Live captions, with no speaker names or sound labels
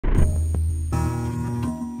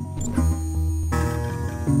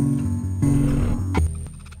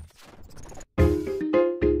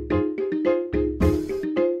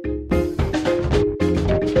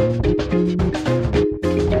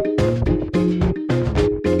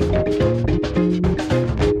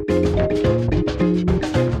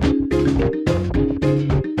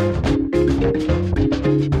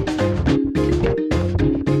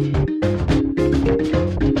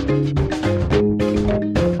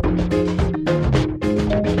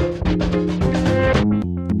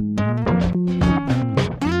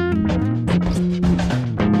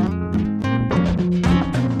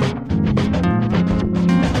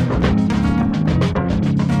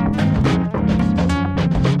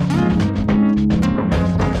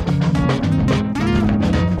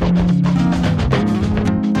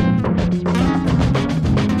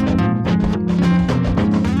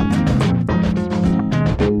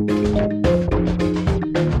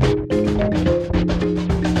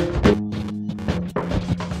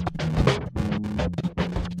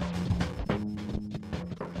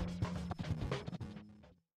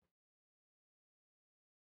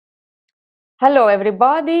Hello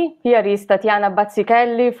everybody, here is Tatiana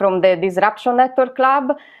Bazzichelli from the Disruption Network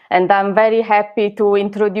Club, and I'm very happy to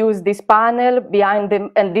introduce this panel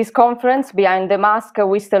and this conference behind the mask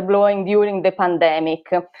whistleblowing during the pandemic.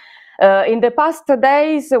 In the past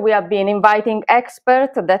days, we have been inviting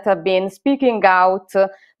experts that have been speaking out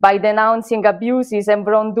by denouncing abuses and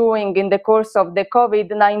wrongdoing in the course of the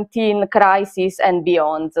COVID-19 crisis and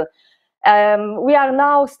beyond. We are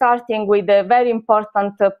now starting with a very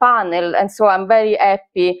important panel, and so I'm very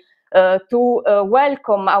happy to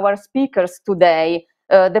welcome our speakers today.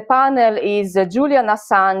 The panel is Julian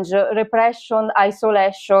Assange, Repression,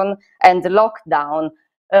 Isolation and Lockdown.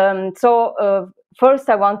 First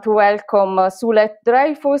I want to welcome Suelette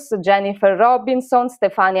Dreyfus, Jennifer Robinson,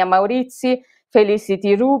 Stefania Maurizi,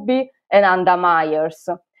 Felicity Ruby and Anda Myers.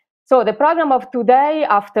 So the program of today,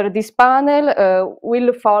 after this panel,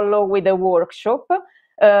 will follow with a workshop.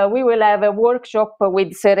 We will have a workshop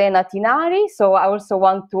with Serena Tinari. So I also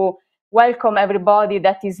want to welcome everybody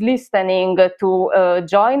that is listening to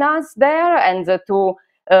join us there and to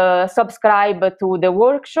subscribe to the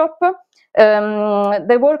workshop.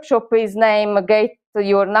 The workshop is named Get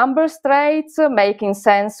Your Numbers Straight, Making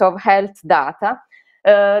Sense of Health Data.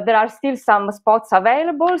 There are still some spots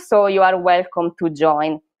available, so you are welcome to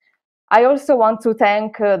join. I also want to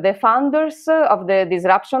thank the founders of the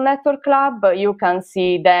Disruption Network Club. You can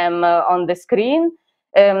see them on the screen.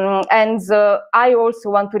 I also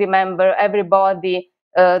want to remember everybody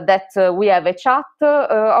that we have a chat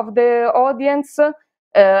of the audience,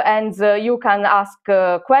 and you can ask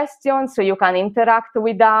questions, so you can interact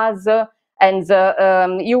with us, and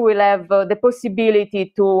you will have the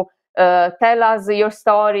possibility to tell us your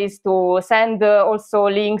stories, to send also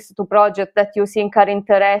links to projects that you think are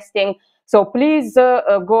interesting. So please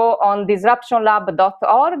go on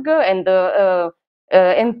disruptionlab.org and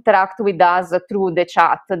interact with us through the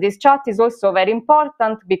chat. This chat is also very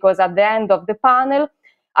important because at the end of the panel,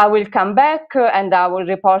 I will come back and I will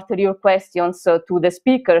report your questions to the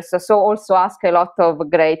speakers. So also ask a lot of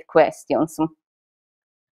great questions.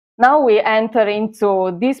 Now we enter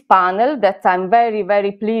into this panel that I'm very,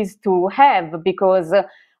 very pleased to have, because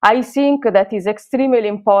I think that is extremely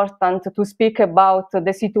important to speak about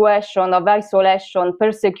the situation of isolation,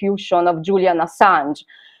 persecution of Julian Assange.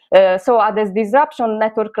 So at the Disruption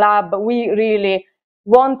Network Club, we really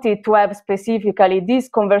wanted to have specifically this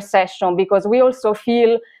conversation because we also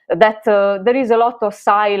feel that there is a lot of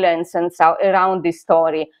silence around this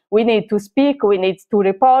story. We need to speak, we need to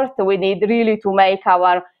report, we need really to make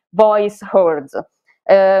our voice heard.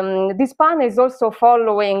 This panel is also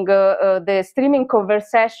following the streaming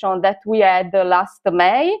conversation that we had last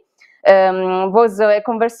May. Was a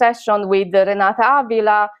conversation with Renata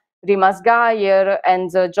Avila, Rimas Geyer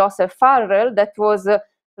and Joseph Farrell that was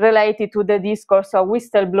related to the discourse of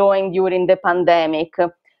whistleblowing during the pandemic.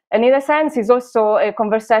 And in a sense, it's also a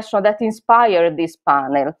conversation that inspired this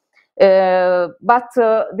panel. But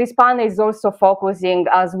this panel is also focusing,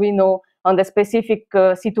 as we know, on the specific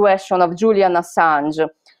situation of Julian Assange.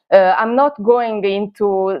 I'm not going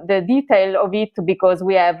into the detail of it because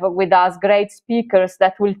we have with us great speakers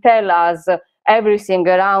that will tell us everything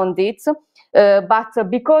around it.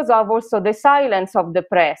 But because of also the silence of the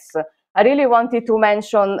press, I really wanted to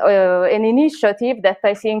mention an initiative that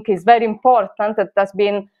I think is very important that has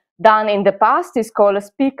been done in the past. It's called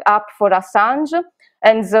Speak Up for Assange,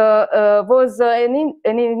 and was an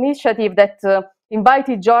initiative that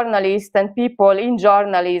invited journalists and people in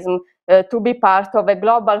journalism to be part of a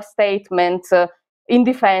global statement in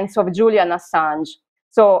defense of Julian Assange.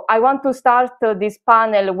 So I want to start this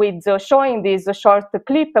panel with showing this short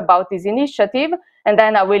clip about this initiative, and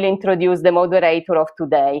then I will introduce the moderator of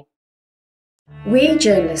today. We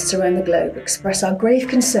journalists around the globe express our grave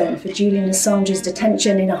concern for Julian Assange's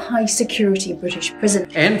detention in a high-security British prison.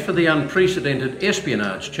 And for the unprecedented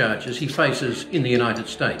espionage charges he faces in the United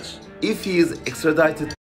States. If he is extradited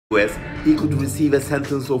to the US, he could receive a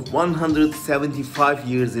sentence of 175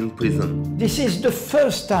 years in prison. This is the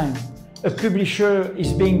first time a publisher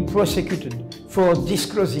is being prosecuted for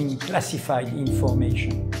disclosing classified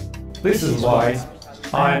information. This is why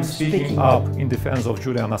I am speaking up in defense of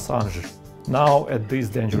Julian Assange, now at this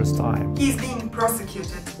dangerous time. He is being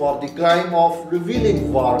prosecuted for the crime of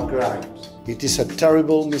revealing war crimes. It is a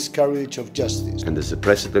terrible miscarriage of justice. And as a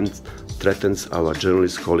precedent threatens our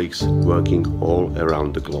journalist colleagues working all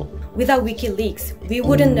around the globe. Without WikiLeaks, we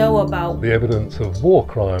wouldn't know about the evidence of war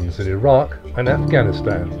crimes in Iraq and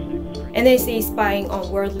Afghanistan, NSA spying on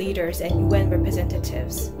world leaders and UN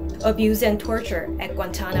representatives, abuse and torture at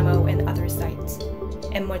Guantanamo and other sites,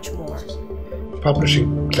 and much more.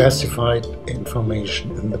 Publishing classified information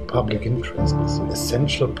in the public interest is an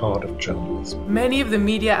essential part of journalism. Many of the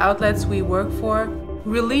media outlets we work for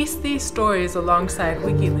release these stories alongside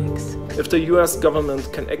WikiLeaks. If the US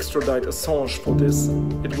government can extradite Assange for this,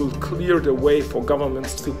 it will clear the way for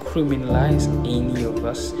governments to criminalize any of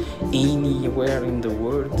us, anywhere in the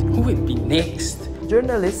world. Who will be next?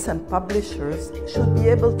 Journalists and publishers should be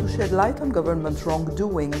able to shed light on government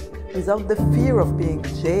wrongdoing without the fear of being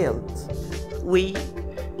jailed. We,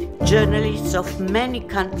 journalists of many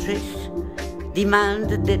countries,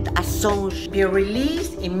 demand that Assange be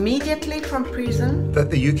released immediately from prison,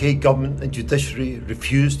 that the UK government and judiciary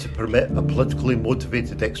refuse to permit a politically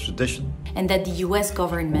motivated extradition, and that the US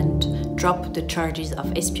government drop the charges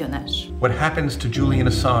of espionage. What happens to Julian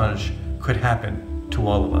Assange could happen to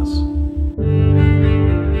all of us.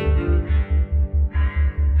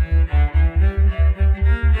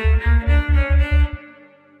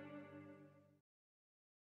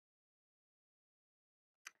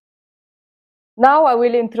 Now I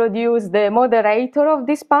will introduce the moderator of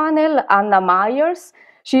this panel, Anna Myers.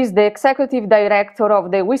 She is the executive director of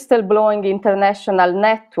the Whistleblowing International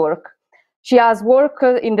Network. She has worked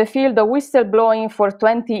in the field of whistleblowing for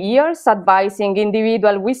 20 years, advising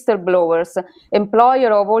individual whistleblowers,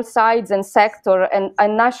 employers of all sides and sector,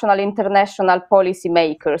 and national international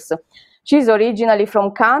policymakers. She is originally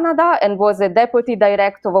from Canada and was a deputy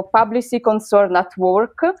director of Publicly Concerned at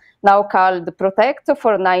Work, now called Protect,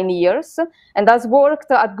 for 9 years, and has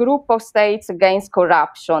worked at Group of States Against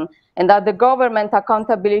Corruption and at the Government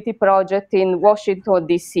Accountability Project in Washington,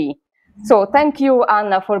 D.C. So thank you,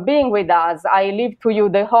 Anna, for being with us. I leave to you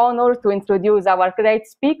the honor to introduce our great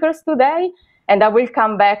speakers today, and I will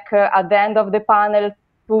come back at the end of the panel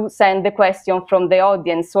to send the question from the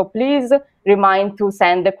audience. So please remind to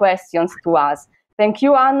send the questions to us. Thank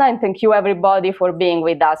you, Anna, and thank you, everybody, for being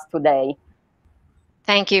with us today.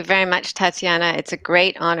 Thank you very much, Tatiana. It's a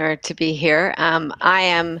great honor to be here. I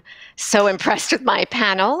am so impressed with my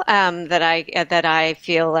panel that I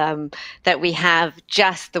feel that we have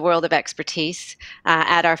just the world of expertise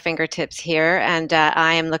at our fingertips here, and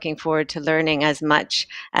I am looking forward to learning as much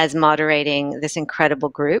as moderating this incredible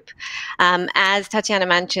group. As Tatiana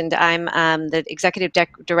mentioned, I'm the executive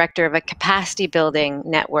director of a capacity building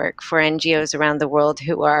network for NGOs around the world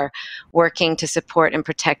who are working to support and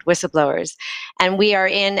protect whistleblowers. And we are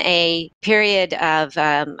in a period of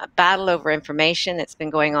battle over information that's been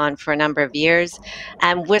going on for a number of years.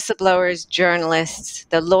 And whistleblowers, journalists,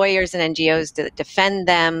 the lawyers and NGOs that defend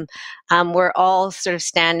them, we're all sort of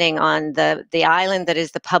standing on the island that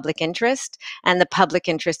is the public interest, and the public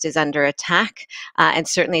interest is under attack, and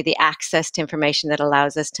certainly the access to information that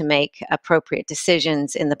allows us to make appropriate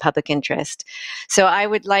decisions in the public interest. So I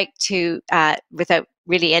would like to, without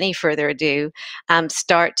really any further ado,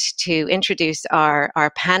 start to introduce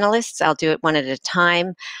our panelists. I'll do it one at a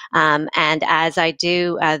time. And as I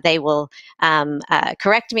do, they will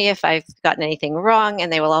correct me if I've gotten anything wrong,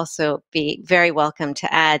 and they will also be very welcome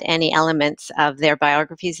to add any elements of their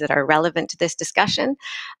biographies that are relevant to this discussion,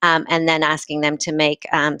 and then asking them to make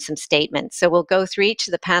some statements. So we'll go through each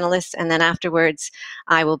of the panelists, and then afterwards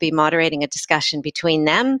I will be moderating a discussion between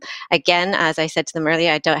them. Again, as I said to them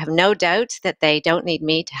earlier, I have no doubt that they don't need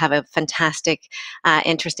me to have a fantastic,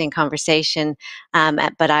 interesting conversation,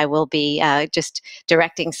 but I will be just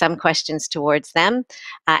directing some questions towards them,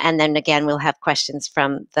 and then again we'll have questions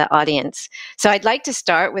from the audience. So I'd like to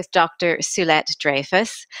start with Dr. Suelette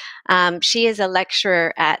Dreyfus. She is a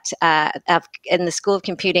lecturer in the School of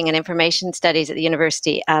Computing and Information Studies at the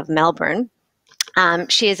University of Melbourne.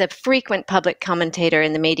 She is a frequent public commentator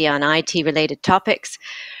in the media on IT-related topics.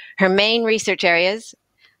 Her main research areas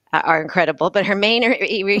are incredible, but her main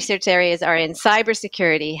research areas are in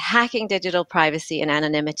cybersecurity, hacking digital privacy and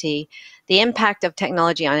anonymity, the impact of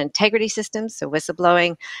technology on integrity systems, so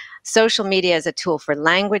whistleblowing, social media as a tool for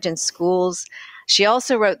language in schools. She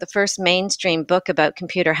also wrote the first mainstream book about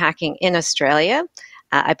computer hacking in Australia,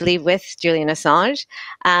 I believe with Julian Assange,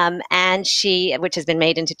 which has been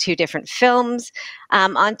made into 2 different films.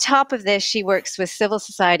 On top of this, she works with civil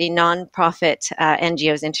society nonprofit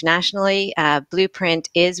NGOs internationally. Blueprint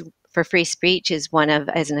for Free Speech is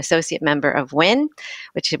as an associate member of WIN,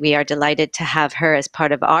 which we are delighted to have her as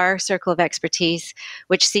part of our circle of expertise,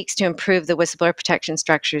 which seeks to improve the whistleblower protection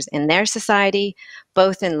structures in their society,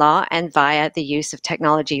 both in law and via the use of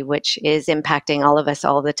technology, which is impacting all of us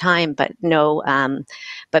all the time, but no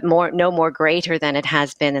more greater than it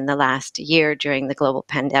has been in the last year during the global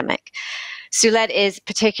pandemic. Suelette is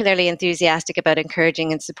particularly enthusiastic about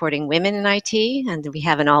encouraging and supporting women in IT, and we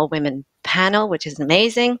have an all-women panel, which is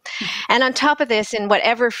amazing. And on top of this, in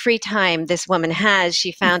whatever free time this woman has,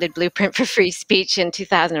 she founded Blueprint for Free Speech in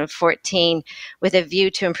 2014 with a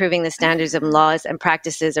view to improving the standards of laws and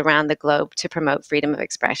practices around the globe to promote freedom of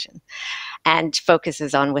expression, and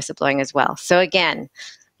focuses on whistleblowing as well. So again,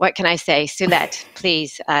 what can I say? Suelette,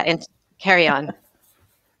 please carry on.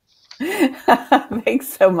 Thanks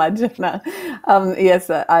so much, Anna. Yes,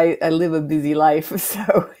 I live a busy life,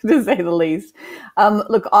 so to say the least.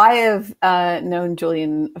 Look, I have known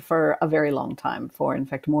Julian for a very long time, for in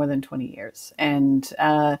fact more than 20 years, and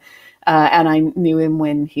I knew him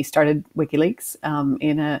when he started WikiLeaks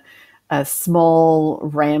in a small,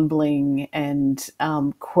 rambling, and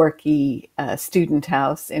quirky student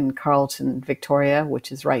house in Carlton, Victoria,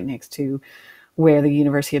 which is right next to where the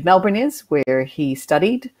University of Melbourne is, where he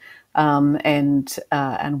studied. And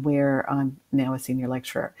where I'm now a senior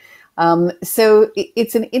lecturer. So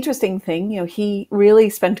it's an interesting thing. You know, he really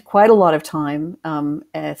spent quite a lot of time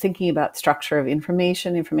thinking about structure of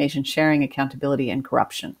information sharing, accountability, and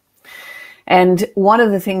corruption. And one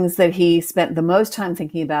of the things that he spent the most time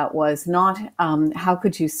thinking about was not how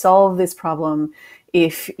could you solve this problem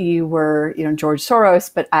if you were, you know, George Soros,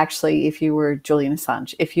 but actually if you were Julian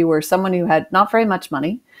Assange, if you were someone who had not very much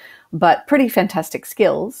money, but pretty fantastic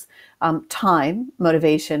skills, time,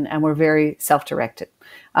 motivation, and were very self-directed.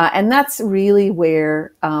 And that's really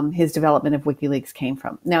where his development of WikiLeaks came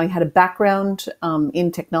from. Now, he had a background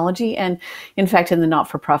in technology and, in fact, in the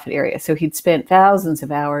not-for-profit area. So he'd spent thousands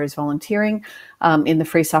of hours volunteering in the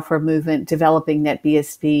free software movement, developing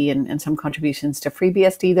NetBSD and some contributions to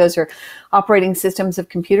FreeBSD. Those are operating systems of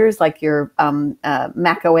computers like your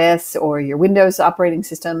Mac OS or your Windows operating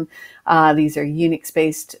system. These are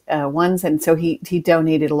Unix-based ones. And so he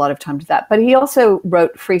donated a lot of time to that. But he also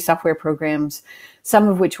wrote free software programs, some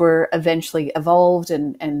of which were eventually evolved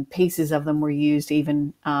and pieces of them were used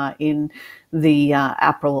even in the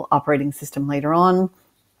Apple operating system later on.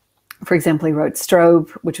 For example, he wrote Strobe,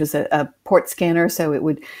 which was a port scanner, so it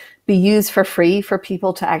would be used for free for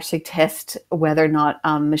people to actually test whether or not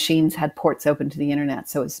machines had ports open to the internet.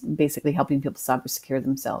 So it's basically helping people cyber secure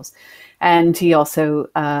themselves. And he also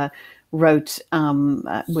wrote,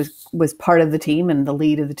 was part of the team and the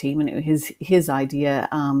lead of the team, and it was his idea,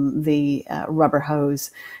 the rubber hose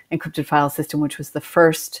encrypted file system, which was the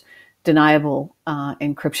first deniable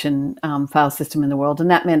encryption file system in the world. And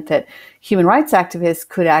that meant that human rights activists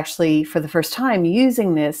could actually, for the first time,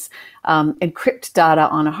 using this, encrypt data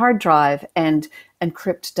on a hard drive and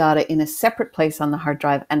encrypt data in a separate place on the hard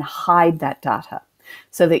drive and hide that data,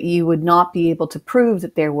 so that you would not be able to prove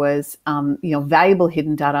that there was valuable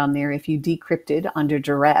hidden data on there if you decrypted under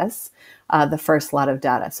duress the first lot of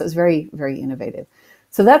data. So it's very, very innovative.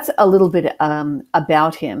 So that's a little bit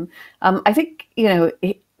about him. I think,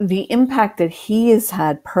 the impact that he has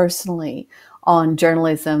had personally on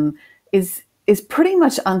journalism is pretty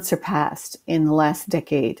much unsurpassed in the last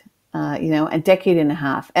decade. A decade and a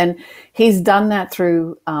half. And he's done that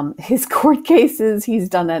through his court cases. He's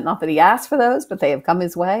done that, not that he asked for those, but they have come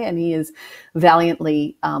his way, and he has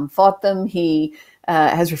valiantly fought them. He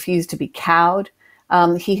has refused to be cowed.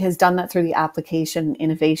 He has done that through the application,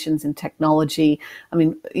 innovations in technology. I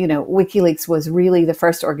mean, WikiLeaks was really the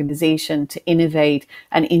first organization to innovate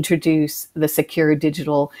and introduce the secure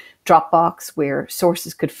digital Dropbox, where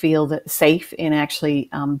sources could feel safe in actually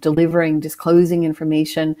disclosing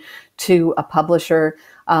information to a publisher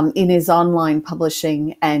in his online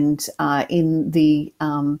publishing, and in the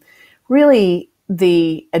really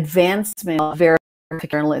the advancement of verification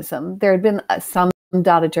journalism. There had been some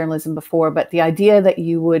data journalism before, but the idea that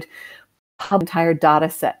you would publish an entire data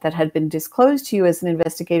set that had been disclosed to you as an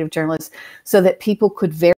investigative journalist so that people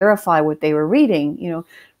could verify what they were reading,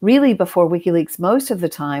 really before WikiLeaks, most of the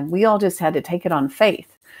time, we all just had to take it on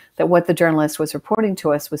faith that what the journalist was reporting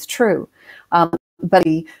to us was true. But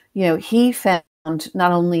he found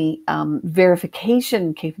not only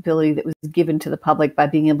verification capability that was given to the public by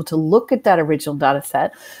being able to look at that original data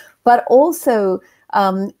set, but also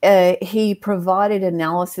he provided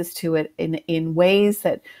analysis to it in ways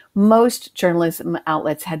that most journalism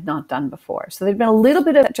outlets had not done before. So there'd been a little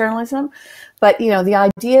bit of that journalism, but the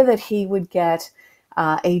idea that he would get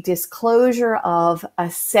a disclosure of a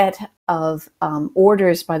set of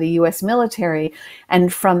orders by the U.S. military,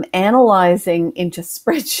 and from analyzing into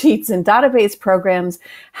spreadsheets and database programs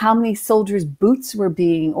how many soldiers' boots were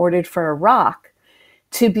being ordered for Iraq,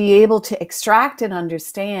 to be able to extract and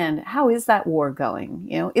understand, how is that war going?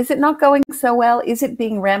 Is it not going so well? Is it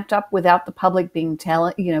being ramped up without the public being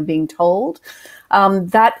told?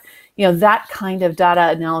 That that kind of data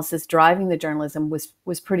analysis driving the journalism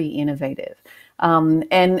was pretty innovative. And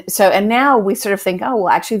now we sort of think, oh, well,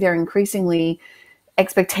 actually there are increasingly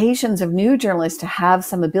expectations of new journalists to have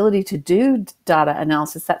some ability to do data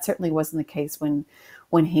analysis. That certainly wasn't the case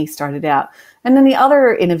when he started out. And then the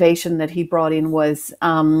other innovation that he brought in was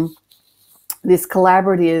this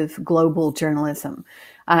collaborative global journalism.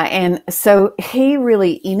 And so he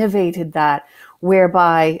really innovated that,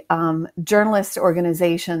 whereby journalist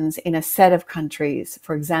organizations in a set of countries,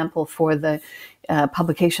 for example, for the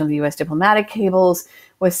publication of the U.S. diplomatic cables,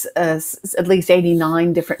 was at least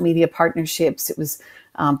 89 different media partnerships. It was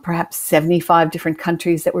perhaps 75 different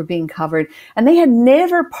countries that were being covered. And they had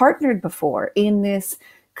never partnered before in this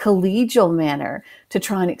collegial manner to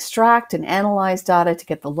try and extract and analyze data to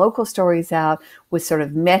get the local stories out, with sort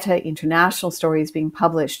of meta international stories being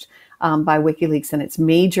published by WikiLeaks and its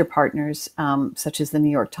major partners, such as the New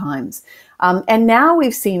York Times. And now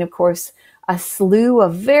we've seen, of course, a slew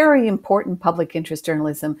of very important public interest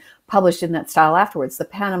journalism published in that style afterwards: the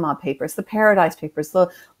Panama Papers, the Paradise Papers, the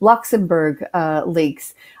Luxembourg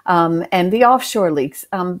leaks, and the offshore leaks.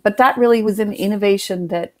 But that really was an innovation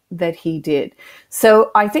that he did.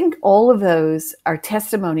 So I think all of those are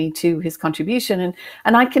testimony to his contribution.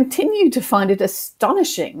 And I continue to find it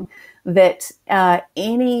astonishing that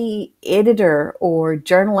any editor or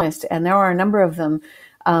journalist, and there are a number of them,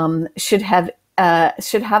 should have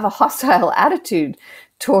a hostile attitude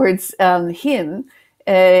towards him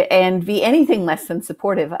and be anything less than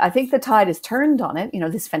supportive. I think the tide has turned on it.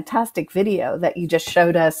 This fantastic video that you just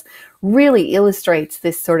showed us really illustrates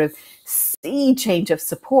this sort of sea change of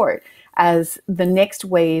support as the next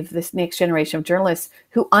wave, this next generation of journalists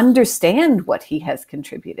who understand what he has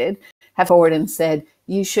contributed, have forward and said,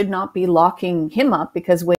 you should not be locking him up,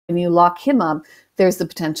 because when you lock him up, there's the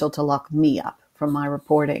potential to lock me up from my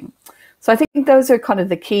reporting. So I think those are kind of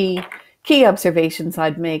the key observations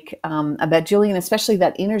I'd make about Julian, especially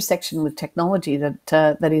that intersection with technology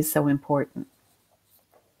that is so important.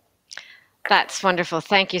 That's wonderful.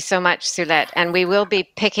 Thank you so much, Suelette. And we will be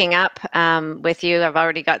picking up with you. I've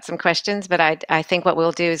already got some questions, but I think what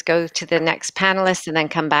we'll do is go to the next panelist and then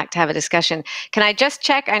come back to have a discussion. Can I just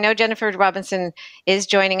check? I know Jennifer Robinson is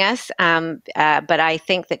joining us, but I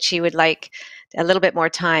think that she would like a little bit more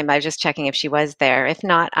time. I was just checking if she was there. If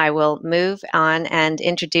not, I will move on and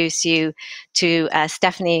introduce you to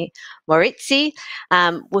Stefania Maurizi,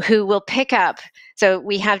 who will pick up. So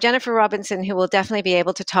we have Jennifer Robinson, who will definitely be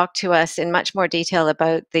able to talk to us in much more detail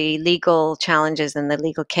about the legal challenges and the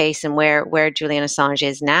legal case and where Julian Assange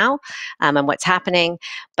is now and what's happening.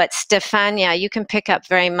 But Stefania, you can pick up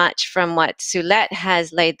very much from what Suelette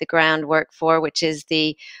has laid the groundwork for, which is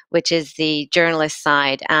the journalist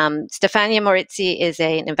side. Stefania Maurizi is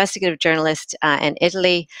an investigative journalist in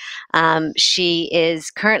Italy. She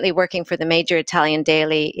is currently working for the major Italian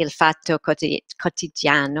daily Il Fatto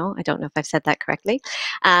Quotidiano. I don't know if I've said that correctly.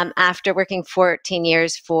 After working 14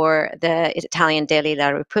 years for the Italian daily La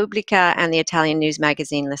Repubblica and the Italian news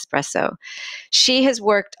magazine L'Espresso. She has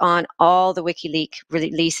worked on all the WikiLeaks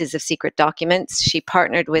releases of secret documents. She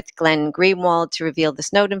partnered with Glenn Greenwald to reveal the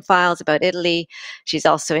Snowden files about Italy. She's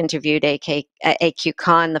also interviewed A.Q.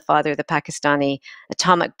 Khan, the father of the Pakistani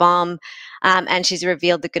atomic bomb, and she's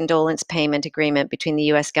revealed the condolence payment agreement between the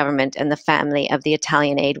U.S. government and the family of the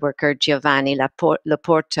Italian aid worker Giovanni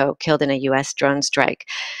Laporto, killed in a U.S. drone strike.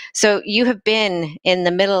 So you have been in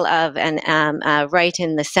the middle of and right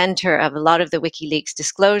in the center of a lot of the WikiLeaks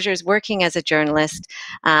disclosures, working as a journalist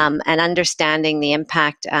and understanding the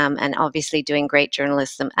impact and obviously doing great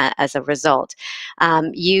journalism as a result.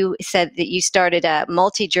 You said that you started a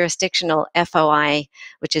multi-jurisdictional FOI,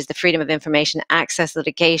 which is the Freedom of Information Access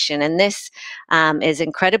litigation, and this is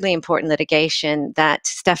incredibly important litigation that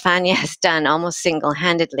Stefania has done almost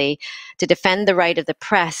single-handedly to defend the right of the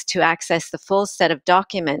press to access the full set of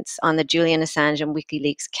documents on the Julian Assange and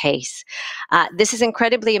WikiLeaks case. This is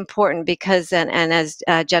incredibly important because, and as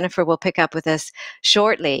Jennifer will pick up with us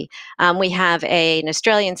shortly, we have an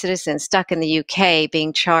Australian citizen stuck in the UK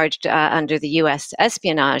being charged under the US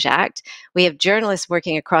Espionage Act. We have journalists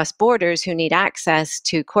working across borders who need access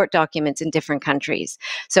to court documents in different countries.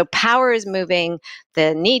 So power is moving.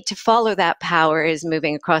 The need to follow that power is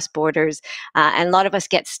moving across borders. And a lot of us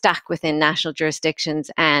get stuck within national jurisdictions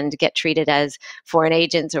and get treated as foreign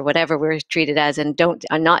agents or whatever we're treated as, and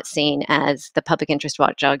are not seen as the public interest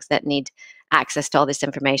watchdogs that need access to all this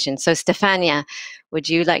information. So Stefania, would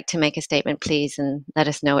you like to make a statement, please, and let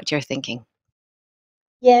us know what you're thinking?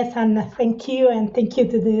 Yes, and thank you to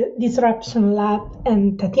the Disruption Lab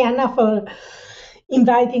and Tatiana for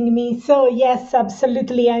inviting me. So yes,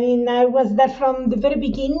 absolutely. I mean, I was there from the very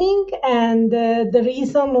beginning, and the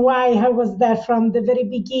reason why I was there from the very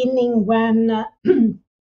beginning when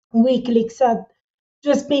WikiLeaks had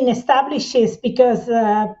just been established is because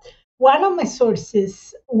one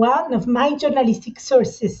of my journalistic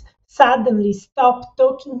sources, suddenly stopped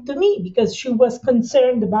talking to me because she was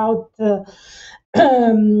concerned about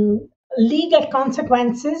legal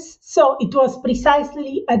consequences. So it was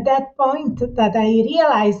precisely at that point that I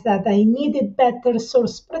realized that I needed better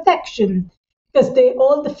source protection, because the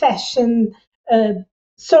old-fashioned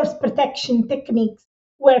source protection techniques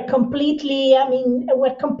were completely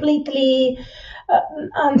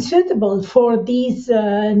unsuitable for this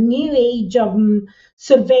new age of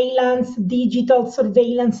surveillance, digital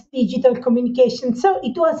communication. So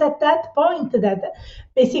it was at that point that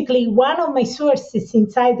basically one of my sources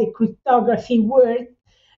inside the cryptography world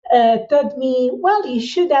told me, well, you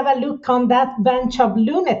should have a look on that bunch of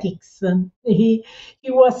lunatics. The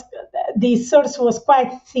source was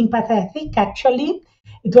quite sympathetic, actually.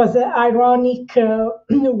 It was an ironic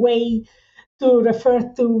way to refer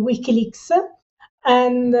to WikiLeaks.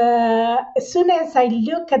 And as soon as I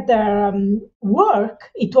look at their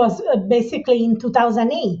work, it was basically in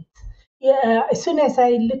 2008. As soon as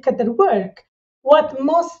I look at their work, what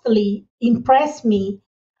mostly impressed me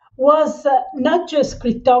was not just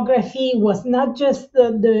cryptography, was not just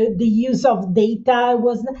the use of data,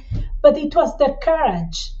 but it was their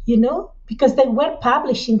courage, because they were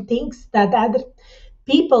publishing things that other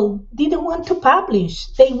people didn't want to publish.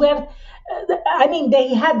 They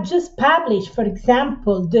had just published, for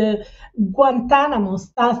example, the Guantanamo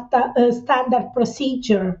standard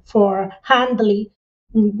procedure for handling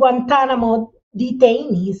Guantanamo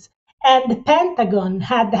detainees. And the Pentagon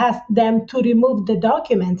had asked them to remove the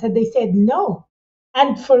documents, and they said no.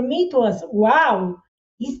 And for me, it was, wow,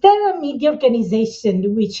 is there a media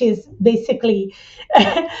organization which is basically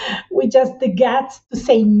with just the guts to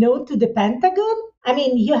say no to the Pentagon? I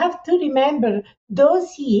mean, you have to remember,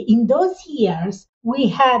 in those years, we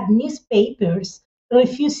had newspapers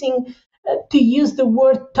refusing to use the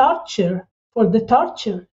word torture for the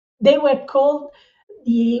torture. They were called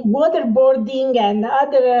the waterboarding and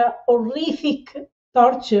other horrific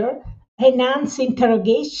torture, enhanced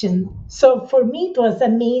interrogation. So for me, it was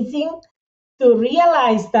amazing to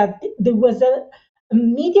realize that there was a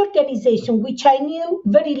media organization which I knew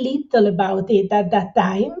very little about it at that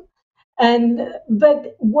time.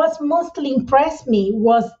 But what mostly impressed me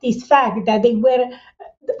was this fact that they were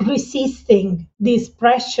resisting these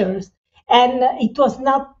pressures, and it was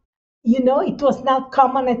not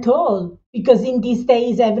common at all, because in these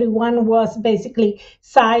days everyone was basically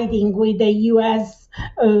siding with the U.S.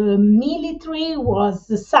 Military,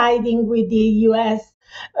 was siding with the U.S.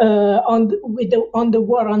 on the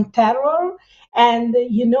war on terror, and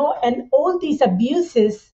all these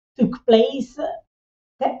abuses took place.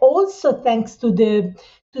 Also, thanks to the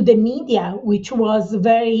media, which was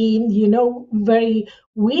very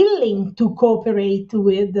willing to cooperate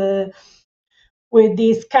with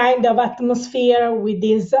this kind of atmosphere, with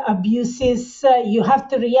these abuses. You have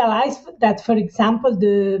to realize that, for example,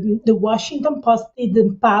 the Washington Post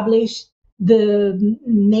didn't publish the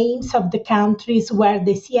names of the countries where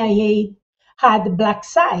the CIA had black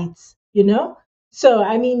sites, So,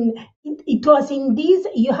 I mean, it was in this,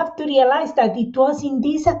 you have to realize that it was in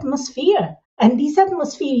this atmosphere, and this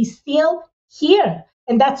atmosphere is still here.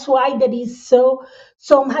 And that's why there is so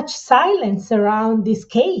much silence around this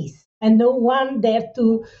case, and no one dare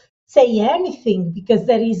to say anything, because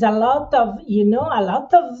there is a lot of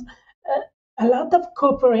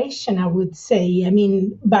cooperation, I would say. I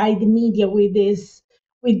mean, by the media with this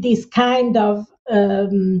kind of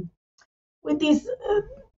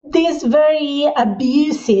these very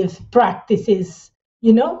abusive practices,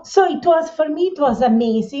 So for me, it was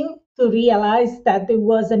amazing to realize that there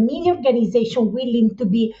was a media organization willing to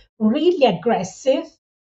be really aggressive,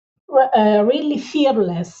 really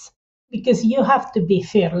fearless, because you have to be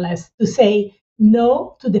fearless to say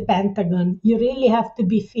no to the Pentagon. You really have to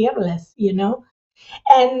be fearless,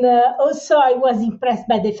 And also, I was impressed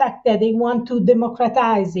by the fact that they want to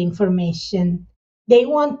democratize information. They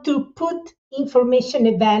want to put information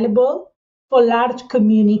available for large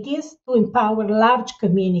communities, to empower large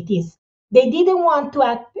communities. They didn't want to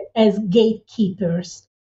act as gatekeepers.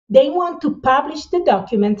 They want to publish the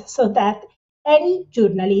document so that any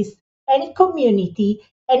journalist, any community,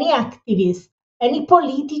 any activist, any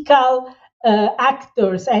political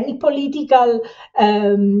actors, any political,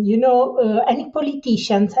 any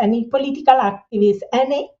politicians, any political activists,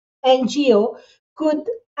 any NGO could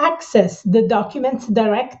access the documents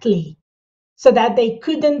directly. so that they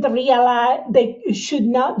couldn't realize they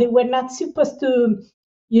were not supposed to,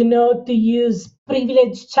 to use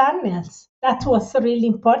privileged channels. That was really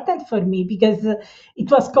important for me because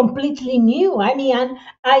it was completely new. I mean,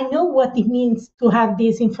 I know what it means to have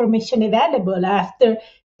this information available after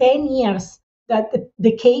 10 years that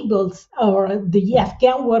the cables or the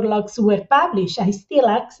Afghan war logs were published. I still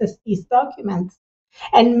access these documents.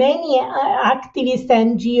 And many activists,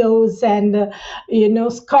 NGOs, and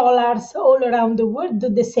scholars all around the world do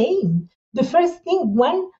the same. The first thing,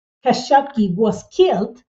 when Khashoggi was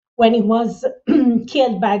killed, when he was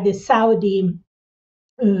killed by the Saudi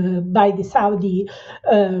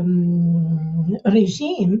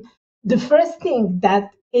regime, the first thing that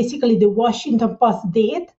basically the Washington Post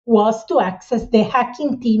did was to access the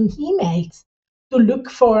hacking team emails to look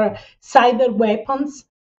for cyber weapons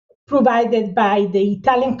provided by the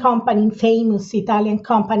Italian company, famous Italian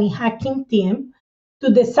company hacking team, to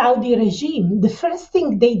the Saudi regime. The first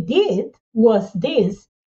thing they did was this.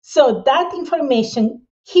 So that information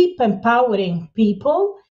keep empowering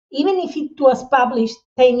people, even if it was published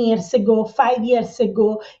 10 years ago, 5 years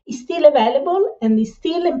ago, is still available and is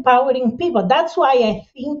still empowering people. That's why I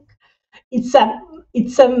think it's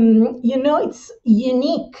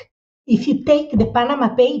unique. If you take the Panama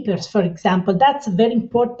Papers, for example, that's a very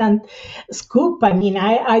important scoop. I mean,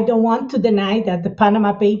 I don't want to deny that the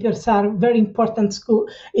Panama Papers are very important scoop.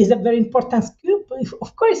 Is a very important scoop.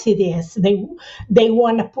 Of course it is. They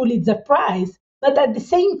won a Pulitzer Prize, but at the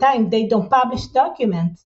same time they don't publish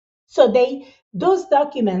documents. So those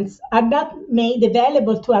documents are not made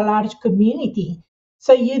available to a large community.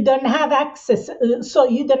 So you don't have access. So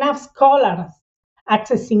you don't have scholars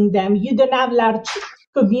accessing them. You don't have large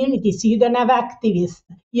communities. You don't have activists.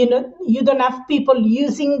 You don't have people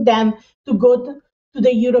using them to go to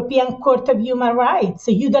the European Court of Human Rights.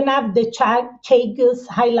 So you don't have the Chagos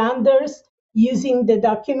Highlanders using the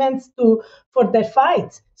documents for their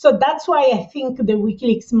fights. So that's why I think the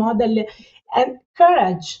WikiLeaks model and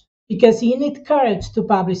courage, because you need courage to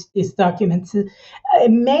publish these documents.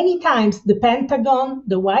 Many times the Pentagon,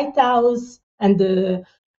 the White House, and the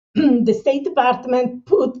State Department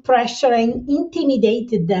put pressure and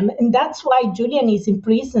intimidated them. And that's why Julian is in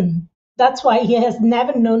prison. That's why he has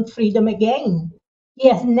never known freedom again. He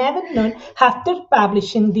has never known, after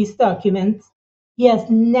publishing these documents, he has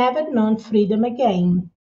never known freedom again.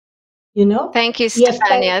 Thank you,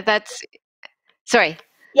 Stefania. Sorry.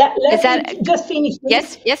 Yeah, let me just finish.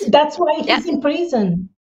 Yes. That's why he's in prison.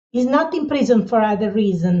 He's not in prison for other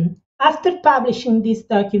reason. After publishing these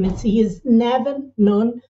documents, he has never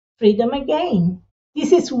known freedom again.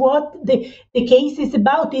 This is what the case is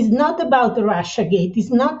about. It's not about Russiagate.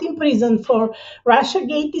 He's not in prison for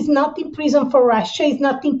Russiagate. He's not in prison for Russia. He's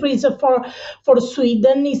not in prison for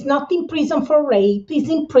Sweden. He's not in prison for rape. He's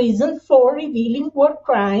in prison for revealing war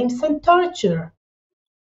crimes and torture.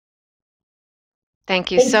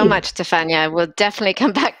 Thank you so much, Stefania. We'll definitely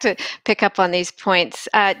come back to pick up on these points.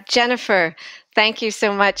 Jennifer, thank you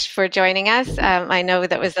so much for joining us. I know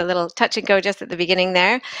that was a little touch and go just at the beginning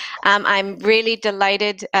there. I'm really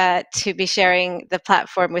delighted to be sharing the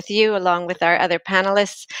platform with you along with our other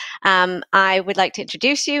panelists. I would like to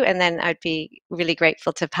introduce you, and then I'd be really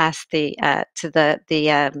grateful to pass the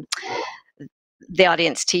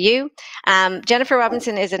audience to you. Jennifer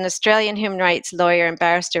Robinson is an Australian human rights lawyer and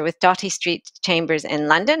barrister with Doughty Street Chambers in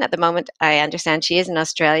London. At the moment, I understand she is in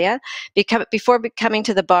Australia. Before coming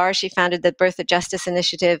to the bar, she founded the Bertha Justice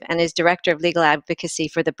Initiative and is Director of Legal Advocacy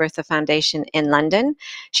for the Bertha Foundation in London.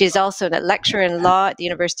 She is also a lecturer in law at the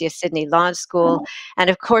University of Sydney Law School. And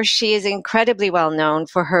of course, she is incredibly well known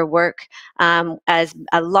for her work as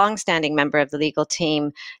a long-standing member of the legal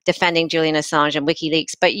team defending Julian Assange and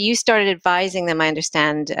WikiLeaks. But you started advising them, I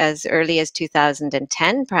understand, as early as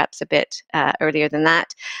 2010, perhaps a bit earlier than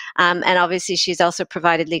that. And obviously, she's also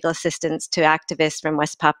provided legal assistance to activists from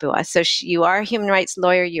West Papua. So you are a human rights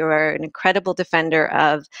lawyer. You are an incredible defender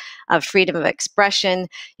of freedom of expression.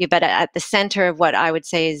 You've been at the center of what I would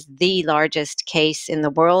say is the largest case in the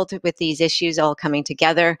world, with these issues all coming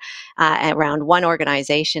together around one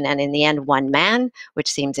organization and in the end, one man, which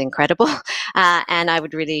seems incredible. And I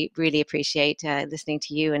would really, really appreciate listening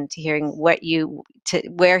to you and to hearing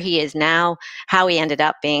where he is now, how he ended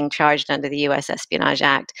up being charged under the US Espionage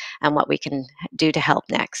Act, and what we can do to help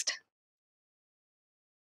next.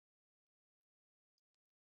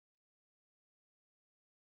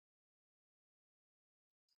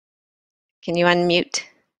 Can you unmute?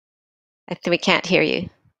 I think we can't hear you.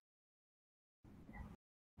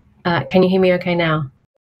 Can you hear me okay now?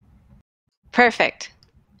 Perfect.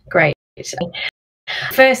 Great.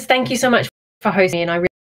 First, thank you so much for hosting me, and I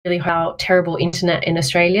really how terrible internet in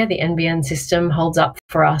Australia, the NBN system, holds up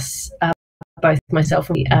for us, both myself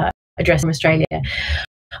and address from Australia.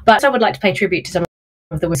 But I would like to pay tribute to some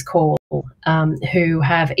of the West Call, who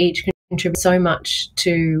have each contributed so much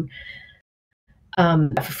to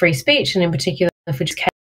for free speech, and in particular for this case.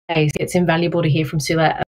 It's invaluable to hear from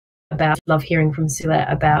Suelette about, love hearing from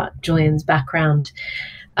Suelette about Julian's background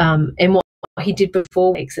and what he did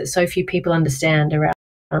before weeks that so few people understand around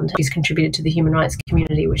how he's contributed to the human rights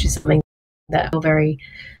community, which is something that I feel very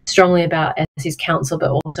strongly about as his counsel,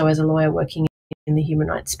 but also as a lawyer working in the human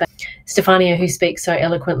rights space. Stefania, who speaks so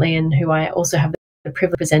eloquently and who I also have the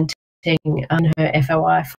privilege of presenting on her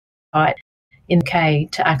FOI fight in the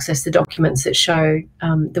UK to access the documents that show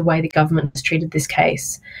the way the government has treated this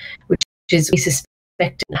case, which is we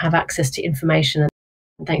suspect and have access to information,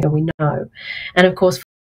 and thank God we know. And of course,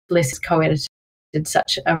 Felicity co-edited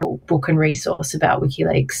such a book and resource about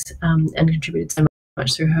WikiLeaks and contributed so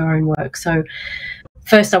much through her own work. So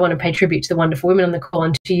first I want to pay tribute to the wonderful women on the call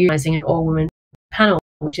and to you using an all-women panel,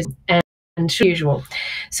 which is and usual.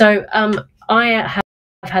 So I have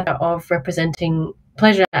had the of representing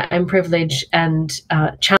pleasure and privilege and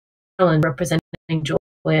challenge representing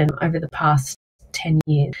Julian over the past 10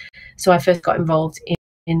 years. So I first got involved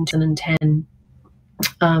in 2010.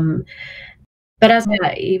 But as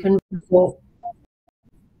even before,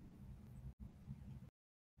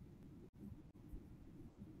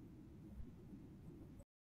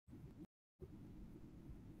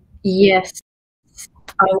 yes,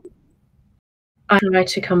 I try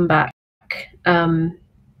to come back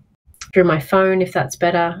through my phone if that's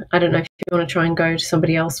better. I don't know if you want to try and go to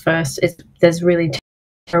somebody else first. There's really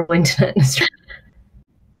terrible internet in Australia.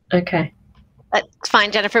 Okay. That's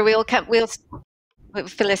fine, Jennifer. We'll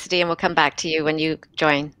Felicity, and we'll come back to you when you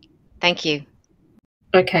join. Thank you.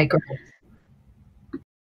 Okay, great.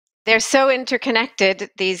 They're so interconnected,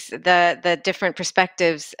 the different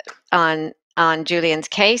perspectives on Julian's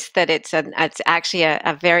case, that it's actually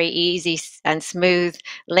a very easy and smooth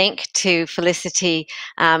link to Felicity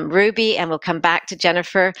Ruby, and we'll come back to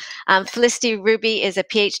Jennifer. Felicity Ruby is a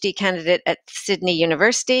PhD candidate at Sydney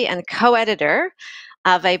University and co-editor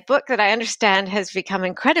of a book that I understand has become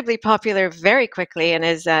incredibly popular very quickly and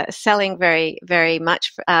is selling very, very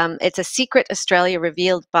much. It's A Secret Australia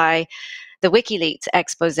Revealed by the WikiLeaks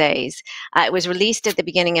exposés. It was released at the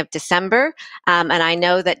beginning of December, and I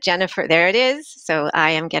know that Jennifer, there it is, so I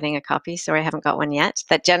am getting a copy, sorry I haven't got one yet,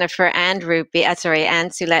 that Jennifer and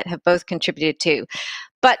and Suelette have both contributed to.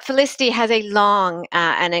 But Felicity has a long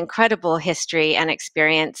and incredible history and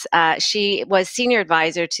experience. She was senior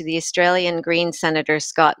advisor to the Australian Green Senator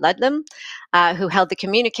Scott Ludlam, who held the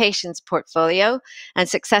communications portfolio and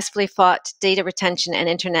successfully fought data retention and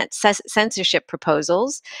internet censorship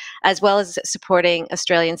proposals, as well as supporting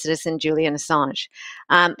Australian citizen Julian Assange.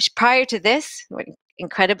 Prior to this,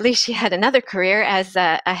 incredibly, she had another career as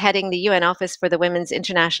heading the UN Office for the Women's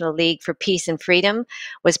International League for Peace and Freedom,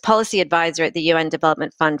 was policy advisor at the UN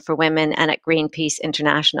Development Fund for Women and at Greenpeace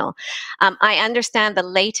International. I understand the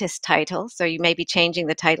latest title, so you may be changing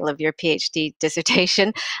the title of your PhD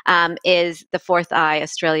dissertation, is The Fourth Eye,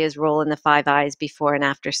 Australia's Role in the Five Eyes Before and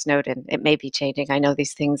After Snowden. It may be changing. I know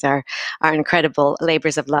these things are incredible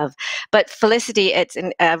labors of love. But Felicity, it's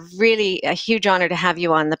really a huge honor to have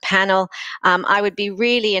you on the panel. I would be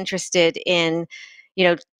really interested in,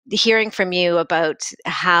 hearing from you about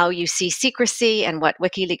how you see secrecy and what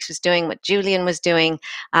WikiLeaks was doing, what Julian was doing,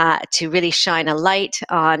 to really shine a light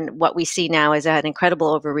on what we see now as an incredible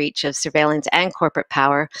overreach of surveillance and corporate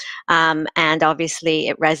power. And obviously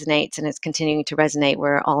it resonates and it's continuing to resonate.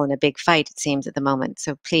 We're all in a big fight, it seems, at the moment.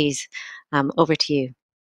 So please, over to you.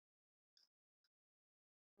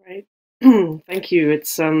 Right. Thank you.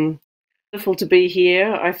 It's wonderful to be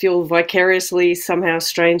here. I feel vicariously, somehow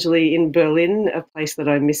strangely, in Berlin, a place that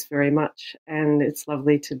I miss very much. And it's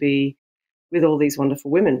lovely to be with all these wonderful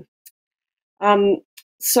women.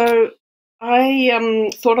 So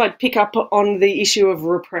I thought I'd pick up on the issue of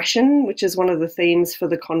repression, which is one of the themes for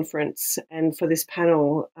the conference and for this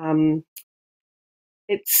panel.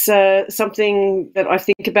 It's something that I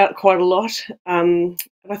think about quite a lot. And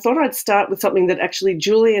I thought I'd start with something that actually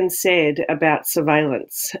Julian said about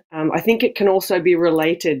surveillance. I think it can also be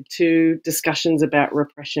related to discussions about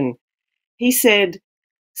repression. He said,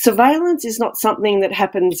 surveillance is not something that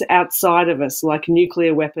happens outside of us, like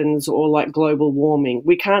nuclear weapons or like global warming.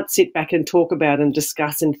 We can't sit back and talk about and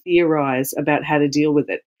discuss and theorize about how to deal with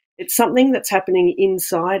it. It's something that's happening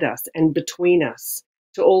inside us and between us,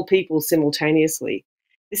 to all people simultaneously.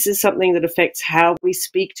 This is something that affects how we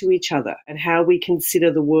speak to each other and how we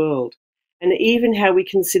consider the world, and even how we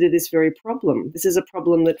consider this very problem. This is a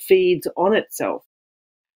problem that feeds on itself.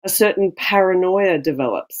 a certain paranoia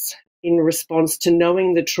develops in response to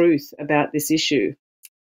knowing the truth about this issue.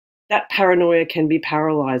 That paranoia can be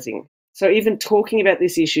paralyzing. So even talking about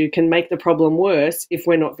this issue can make the problem worse if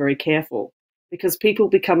we're not very careful, because people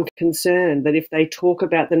become concerned that if they talk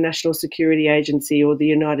about the National Security Agency or the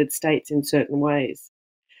United States in certain ways.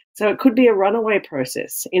 So it could be a runaway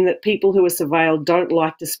process in that people who are surveilled don't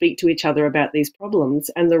like to speak to each other about these problems,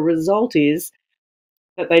 and the result is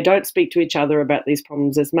that they don't speak to each other about these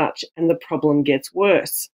problems as much, and the problem gets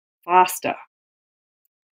worse, faster.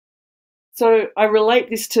 So I relate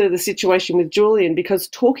this to the situation with Julian, because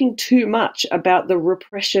talking too much about the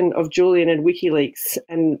repression of Julian and WikiLeaks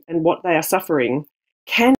and what they are suffering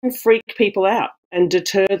can freak people out and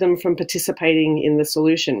deter them from participating in the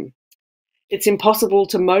solution. It's impossible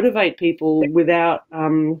to motivate people without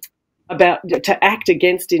to act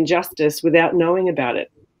against injustice without knowing about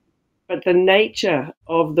it. But the nature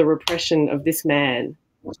of the repression of this man,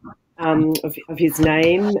 of his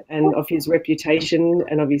name and of his reputation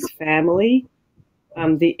and of his family,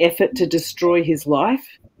 the effort to destroy his life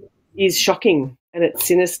is shocking, and it's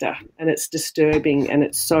sinister and it's disturbing and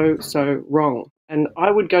it's so, so wrong. And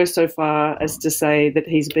I would go so far as to say that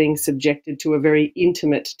he's being subjected to a very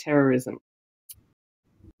intimate terrorism.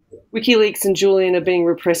 WikiLeaks and Julian are being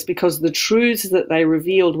repressed because the truths that they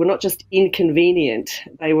revealed were not just inconvenient,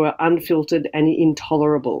 they were unfiltered and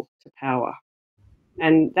intolerable to power.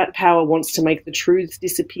 And that power wants to make the truths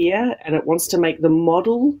disappear, and it wants to make the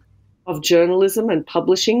model of journalism and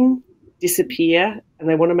publishing disappear, and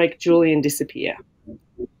they want to make Julian disappear.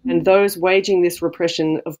 And those waging this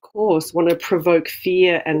repression, of course, want to provoke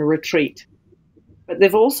fear and retreat. But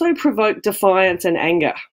they've also provoked defiance and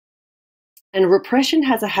anger. And repression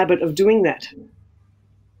has a habit of doing that.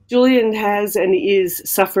 Julian has and is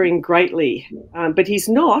suffering greatly, but he's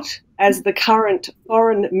not, as the current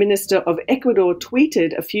Foreign Minister of Ecuador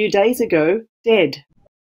tweeted a few days ago, dead.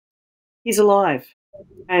 He's alive,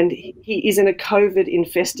 and he is in a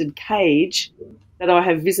COVID-infested cage that I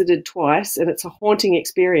have visited twice, and it's a haunting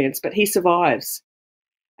experience, but he survives.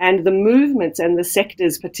 And the movements and the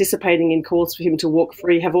sectors participating in calls for him to walk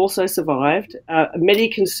free have also survived. Many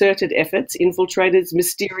concerted efforts, infiltrators,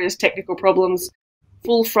 mysterious technical problems,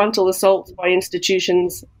 full frontal assaults by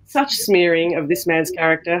institutions, such smearing of this man's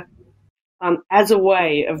character as a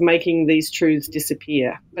way of making these truths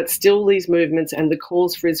disappear. But still these movements and the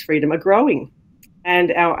calls for his freedom are growing.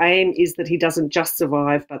 And our aim is that he doesn't just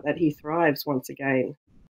survive, but that he thrives once again.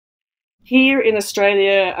 Here in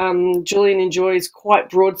Australia, Julian enjoys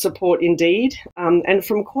quite broad support indeed, and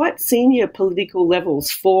from quite senior political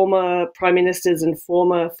levels. Former prime ministers and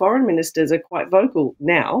former foreign ministers are quite vocal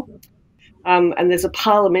now. And there's a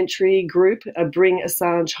parliamentary group, a Bring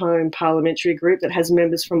Assange Home parliamentary group that has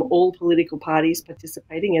members from all political parties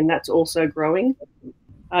participating, and that's also growing.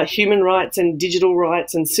 Human rights and digital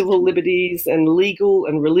rights and civil liberties and legal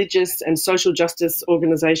and religious and social justice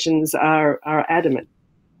organisations are adamant.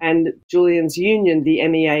 And Julian's union, the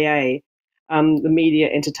MEAA, the Media,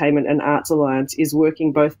 Entertainment and Arts Alliance, is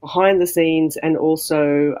working both behind the scenes and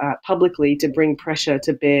also publicly to bring pressure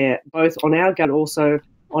to bear both on our gut, also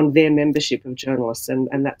on their membership of journalists,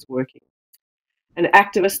 and that's working. And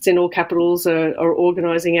activists in all capitals are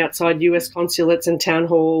organising outside US consulates and town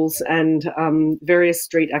halls and various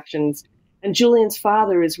street actions. And Julian's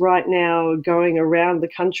father is right now going around the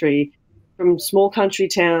country, from small country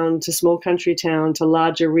town to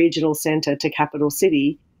larger regional centre to capital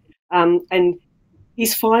city. And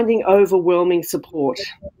he's finding overwhelming support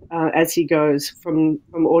as he goes from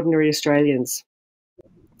ordinary Australians.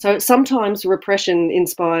 So sometimes repression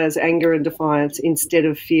inspires anger and defiance instead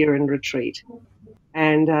of fear and retreat.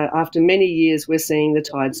 And after many years, we're seeing the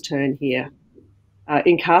tides turn here.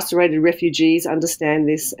 Incarcerated refugees understand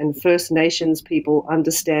this, and First Nations people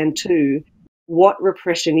understand too what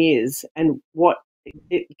repression is and what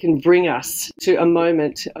it can bring us to a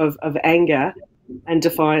moment of anger and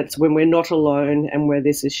defiance when we're not alone and where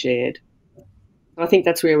this is shared. I think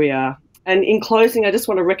that's where we are. And in closing, I just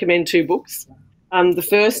want to recommend two books. The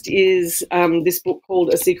first is this book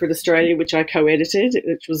called A Secret Australia, which I co-edited,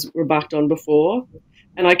 which was remarked on before.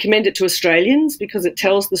 And I commend it to Australians because it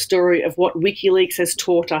tells the story of what WikiLeaks has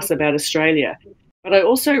taught us about Australia. But I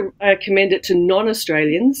also commend it to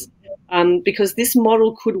non-Australians because this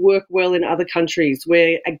model could work well in other countries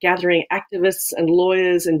where gathering activists and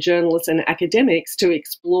lawyers and journalists and academics to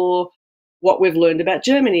explore what we've learned about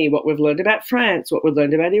Germany, what we've learned about France, what we've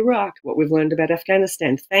learned about Iraq, what we've learned about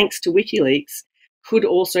Afghanistan, thanks to WikiLeaks, could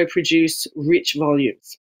also produce rich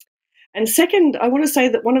volumes. And second, I want to say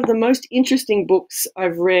that one of the most interesting books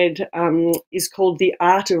I've read is called The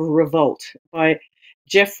Art of Revolt by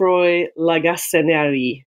Geoffroy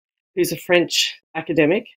Lagassenieri. who's a French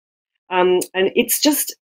academic. And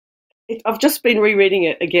I've just been rereading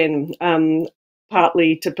it again,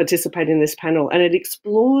 partly to participate in this panel, and it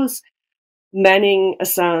explores Manning,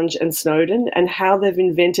 Assange and Snowden and how they've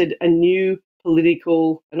invented a new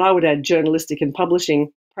political, and I would add journalistic and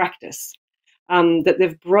publishing practice, that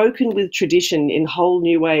they've broken with tradition in whole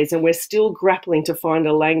new ways, and we're still grappling to find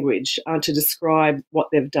a language to describe what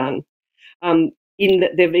they've done. In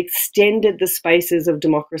that they've extended the spaces of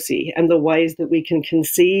democracy and the ways that we can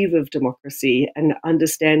conceive of democracy and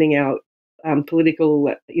understanding our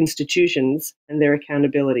political institutions and their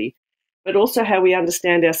accountability, but also how we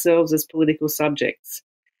understand ourselves as political subjects.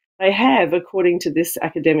 They have, according to this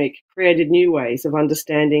academic, created new ways of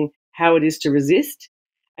understanding how it is to resist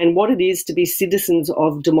and what it is to be citizens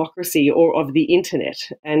of democracy or of the internet,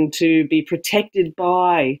 and to be protected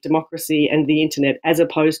by democracy and the internet as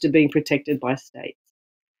opposed to being protected by states.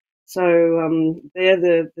 So they're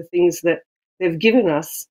the things that they've given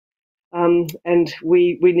us, and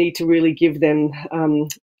we need to really give them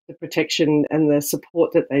the protection and the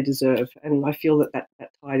support that they deserve. And I feel that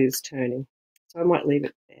tide is turning. So I might leave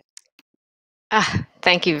it there.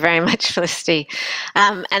 Thank you very much, Felicity.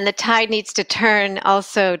 And the tide needs to turn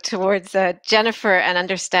also towards Jennifer and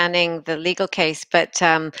understanding the legal case. But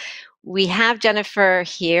we have Jennifer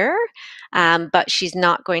here, but she's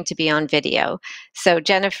not going to be on video. So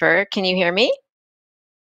Jennifer, can you hear me?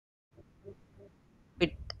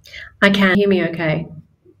 I can. Hear me okay?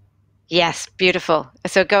 Yes, beautiful.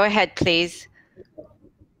 So go ahead, please.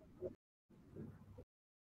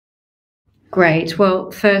 Great.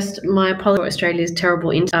 Well, first, my apologies for Australia's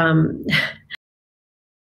terrible a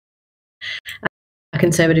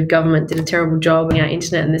Conservative government did a terrible job on our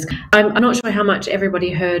internet and this. I'm not sure how much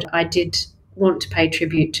everybody heard. I did want to pay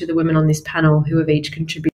tribute to the women on this panel who have each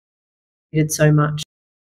contributed so much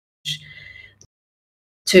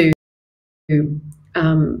to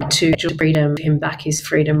freedom, him back his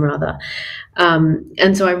freedom rather.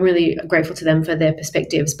 And so I'm really grateful to them for their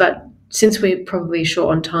perspectives. But since we're probably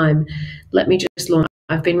short on time, let me just launch.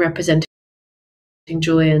 I've been representing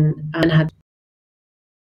Julian and had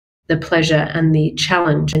the pleasure and the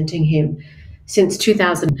challenge of representing him since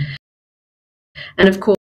 2000. And of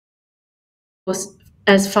course,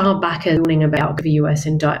 as far back as warning about the US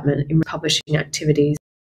indictment in publishing activities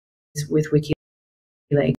with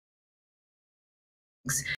WikiLeaks.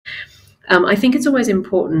 I think it's always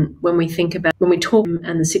important when we talk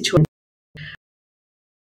and the situation.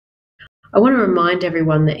 I want to remind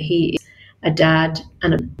everyone that he is a dad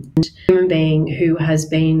and a human being who has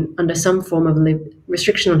been under some form of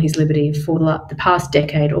restriction on his liberty for the past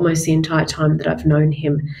decade, almost the entire time that I've known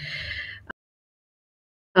him.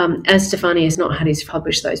 As Stefania has not had his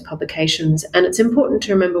published those publications, and it's important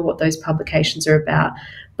to remember what those publications are about.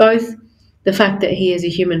 Both the fact that he is a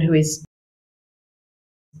human who is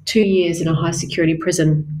 2 years in a high security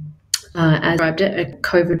prison, as described it, a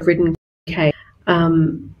COVID-ridden case,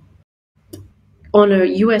 on a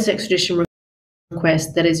US extradition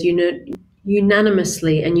request that is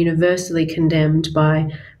unanimously and universally condemned by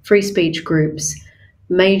free speech groups,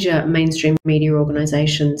 major mainstream media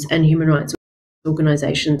organisations and human rights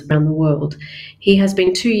organisations around the world. He has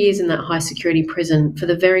been 2 years in that high security prison for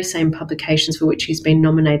the very same publications for which he's been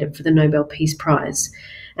nominated for the Nobel Peace Prize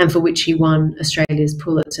and for which he won Australia's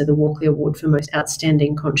Pulitzer, the Walkley Award for Most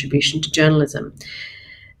Outstanding Contribution to Journalism.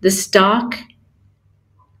 The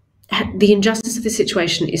injustice of the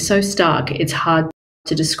situation is so stark, it's hard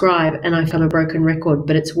to describe, and I feel a broken record,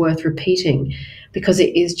 but it's worth repeating because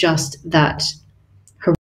it is just that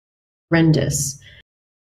horrendous.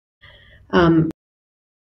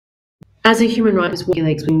 As a human rights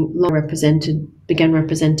WikiLeaks began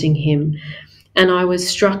representing him, and I was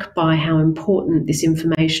struck by how important this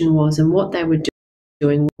information was and what they were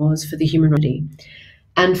doing was for the human rights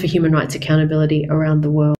and for human rights accountability around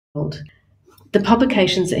the world. The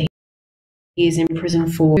publications that he is in prison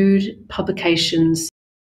for include publications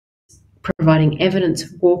providing evidence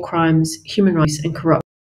of war crimes, human rights and corruption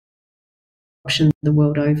the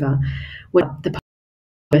world over. The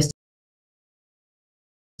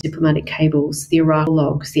diplomatic cables, the Iraq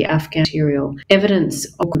logs, the Afghan material, evidence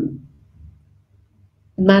of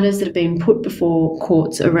matters that have been put before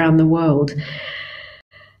courts around the world.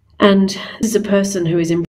 And this is a person who is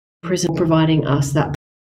in prison providing us that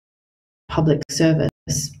public service.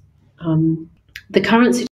 The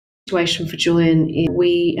current situation for Julian is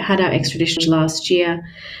we had our extradition last year.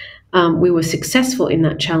 We were successful in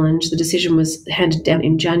that challenge. The decision was handed down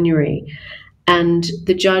in January. And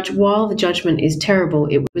the judge, while the judgment is terrible,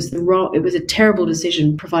 it was a terrible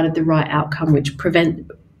decision, provided the right outcome, which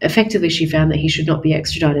effectively she found that he should not be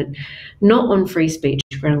extradited, not on free speech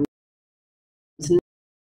grounds,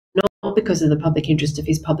 not because of the public interest of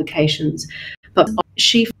his publications, but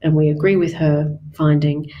and we agree with her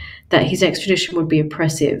finding that his extradition would be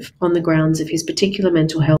oppressive on the grounds of his particular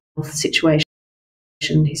mental health situation,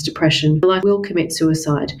 his depression, will commit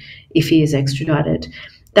suicide if he is extradited.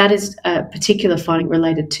 That is a particular finding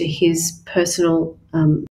related to his personal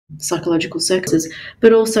psychological circumstances,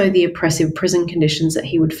 but also the oppressive prison conditions that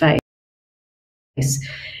he would face. It's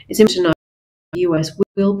important to know the US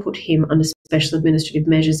will put him under special administrative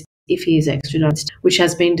measures if he is extradited, which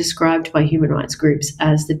has been described by human rights groups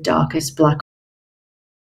as the darkest black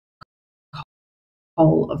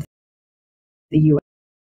hole of the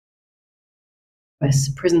US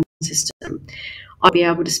prison system. I'd be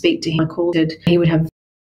able to speak to him. I called it. He would have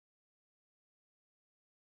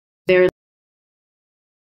very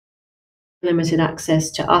limited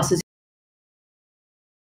access to us as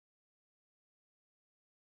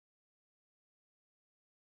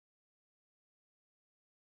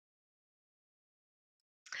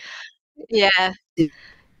Yeah,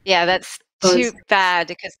 that's too bad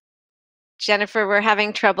because Jennifer, we're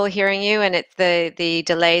having trouble hearing you, and the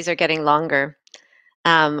delays are getting longer,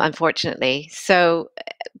 unfortunately. So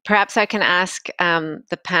perhaps I can ask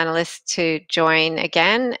the panelists to join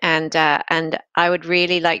again, and I would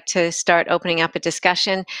really like to start opening up a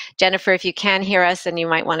discussion. Jennifer, if you can hear us, and you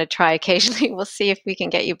might want to try occasionally, we'll see if we can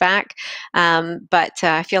get you back. But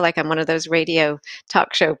I feel like I'm one of those radio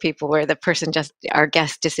talk show people where the person our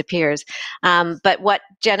guest disappears. But what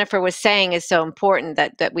Jennifer was saying is so important,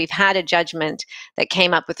 that we've had a judgment that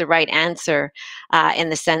came up with the right answer in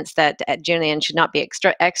the sense that Julian should not be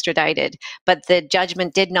extradited, but the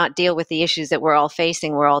judgment did not deal with the issues that we're all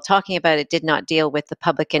facing, we're all talking about. It did not deal with the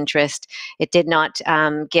public interest. It did not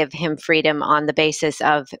give him freedom on the basis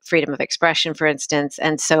of freedom of expression, for instance.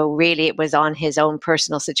 And so really it was on his own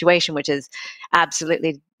personal situation, which is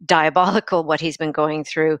absolutely diabolical what he's been going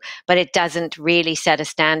through, but it doesn't really set a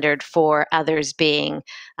standard for others being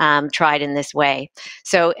tried in this way.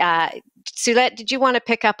 So Suelette, did you want to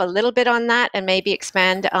pick up a little bit on that and maybe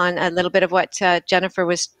expand on a little bit of what Jennifer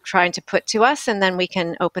was trying to put to us, and then we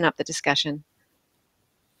can open up the discussion?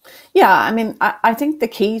 Yeah, I mean, I think the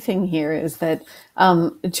key thing here is that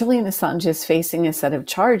Julian Assange is facing a set of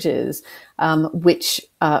charges which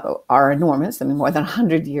are enormous. I mean, more than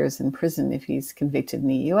 100 years in prison if he's convicted in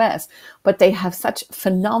the US, but they have such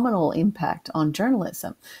phenomenal impact on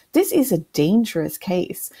journalism. This is a dangerous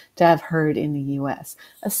case to have heard in the US.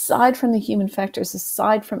 Aside from the human factors,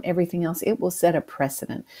 aside from everything else, it will set a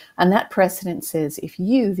precedent. And that precedent says if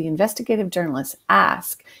you, the investigative journalist,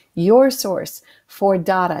 ask your source for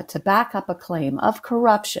data to back up a claim of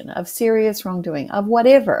corruption, of serious wrongdoing, of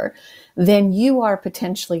whatever, then you are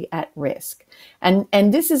potentially at risk. And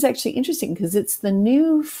this is actually interesting because it's the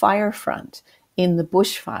new fire front in the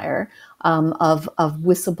bushfire of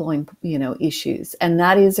whistleblowing, issues. And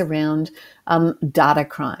that is around data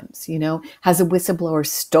crimes. Has a whistleblower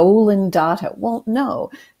stolen data? Well,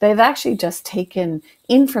 no, they've actually just taken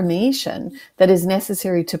information that is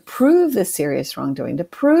necessary to prove the serious wrongdoing, to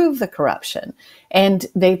prove the corruption. And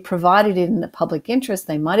they provided it in the public interest.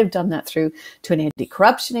 They might have done that to an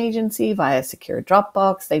anti-corruption agency via a secure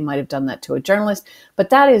Dropbox. They might have done that to a journalist, but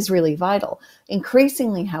that is really vital.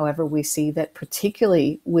 Increasingly, however, we see that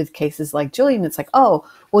particularly with cases like Julian, it's like, oh,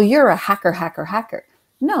 well, you're a hacker.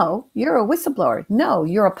 No, you're a whistleblower. No,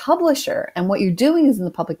 you're a publisher. And what you're doing is in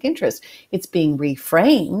the public interest. It's being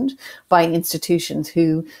reframed by institutions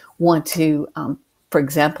who want to, for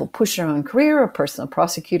example, push their own career. A personal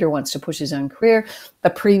prosecutor wants to push his own career.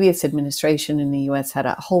 The previous administration in the US had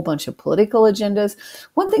a whole bunch of political agendas.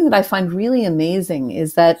 One thing that I find really amazing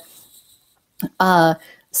is that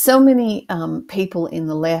so many people in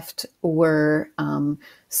the left were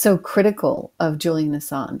so critical of Julian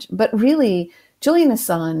Assange, but really, Julian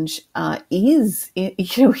Assange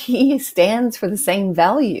he stands for the same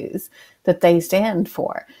values that they stand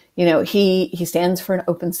for. He stands for an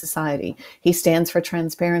open society. He stands for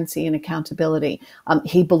transparency and accountability.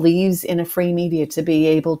 He believes in a free media to be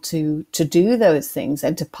able to do those things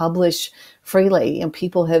and to publish freely. And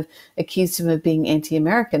people have accused him of being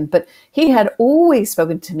anti-American, but he had always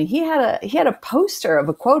spoken to me. He had a poster of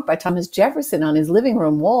a quote by Thomas Jefferson on his living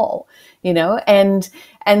room wall, and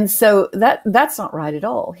so that's not right at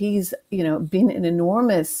all. He's been an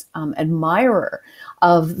enormous admirer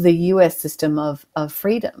of the U.S. system of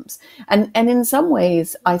freedoms, and in some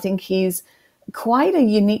ways, I think he's quite a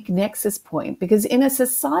unique nexus point, because in a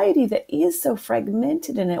society that is so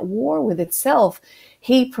fragmented and at war with itself,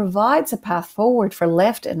 he provides a path forward for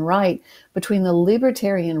left and right, between the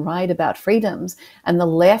libertarian right about freedoms and the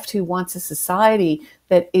left who wants a society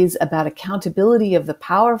that is about accountability of the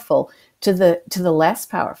powerful to the less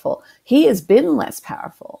powerful. He has been less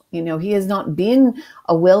powerful. You know, he has not been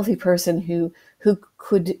a wealthy person who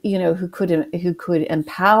could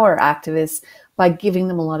empower activists by giving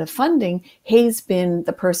them a lot of funding. He's been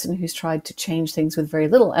the person who's tried to change things with very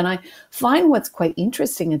little. And I find what's quite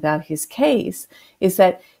interesting about his case is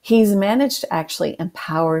that he's managed to actually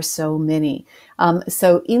empower so many.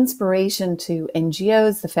 So inspiration to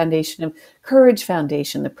NGOs, the Foundation of Courage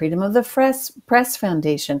Foundation, the Freedom of the Press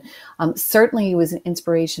Foundation. Certainly he was an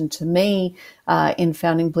inspiration to me in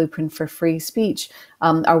founding Blueprint for Free Speech.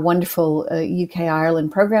 Our wonderful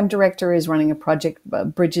UK-Ireland program director is running a project,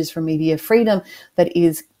 Bridges for Media Freedom, that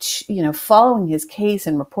is, following his case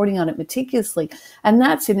and reporting on it meticulously. And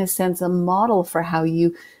that's, in a sense, a model for how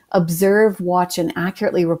you observe, watch, and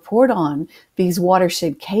accurately report on these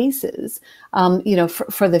watershed cases,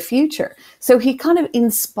 for the future. So he kind of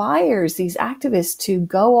inspires these activists to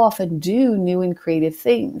go off and do new and creative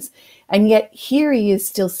things. And yet here he is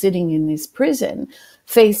still sitting in this prison,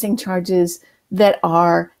 facing charges that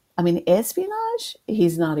are, espionage.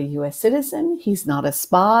 He's not a US citizen. He's not a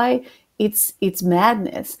spy. It's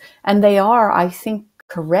madness. And they are, I think,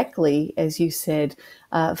 correctly, as you said,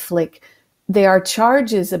 Flick, they are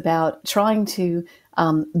charges about trying to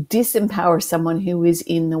disempower someone who is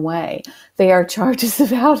in the way. They are charges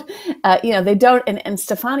about, they don't, and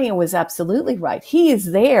Stefania was absolutely right. He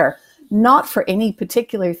is there not for any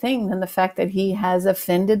particular thing than the fact that he has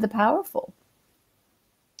offended the powerful.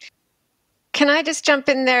 Can I just jump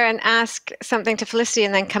in there and ask something to Felicity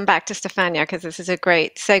and then come back to Stefania, because this is a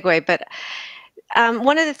great segue. But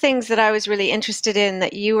one of the things that I was really interested in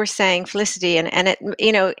that you were saying, Felicity, and it,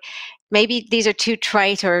 maybe these are too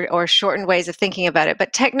trite or shortened ways of thinking about it,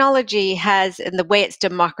 but technology has, in the way it's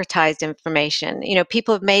democratized information,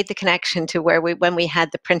 people have made the connection to when we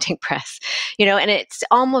had the printing press, and it's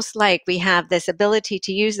almost like we have this ability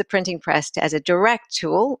to use the printing press as a direct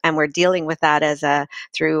tool, and we're dealing with that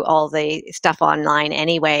through all the stuff online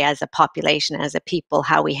anyway, as a population, as a people,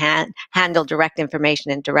 how we handle direct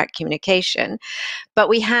information and direct communication. But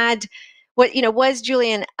we had, was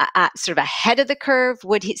Julian sort of ahead of the curve?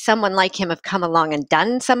 Would someone like him have come along and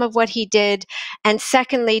done some of what he did? And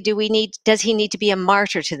secondly, does he need to be a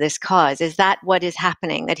martyr to this cause? Is that what is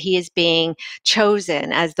happening, that he is being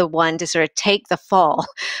chosen as the one to sort of take the fall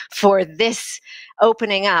for this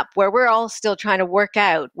opening up, where we're all still trying to work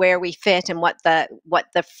out where we fit and what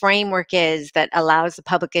the framework is that allows the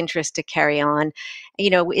public interest to carry on?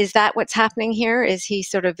 Is that what's happening here? Is he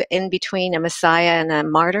sort of in between a messiah and a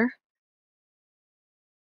martyr?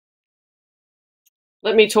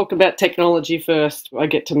 Let me talk about technology first. I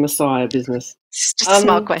get to Messiah business. Just a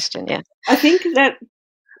small question, yeah. I think that,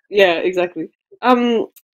 yeah, exactly.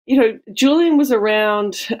 Julian was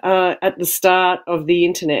around at the start of the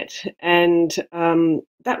internet, and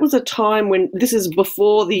that was a time when, this is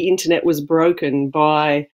before the internet was broken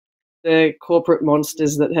by the corporate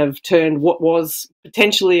monsters that have turned what was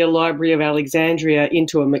potentially a Library of Alexandria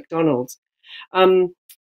into a McDonald's.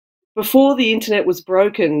 Before the internet was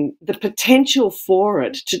broken, the potential for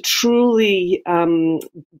it to truly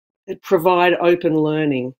provide open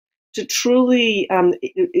learning, to truly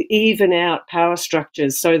even out power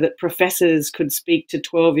structures so that professors could speak to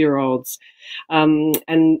 12-year-olds and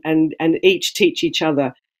each teach each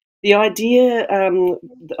other. The idea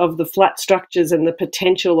of the flat structures and the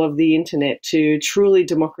potential of the internet to truly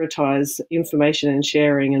democratize information and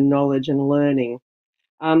sharing and knowledge and learning.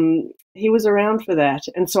 He was around for that,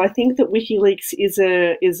 and so I think that WikiLeaks is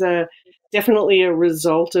definitely a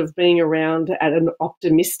result of being around at an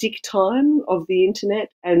optimistic time of the internet,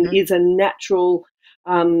 and is a natural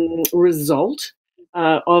result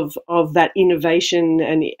of that innovation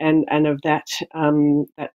and of that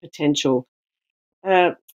potential.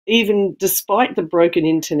 Even despite the broken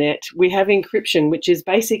internet, we have encryption, which is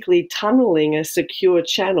basically tunneling a secure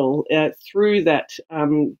channel through that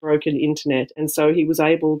broken internet. And so he was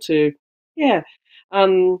able to,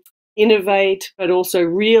 innovate, but also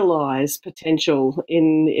realize potential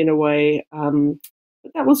in a way. But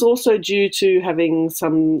that was also due to having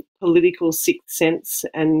some political sixth sense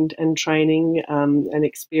and training and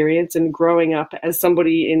experience, and growing up, as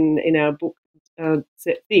somebody in our book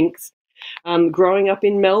thinks, growing up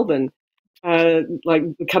in Melbourne, like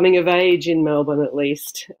coming of age in Melbourne at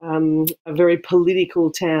least, a very political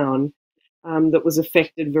town that was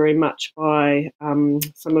affected very much by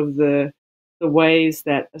some of the the ways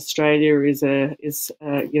that Australia is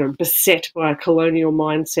beset by a colonial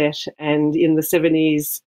mindset, and in the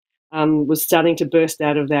 70s was starting to burst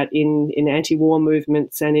out of that in anti-war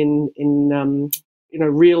movements and in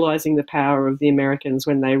realizing the power of the Americans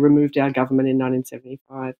when they removed our government in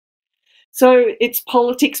 1975. So it's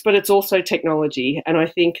politics, but it's also technology, and I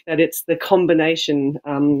think that it's the combination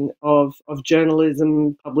of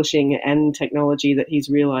journalism, publishing, and technology that he's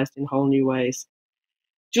realized in whole new ways.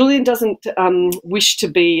 Julian doesn't wish to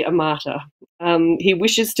be a martyr. He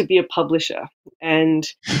wishes to be a publisher, and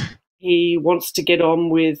he wants to get on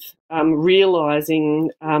with realizing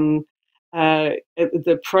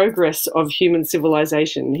the progress of human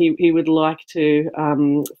civilization. He would like to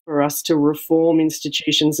for us to reform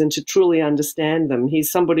institutions and to truly understand them. He's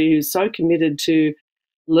somebody who's so committed to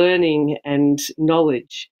learning and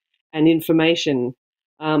knowledge and information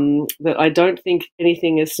that I don't think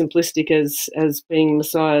anything as simplistic as being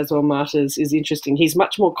messiahs or martyrs is interesting. He's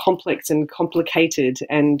much more complex and complicated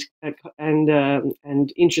and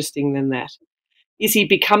interesting than that. Is he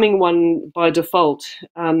becoming one by default?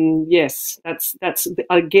 Yes, that's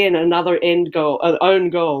again another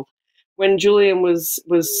own goal. When Julian was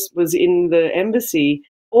in the embassy,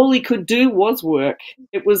 all he could do was work.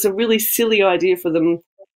 It was a really silly idea for them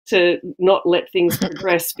to not let things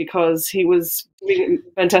progress because he was doing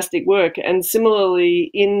fantastic work. And similarly,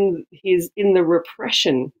 in the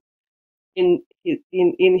repression, in the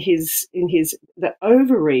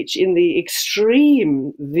overreach, in the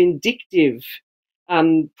extreme vindictive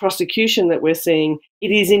prosecution that we're seeing,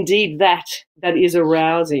 it is indeed that is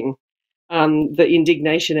arousing the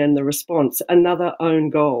indignation and the response. Another own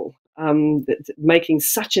goal, that making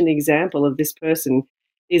such an example of this person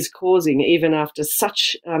is causing, even after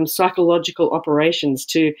such psychological operations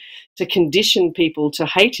to condition people to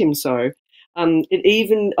hate him so. It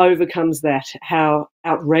even overcomes that, how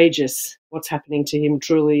outrageous what's happening to him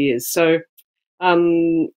truly is. So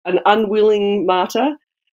an unwilling martyr,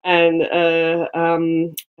 and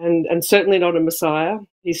certainly not a messiah.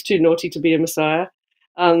 He's too naughty to be a messiah.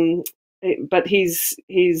 But he's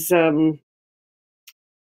an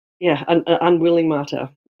unwilling martyr.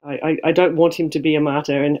 I don't want him to be a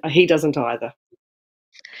martyr, and he doesn't either.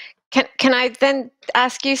 Can I then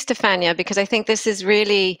ask you, Stefania, because I think this is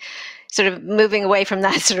really sort of moving away from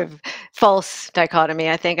that sort of false dichotomy,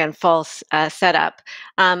 I think, and false setup.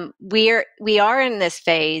 We are in this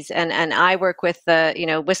phase, and I work with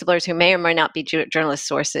whistleblowers who may or may not be journalist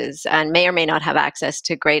sources and may or may not have access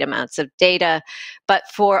to great amounts of data. But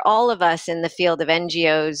for all of us in the field of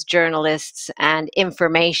NGOs, journalists, and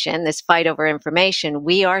information, this fight over information,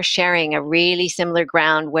 we are sharing a really similar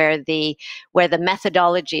ground where the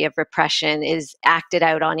methodology of repression is acted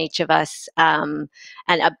out on each of us, and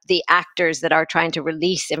the actors that are trying to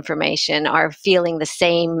release information are feeling the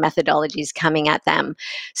same methodologies coming at them.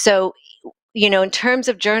 So, in terms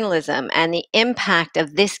of journalism and the impact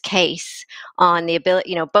of this case on the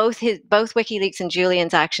ability, both WikiLeaks and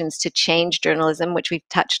Julian's actions to change journalism, which we've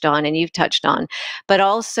touched on and you've touched on, but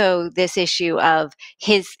also this issue of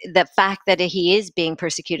the fact that he is being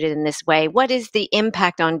persecuted in this way. What is the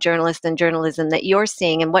impact on journalists and journalism that you're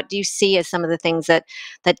seeing, and what do you see as some of the things that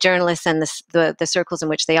journalists and the circles in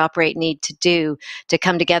which they operate need to do to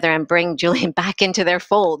come together and bring Julian back into their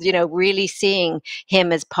fold? Really seeing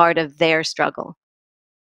him as part of their struggle.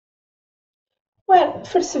 Well,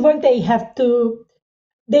 first of all, they have to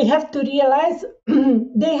realize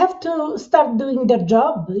they have to start doing their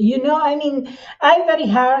job. I'm very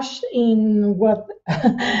harsh in what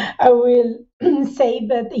I will say,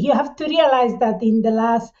 but you have to realize that in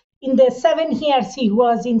the 7 years he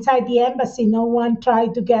was inside the embassy, no one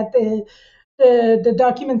tried to get the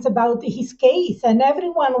documents about his case, and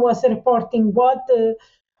everyone was reporting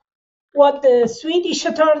what the Swedish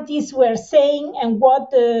authorities were saying and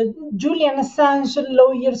what the Julian Assange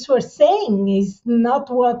lawyers were saying is not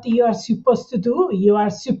what you are supposed to do. You are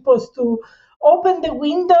supposed to open the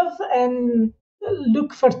windows and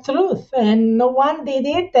look for truth, and no one did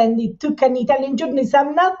it, and it took an Italian journalist.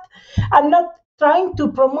 I'm not trying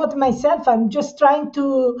to promote myself. I'm just trying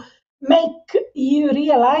to make you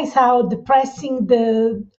realize how depressing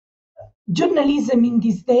the journalism in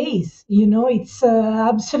these days. It's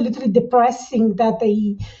absolutely depressing that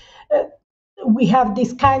we have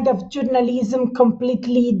this kind of journalism,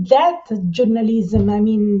 completely dead journalism.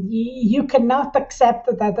 You cannot accept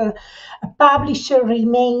that a publisher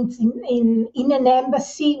remains in an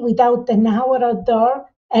embassy without an hour outdoor,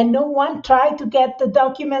 and no one tried to get the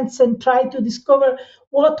documents and try to discover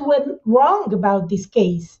what went wrong about this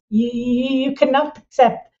case. You cannot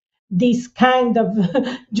accept this kind of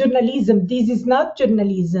journalism. This is not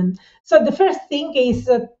journalism. So the first thing is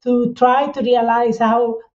to try to realize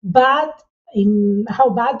how bad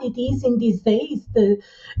it is in these days. The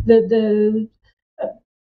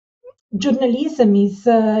journalism is,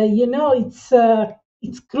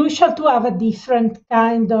 it's crucial to have a different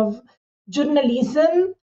kind of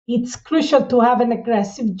journalism. It's crucial to have an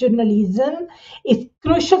aggressive journalism. It's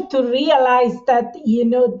crucial to realize that,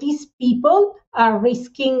 these people are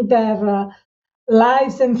risking their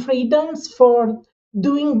lives and freedoms for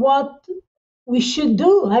doing what we should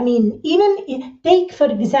do. I mean, take, for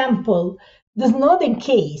example, the Snowden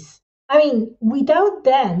case. I mean, without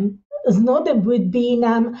them, Snowden would be in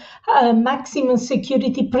a maximum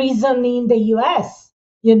security prison in the US.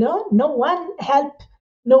 No one helped,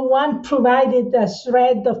 no one provided a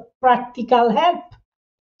shred of practical help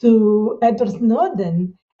to Edward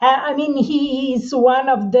Snowden. I mean, he is one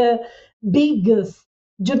of the biggest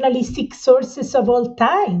journalistic sources of all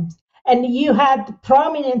time. And you had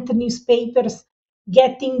prominent newspapers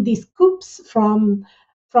getting these scoops from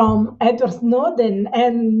Edward Snowden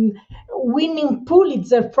and winning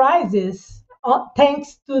Pulitzer Prizes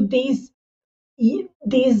thanks to these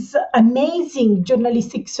amazing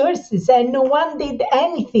journalistic sources, and no one did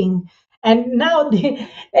anything. And now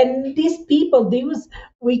these people, these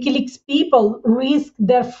WikiLeaks people, risk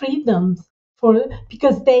their freedoms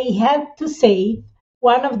because they helped to save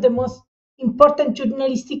one of the most important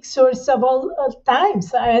journalistic source of all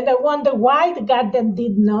times. And I wonder why the Guardian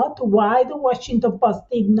did not, why the Washington Post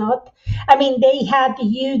did not. I mean, they had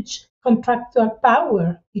huge contractual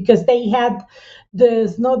power because they had the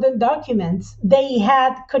Snowden documents, they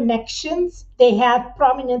had connections, they had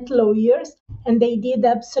prominent lawyers, and they did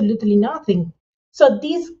absolutely nothing. So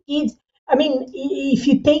this gives, I mean, if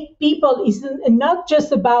you take people, it's not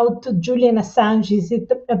just about Julian Assange, it's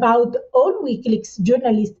about all WikiLeaks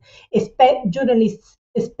journalists,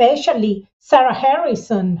 especially Sarah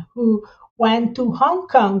Harrison, who went to Hong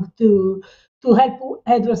Kong to help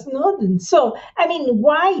Edward Snowden. So, I mean,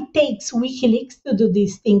 why it takes WikiLeaks to do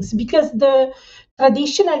these things? Because the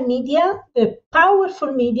traditional media, the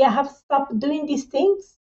powerful media, have stopped doing these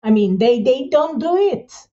things. I mean, they don't do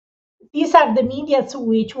it. These are the media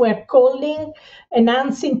which were calling,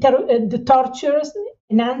 enhancing the tortures,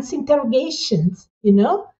 enhanced interrogations,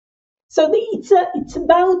 So it's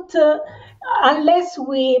about unless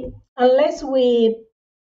we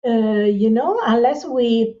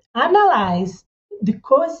analyze the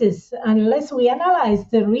causes, unless we analyze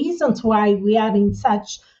the reasons why we are in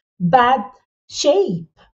such bad shape,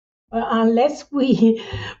 unless we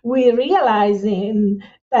realize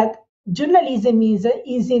that journalism is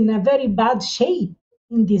in a very bad shape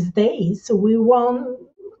in these days, so we won't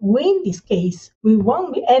win this case. We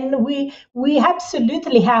won't, and we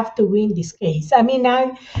absolutely have to win this case. I mean,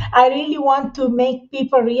 I really want to make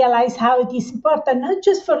people realize how it is important, not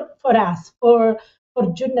just for us, for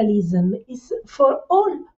journalism, it's for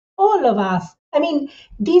all of us. I mean,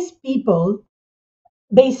 these people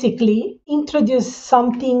basically introduce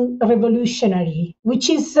something revolutionary, which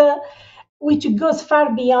goes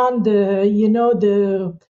far beyond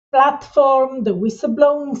the platform, the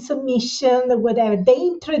whistleblowing submission, whatever. They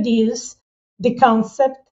introduce the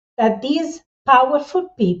concept that these powerful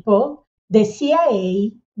people, the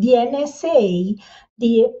CIA, the NSA,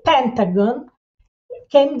 the Pentagon,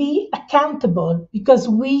 can be accountable because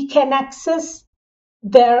we can access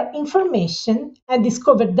their information and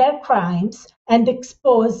discover their crimes and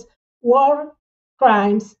expose war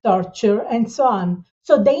crimes, torture, and so on.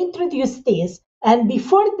 So they introduced this. And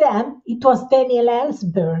before them, it was Daniel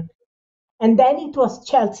Ellsberg. And then it was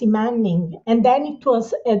Chelsea Manning. And then it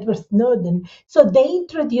was Edward Snowden. So they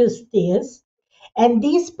introduced this. And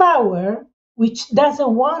this power, which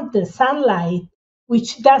doesn't want the sunlight,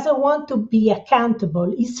 which doesn't want to be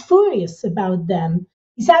accountable, is furious about them.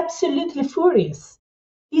 Is absolutely furious.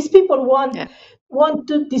 These people want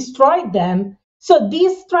to destroy them. So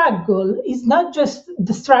this struggle is not just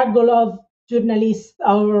the struggle of journalists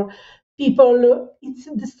or people, it's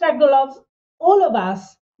the struggle of all of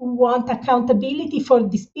us who want accountability for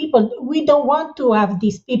these people. We don't want to have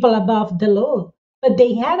these people above the law, but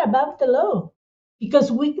they are above the law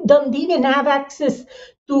because we don't even have access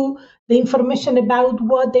to the information about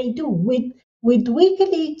what they do. With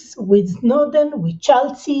WikiLeaks, with Snowden, with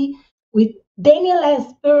Chelsea, with Daniel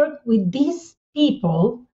Ellsberg, with these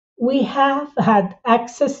people, we have had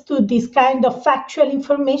access to this kind of factual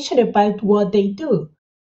information about what they do.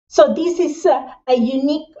 So this is a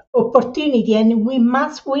unique opportunity, and we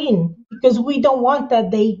must win because we don't want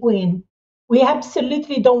that they win. We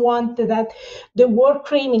absolutely don't want that the war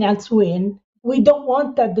criminals win. We don't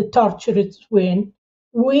want that the torturers win.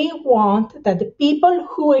 we want that the people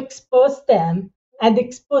who expose them and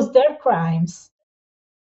expose their crimes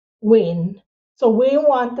win. So we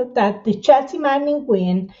want that the Chelsea Manning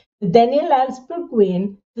win, the Daniel Ellsberg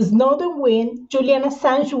win, the Snowden win, Julian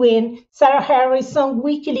Assange win, Sarah Harrison,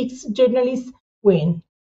 WikiLeaks journalists win.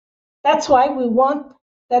 That's why we want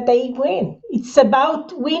that they win. It's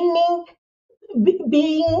about winning,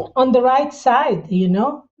 being on the right side,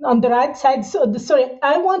 on the right side. So, sorry,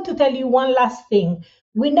 I want to tell you one last thing.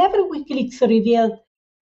 Whenever WikiLeaks revealed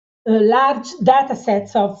large data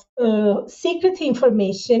sets of secret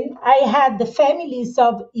information, I had the families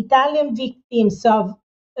of Italian victims of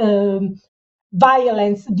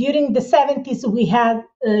violence. During the 70s, we had,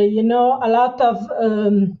 a lot of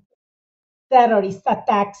terrorist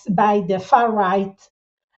attacks by the far right.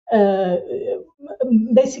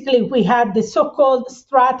 Basically, we had the so-called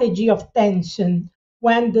strategy of tension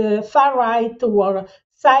when the far right were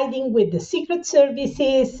siding with the secret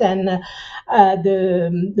services and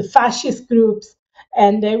the fascist groups,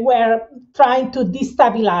 and they were trying to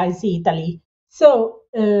destabilize Italy. So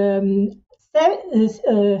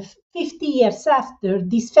 50 years after,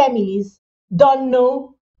 these families don't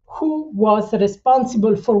know who was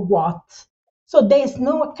responsible for what. So there's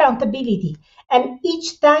no accountability. And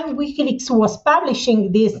each time WikiLeaks was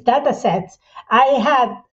publishing these data sets, I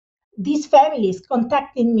had these families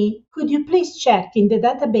contacting me, could you please check in the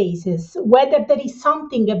databases whether there is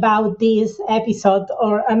something about this episode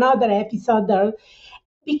or another episode,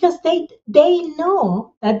 because they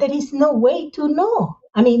know that there is no way to know.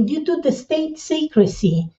 I mean, due to the state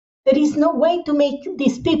secrecy, there is no way to make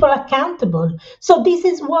these people accountable. So this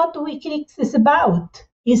is what WikiLeaks is about.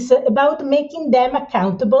 It's about making them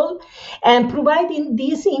accountable and providing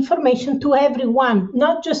this information to everyone,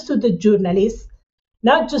 not just to the journalists,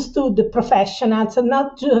 not just to the professionals, and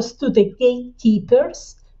not just to the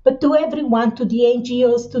gatekeepers, but to everyone, to the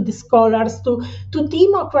NGOs, to the scholars, to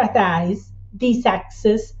democratize this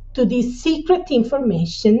access to this secret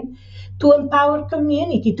information, to empower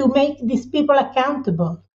community, to make these people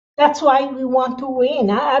accountable. That's why we want to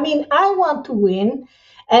win. I mean, I want to win.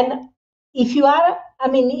 And if you are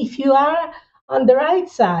on the right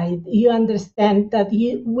side, you understand that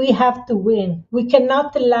we have to win. We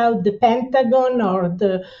cannot allow the Pentagon or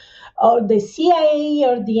the CIA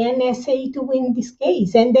or the NSA to win this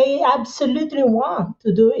case, and they absolutely want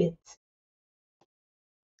to do it.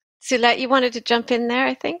 Suelette, you wanted to jump in there,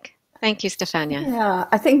 I think. Thank you, Stefania. Yeah,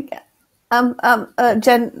 I think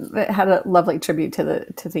Jen had a lovely tribute to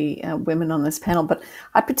the women on this panel, but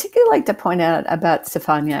I particularly like to point out about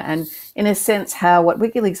Stefania and, in a sense, how what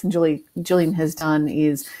WikiLeaks and Julian has done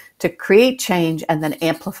is to create change and then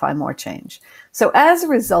amplify more change. So as a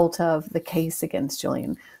result of the case against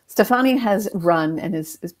Julian, Stefania has run, and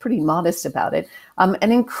is pretty modest about it,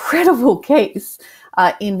 an incredible case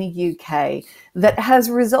in the UK that has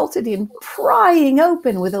resulted in prying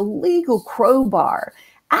open with a legal crowbar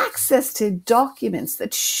access to documents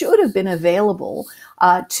that should have been available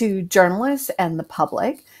to journalists and the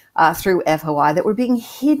public through FOI that were being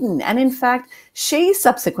hidden. And in fact, she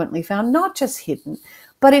subsequently found not just hidden,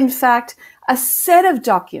 but in fact, a set of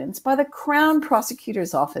documents by the Crown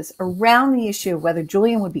Prosecutor's Office around the issue of whether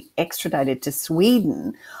Julian would be extradited to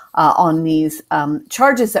Sweden on these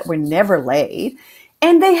charges that were never laid,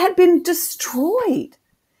 and they had been destroyed.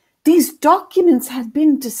 These documents had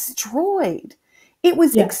been destroyed. It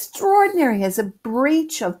was extraordinary, as a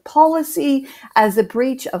breach of policy, as a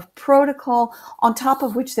breach of protocol, on top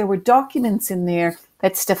of which there were documents in there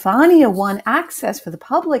that Stefania won access for the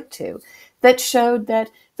public to, that showed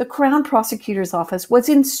that the Crown Prosecutor's Office was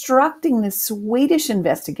instructing the Swedish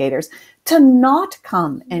investigators to not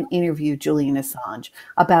come and interview Julian Assange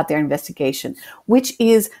about their investigation, which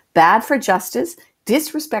is bad for justice,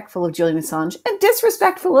 disrespectful of Julian Assange, and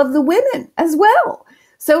disrespectful of the women as well.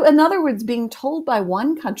 So in other words, being told by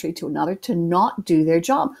one country to another to not do their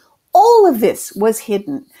job. All of this was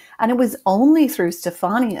hidden. And it was only through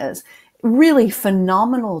Stefania's really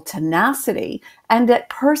phenomenal tenacity and at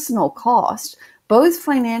personal cost, both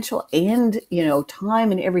financial and,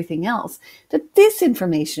 time and everything else, that this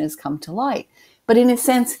information has come to light. But in a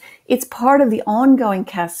sense, it's part of the ongoing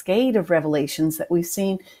cascade of revelations that we've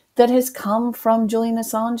seen that has come from Julian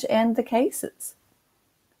Assange and the cases.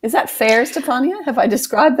 Is that fair, Stefania? Have I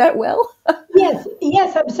described that well? Yes,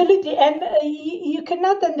 absolutely. And you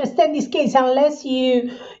cannot understand this case unless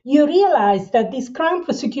you realize that this Crown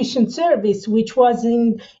Prosecution Service, which was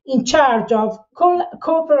in charge of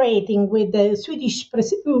cooperating with the Swedish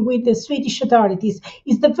authorities,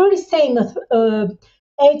 is the very same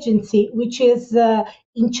agency which is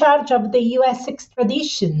in charge of the U.S.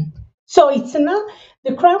 extradition. So it's not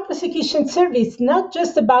the Crown Prosecution Service, not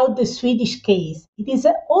just about the Swedish case. It is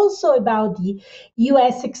also about the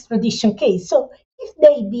US extradition case. So if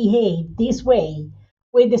they behave this way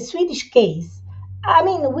with the Swedish case, I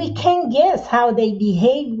mean, we can guess how they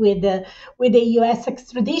behave with the US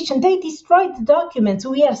extradition. They destroyed the documents.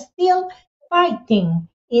 We are still fighting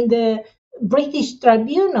in the British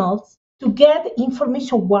tribunals to get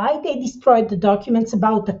information why they destroyed the documents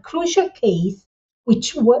about a crucial case,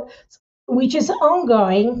 which is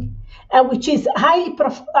ongoing and which is high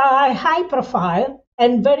profile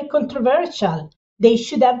and very controversial. They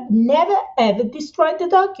should have never ever destroyed the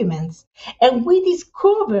documents. And we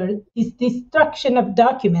discovered this destruction of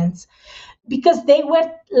documents because they were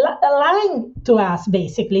lying to us,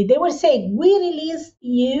 basically. They were saying, we released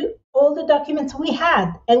you all the documents we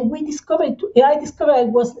had. And I discovered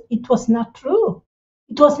it was not true.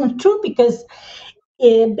 It was not true because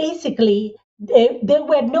basically there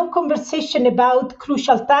were no conversation about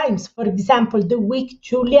crucial times. For example, the week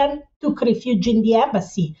Julian took refuge in the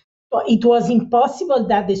embassy. It was impossible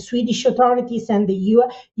that the Swedish authorities and the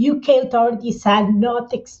UK authorities had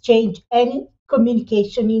not exchanged any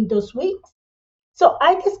communication in those weeks. So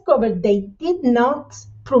I discovered they did not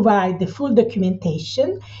provide the full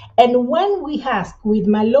documentation. And when we asked with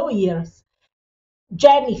my lawyers,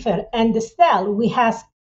 Jennifer and Estelle, we asked,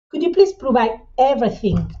 could you please provide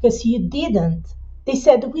everything because you didn't? They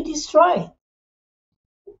said, we destroyed.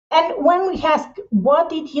 And when we asked, what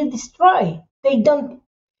did you destroy? They don't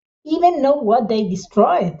even know what they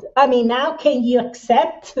destroyed. I mean, how can you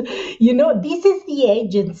accept, this is the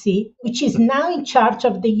agency which is now in charge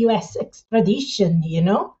of the US extradition,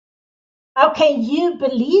 How can you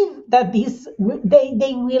believe that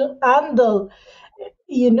they will handle,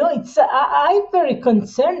 I'm very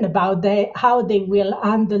concerned about how they will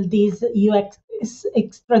handle this US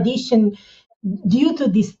extradition due to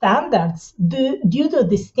these standards, due to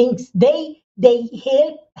these things. They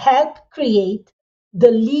help create the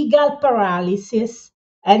legal paralysis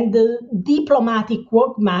and the diplomatic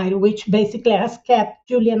quagmire, which basically has kept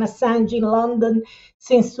Julian Assange in London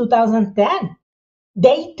since 2010.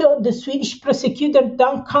 They told the Swedish prosecutor,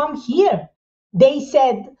 don't come here. They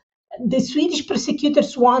said the Swedish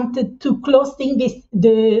prosecutors wanted to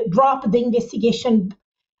drop the investigation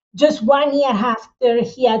just 1 year after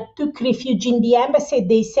he had took refuge in the embassy.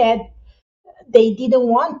 They said, they didn't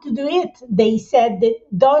want to do it. They said that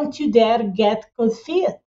don't you dare get cold feet,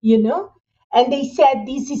 And they said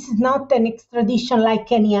this is not an extradition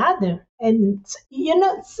like any other. And,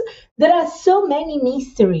 there are so many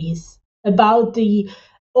mysteries about the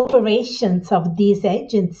operations of this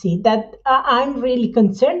agency that I'm really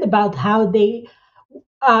concerned about how they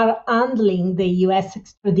are handling the US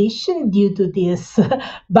extradition due to this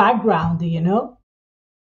background,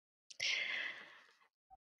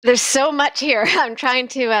 There's so much here. I'm trying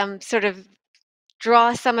to sort of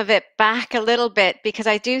draw some of it back a little bit because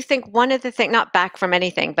I do think one of the things, not back from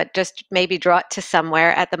anything, but just maybe draw it to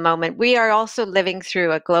somewhere at the moment. We are also living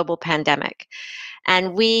through a global pandemic.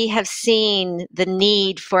 And we have seen the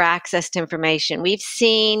need for access to information. We've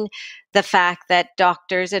seen the fact that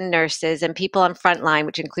doctors and nurses and people on frontline,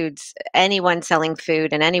 which includes anyone selling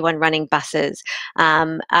food and anyone running buses,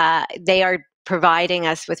 they are providing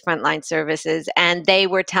us with frontline services, and they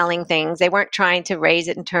were telling things. They weren't trying to raise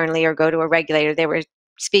it internally or go to a regulator. They were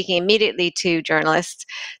speaking immediately to journalists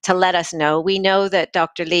to let us know. We know that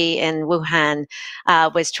Dr. Li in Wuhan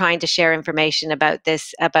was trying to share information about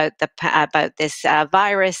this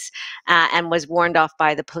virus and was warned off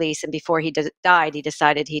by the police. And before he died, he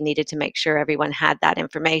decided he needed to make sure everyone had that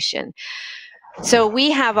information. So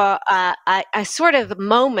we have a sort of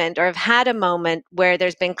moment, or have had a moment, where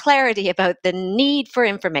there's been clarity about the need for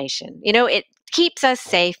information. It keeps us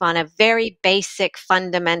safe on a very basic,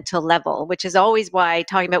 fundamental level, which is always why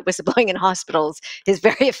talking about whistleblowing in hospitals is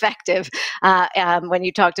very effective. When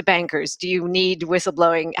you talk to bankers, do you need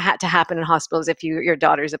whistleblowing to happen in hospitals if your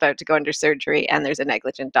daughter's about to go under surgery and there's a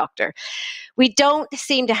negligent doctor? We don't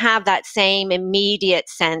seem to have that same immediate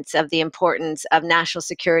sense of the importance of national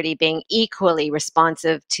security being equally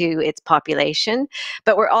responsive to its population.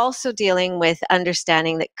 But we're also dealing with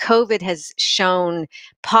understanding that COVID has shown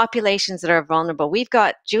populations that are vulnerable. We've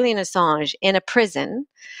got Julian Assange in a prison.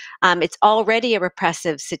 It's already a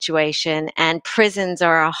repressive situation, and prisons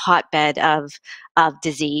are a hotbed of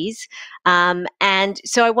disease. And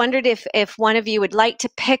so I wondered if one of you would like to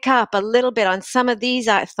pick up a little bit on some of these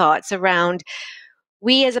thoughts around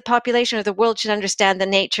we as a population or the world should understand the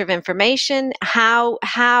nature of information, how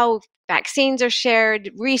vaccines are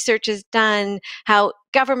shared, research is done, how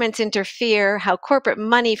governments interfere, how corporate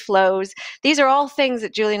money flows. These are all things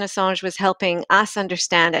that Julian Assange was helping us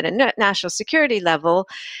understand at a national security level.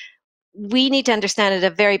 We need to understand at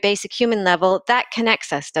a very basic human level. That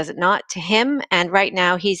connects us, does it not, to him? And right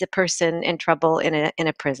now he's a person in trouble in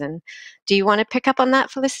a prison. Do you want to pick up on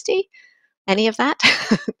that, Felicity? Any of that?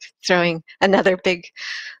 Throwing another big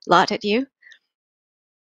lot at you.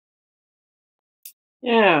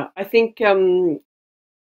 Yeah, I think I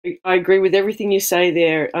agree with everything you say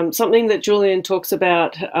there. Something that Julian talks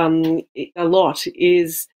about a lot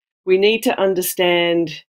is we need to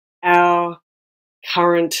understand our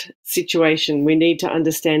current situation. We need to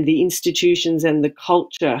understand the institutions and the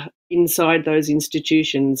culture inside those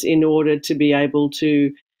institutions in order to be able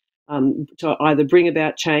to either bring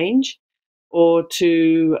about change or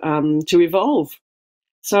to evolve.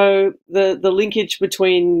 So the linkage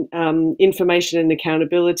between information and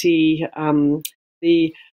accountability,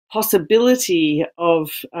 the possibility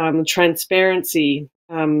of transparency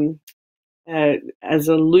as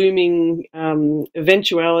a looming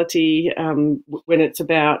eventuality when it's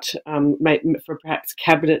about for perhaps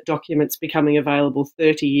cabinet documents becoming available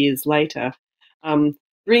 30 years later,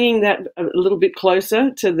 bringing that a little bit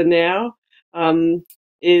closer to the now.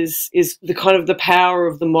 Is the kind of the power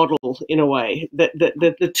of the model in a way, that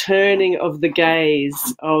the turning of the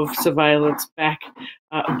gaze of surveillance back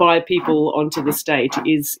by people onto the state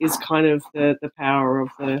is kind of the power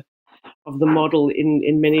of the model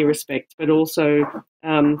in many respects, but also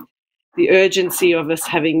the urgency of us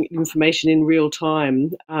having information in real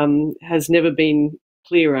time has never been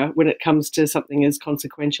clearer when it comes to something as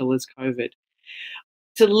consequential as COVID.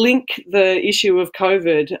 To link the issue of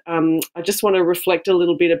COVID, I just want to reflect a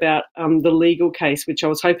little bit about the legal case, which I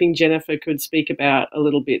was hoping Jennifer could speak about a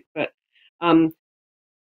little bit. But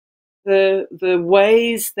the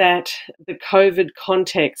ways that the COVID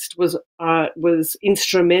context was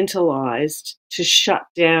instrumentalized to shut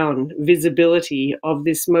down visibility of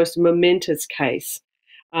this most momentous case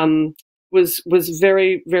was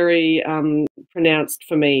very, very pronounced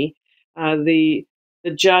for me. The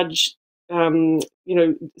judge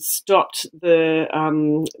stopped the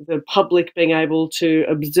public being able to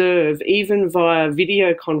observe, even via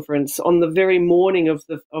video conference, on the very morning of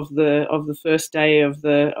the first day of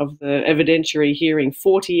the evidentiary hearing.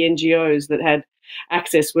 40 NGOs that had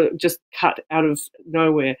access were just cut out of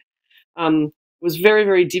nowhere. It was very,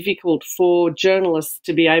 very difficult for journalists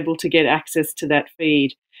to be able to get access to that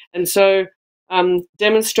feed, and so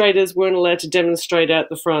demonstrators weren't allowed to demonstrate out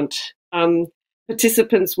the front.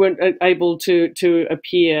 Participants weren't able to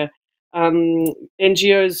appear.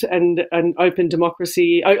 NGOs and open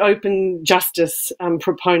democracy, open justice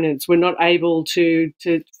proponents were not able to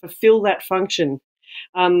fulfill that function.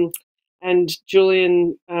 And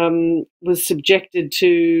Julian was subjected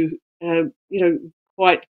to,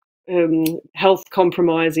 quite health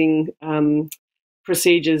compromising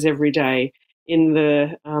procedures every day in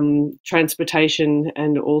the transportation,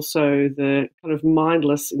 and also the kind of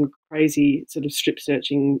mindless and crazy sort of strip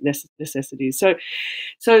searching necessities. So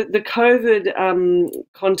the COVID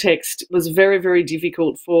context was very, very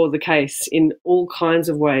difficult for the case in all kinds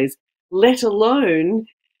of ways, let alone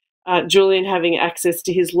Julian having access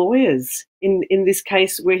to his lawyers in this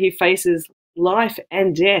case where he faces life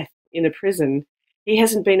and death in a prison. He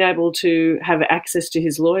hasn't been able to have access to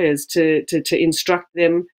his lawyers to instruct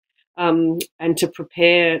them and to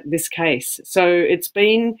prepare this case. So it's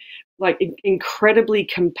been like incredibly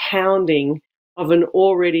compounding of an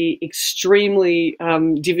already extremely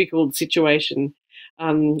difficult situation.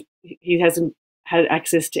 He hasn't had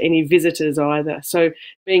access to any visitors either. So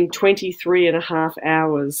being 23 and a half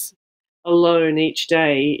hours alone each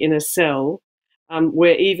day in a cell,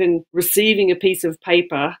 where even receiving a piece of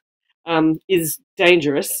paper is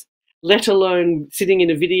dangerous, let alone sitting in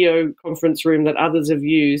a video conference room that others have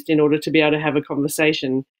used in order to be able to have a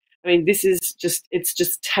conversation. I mean, this is it's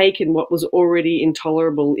just taken what was already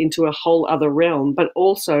intolerable into a whole other realm, but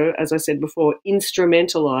also, as I said before,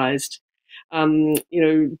 instrumentalized, to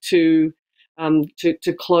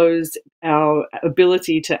close our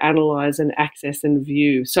ability to analyze and access and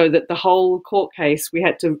view, so that the whole court case we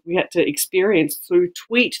had to experience through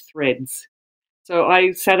tweet threads. So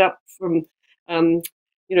I sat up from 10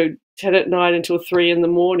 at night until 3 in the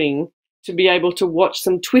morning to be able to watch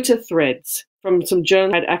some Twitter threads from some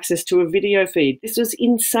journalists who had access to a video feed. This was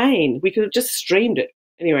insane. We could have just streamed it.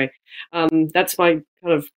 Anyway, that's my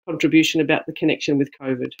kind of contribution about the connection with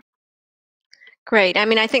COVID. Great. I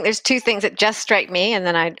mean, I think there's two things that just strike me, and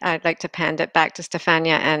then I'd like to hand it back to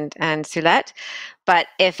Stefania and Suelette. But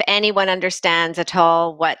if anyone understands at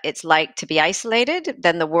all what it's like to be isolated,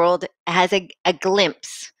 then the world has a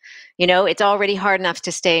glimpse. You know, it's already hard enough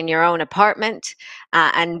to stay in your own apartment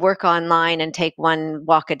and work online and take one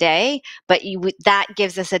walk a day, but that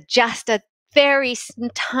gives us just a very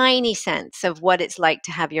tiny sense of what it's like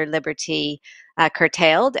to have your liberty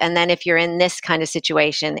curtailed. And then if you're in this kind of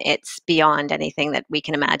situation, it's beyond anything that we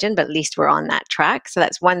can imagine, but at least we're on that track. So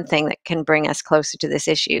that's one thing that can bring us closer to this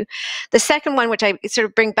issue. The second one, which I sort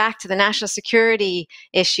of bring back to the national security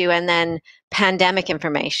issue and then pandemic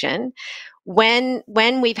information, when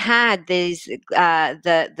we've had these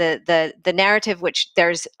the narrative, which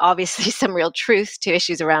there's obviously some real truth to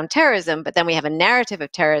issues around terrorism, but then we have a narrative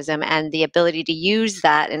of terrorism and the ability to use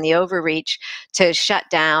that in the overreach to shut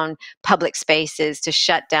down public spaces, to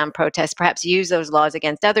shut down protests, perhaps use those laws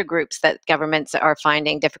against other groups that governments are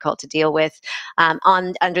finding difficult to deal with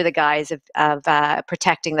under the guise of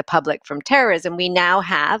protecting the public from terrorism. We now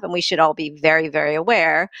have, and we should all be very, very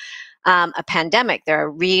aware, a pandemic. There are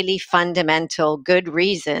really fundamental good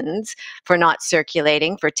reasons for not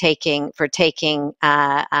circulating, for taking protective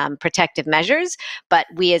measures. But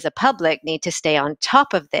we as a public need to stay on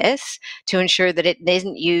top of this to ensure that it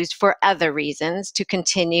isn't used for other reasons to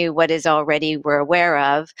continue what is already we're aware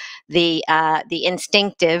of, the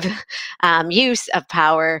instinctive use of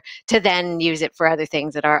power to then use it for other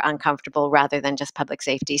things that are uncomfortable rather than just public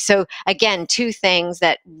safety. So again, two things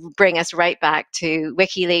that bring us right back to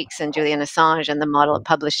WikiLeaks and Julian Assange and the model of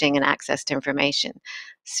publishing and access to information.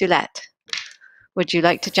 Suelette, would you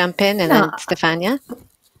like to jump in, and then Stefania?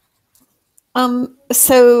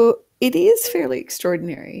 So it is fairly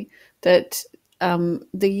extraordinary that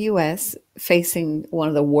the US, facing one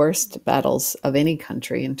of the worst battles of any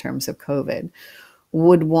country in terms of COVID,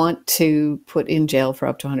 would want to put in jail for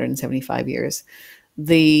up to 175 years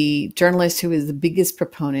the journalist who is the biggest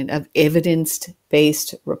proponent of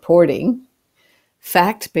evidence-based reporting,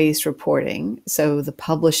 fact-based reporting, so the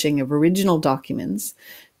publishing of original documents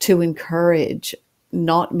to encourage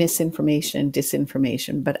not misinformation and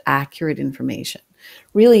disinformation, but accurate information.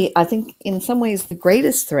 Really, I think in some ways the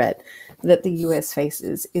greatest threat that the US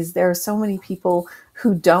faces is there are so many people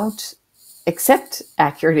who don't accept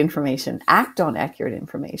accurate information, act on accurate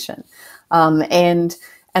information, and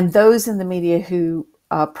those in the media who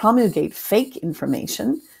promulgate fake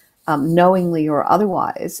information, knowingly or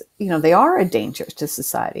otherwise, they are a danger to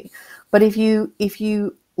society. But if you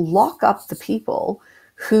lock up the people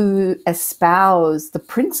who espouse the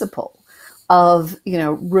principle of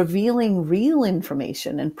revealing real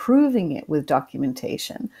information and proving it with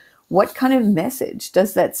documentation, what kind of message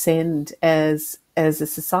does that send as a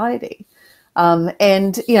society?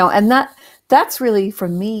 That's really, for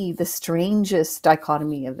me, the strangest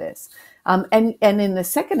dichotomy of this. And in the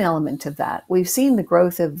second element of that, we've seen the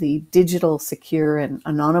growth of the digital, secure, and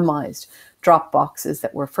anonymized drop boxes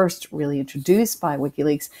that were first really introduced by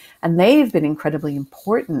WikiLeaks, and they've been incredibly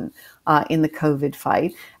important in the COVID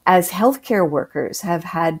fight, as healthcare workers have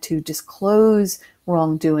had to disclose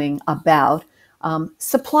wrongdoing about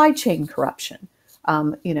supply chain corruption.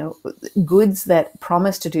 Goods that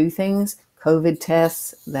promise to do things, COVID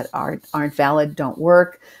tests that aren't valid, don't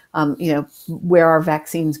work. Where are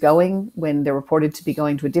vaccines going when they're reported to be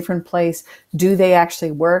going to a different place? Do they actually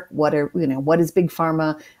work? What is Big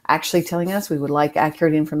Pharma actually telling us? We would like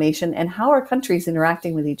accurate information. And how are countries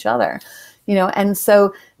interacting with each other? And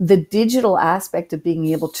so the digital aspect of being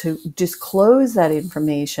able to disclose that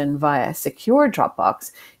information via a secure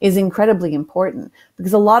Dropbox is incredibly important,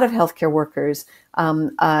 because a lot of healthcare workers,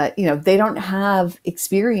 they don't have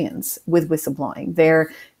experience with whistleblowing.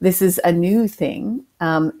 This is a new thing,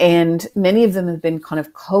 and many of them have been kind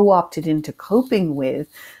of co-opted into coping with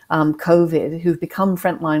COVID, who've become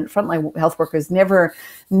frontline health workers, never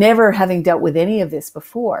having dealt with any of this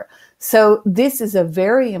before. So this is a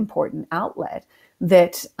very important outlet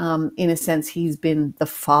that, in a sense, he's been the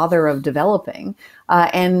father of developing,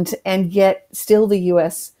 and yet still the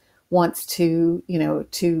U.S. wants to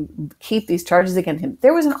keep these charges against him.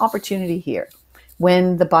 There was an opportunity here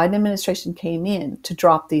when the Biden administration came in to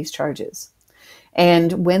drop these charges.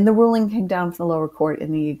 And when the ruling came down from the lower court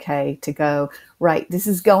in the UK to go, right, this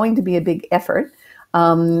is going to be a big effort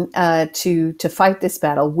to fight this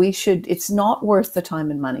battle. It's not worth the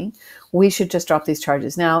time and money. We should just drop these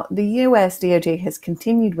charges. Now, the US DOJ has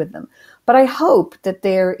continued with them, but I hope that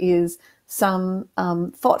there is some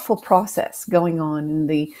thoughtful process going on in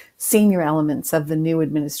the senior elements of the new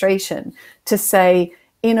administration to say,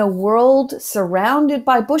 in a world surrounded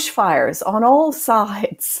by bushfires on all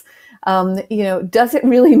sides, Does it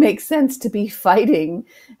really make sense to be fighting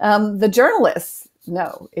the journalists?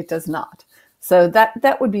 No, it does not. So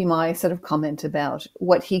that would be my sort of comment about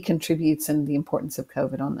what he contributes and the importance of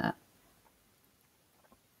COVID on that.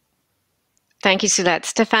 Thank you, Suelette.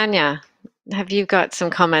 Stefania, have you got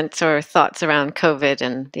some comments or thoughts around COVID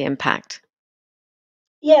and the impact?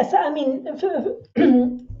 Yes, I mean,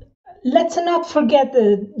 let's not forget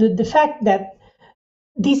the fact that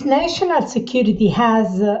this national security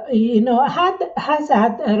has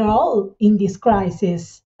had a role in this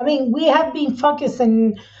crisis. I mean, we have been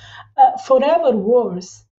focusing forever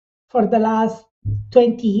wars for the last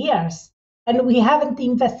 20 years, and we haven't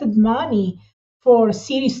invested money for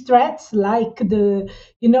serious threats like the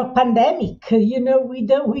pandemic. In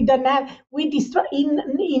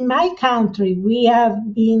my country we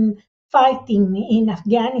have been fighting in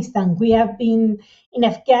Afghanistan. We have been in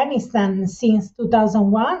Afghanistan since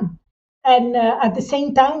 2001, and at the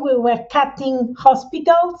same time we were cutting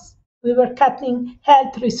hospitals, we were cutting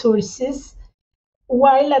health resources,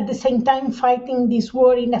 while at the same time fighting this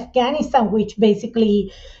war in Afghanistan, which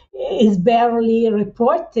basically is barely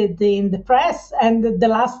reported in the press. And the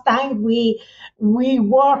last time we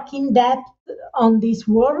worked in depth on this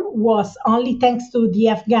war was only thanks to the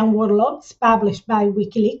Afghan war logs published by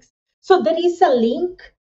WikiLeaks. So there is a link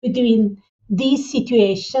between this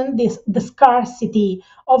situation, the scarcity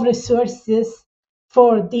of resources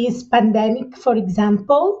for this pandemic, for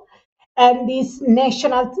example, and these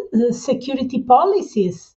national security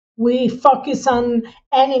policies. We focus on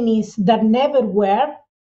enemies that never were,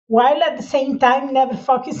 while at the same time never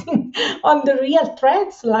focusing on the real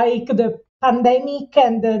threats like the pandemic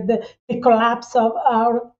and the collapse of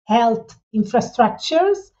our health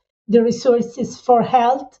infrastructures, the resources for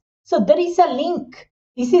health. So there is a link.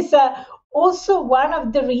 This is also one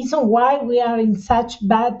of the reasons why we are in such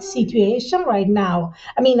bad situation right now.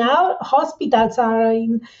 I mean, our hospitals are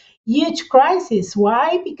in huge crisis.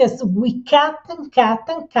 Why? Because we cut and cut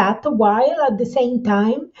and cut, while at the same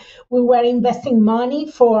time we were investing money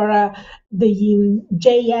for the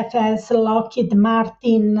JFS Lockheed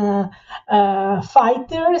Martin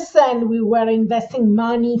fighters, and we were investing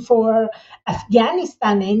money for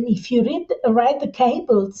Afghanistan. And if you read the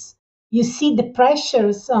cables, you see the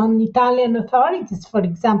pressures on Italian authorities, for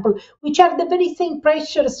example, which are the very same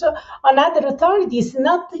pressures on other authorities,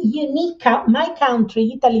 not unique. My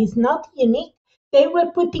country, Italy, is not unique. They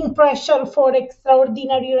were putting pressure for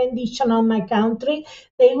extraordinary rendition on my country.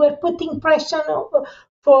 They were putting pressure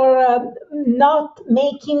for not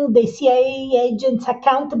making the CIA agents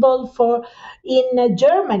accountable in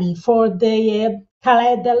Germany for the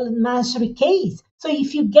Khaled al-Masri case. So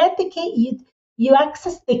if you get the case, you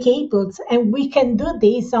access the cables, and we can do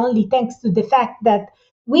this only thanks to the fact that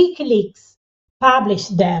WikiLeaks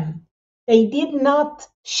published them. They did not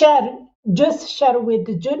just share with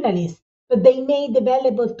the journalists, but they made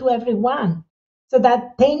available to everyone, so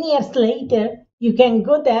that 10 years later, you can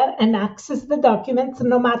go there and access the documents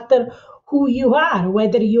no matter who you are,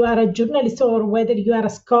 whether you are a journalist or whether you are a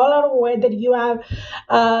scholar, or whether you are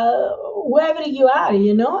whoever you are,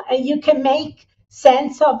 and you can make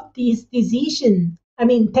sense of this decision. I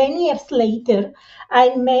mean, 10 years later,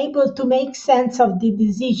 I'm able to make sense of the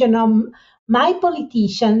decision of my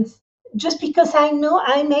politicians just because I know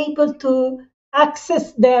I'm able to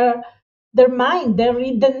access their mind,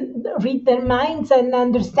 read their minds and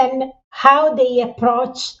understand how they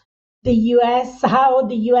approach the US, how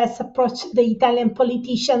the US approached the Italian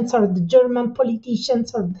politicians or the German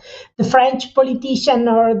politicians or the French politician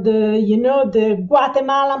or the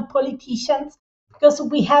Guatemalan politicians. Because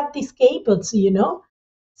we have these cables,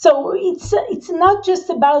 So it's not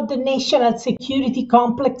just about the national security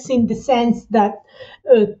complex in the sense that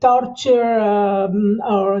torture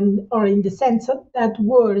or in the sense that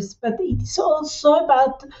wars, but it's also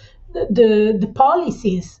about the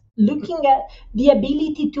policies, looking at the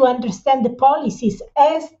ability to understand the policies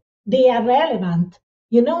as they are relevant,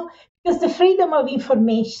 because the freedom of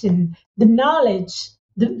information, the knowledge,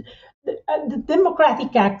 the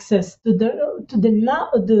democratic access to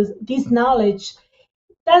this knowledge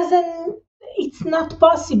it's not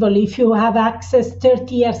possible if you have access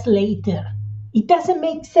 30 years later. It doesn't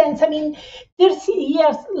make sense. I mean, 30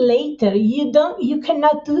 years later, you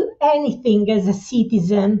cannot do anything as a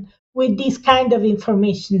citizen with this kind of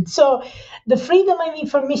information. So the Freedom of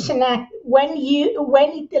Information Act, when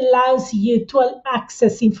it allows you to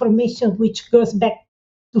access information which goes back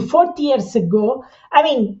to 40 years ago, I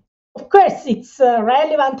mean, of course, it's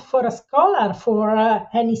relevant for a scholar, for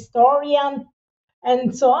an historian,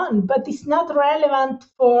 and so on, but it's not relevant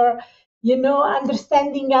for,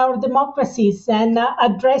 understanding our democracies and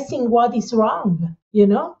addressing what is wrong,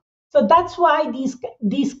 So that's why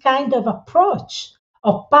this kind of approach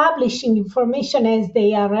of publishing information as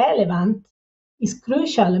they are relevant is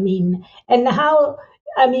crucial. And how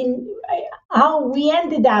we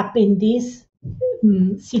ended up in this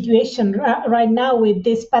situation right now with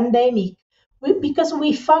this pandemic, because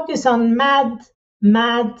we focus on mad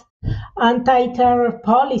anti-terror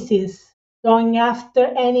policies, going after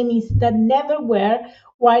enemies that never were,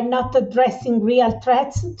 while not addressing real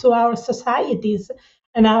threats to our societies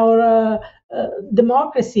and our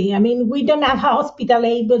democracy. We don't have hospital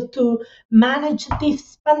able to manage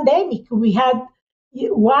this pandemic.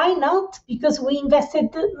 Why not? Because we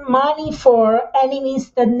invested money for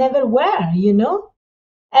enemies that never were,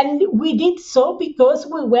 And we did so because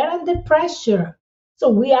we were under pressure. So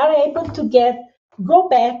we are able to go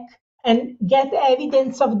back and get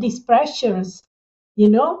evidence of these pressures,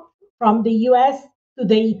 from the US to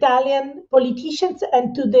the Italian politicians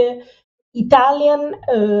and to the Italian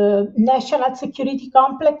national security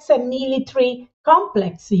complex and military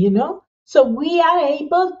complex, So we are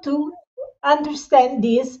able to understand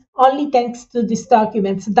this only thanks to these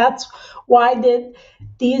documents. That's why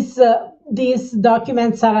these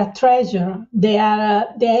documents are a treasure.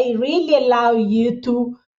 They really allow you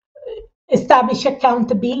to establish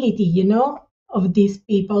accountability, of these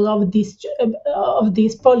people, of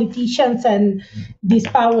these politicians and these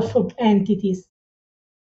powerful entities.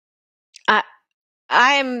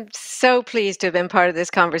 I am so pleased to have been part of this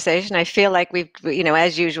conversation. I feel like we've,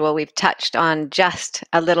 as usual, we've touched on just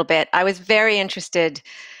a little bit. I was very interested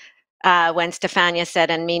when Stefania said,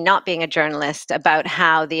 and me not being a journalist, about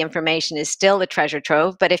how the information is still a treasure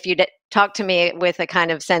trove. But if you talk to me with a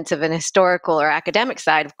kind of sense of an historical or academic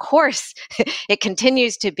side, of course, it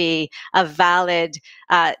continues to be a valid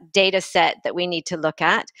data set that we need to look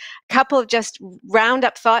at. A couple of just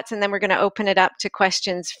roundup thoughts, and then we're going to open it up to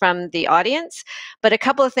questions from the audience. But a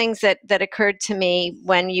couple of things that occurred to me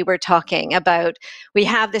when you were talking about, we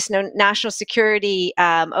have this national security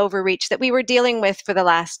overreach that we were dealing with for the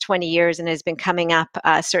last 20 years and has been coming up,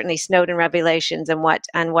 certainly Snowden revelations and what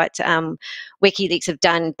WikiLeaks have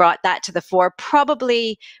done brought that to the fore,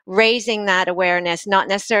 probably raising that awareness, not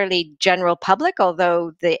necessarily general public,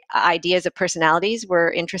 although the ideas of personalities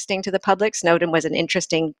were interesting to the public. Snowden was an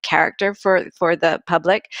interesting character for the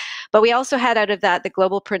public. But we also had out of that the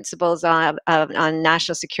global principles on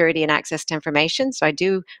national security and access to information. So I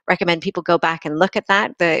do recommend people go back and look at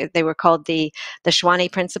that. They were called the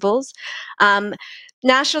Schwanny principles.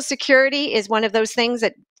 National security is one of those things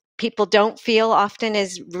that people don't feel often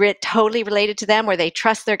is totally related to them, or they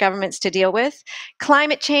trust their governments to deal with.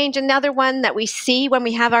 Climate change, another one that we see when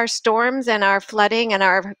we have our storms and our flooding and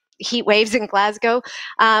our heat waves in Glasgow,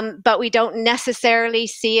 but we don't necessarily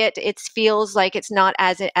see it. It feels like it's not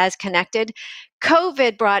as connected.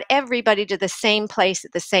 COVID brought everybody to the same place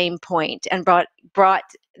at the same point and brought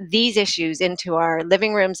these issues into our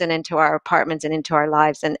living rooms and into our apartments and into our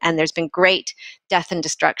lives. And there's been great death and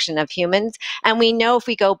destruction of humans. And we know if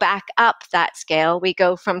we go back up that scale, we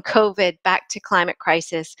go from COVID back to climate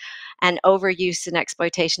crisis and overuse and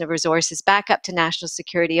exploitation of resources, back up to national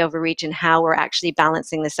security overreach and how we're actually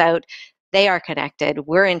balancing this out. They are connected.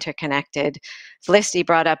 We're interconnected. Felicity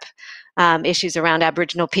brought up issues around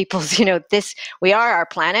Aboriginal peoples. We are our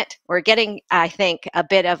planet. We're getting, I think, a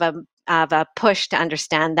bit of a push to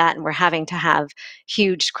understand that, and we're having to have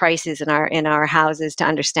huge crises in our houses to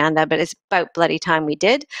understand that. But it's about bloody time we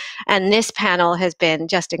did. And this panel has been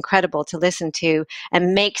just incredible to listen to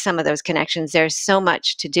and make some of those connections. There's so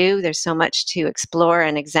much to do. There's so much to explore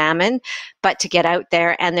and examine, but to get out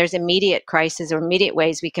there, and there's immediate crises or immediate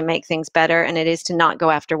ways we can make things better. And it is to not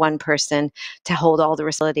go after one person to hold all the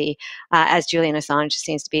responsibility, as Julian Assange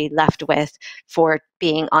seems to be left with, for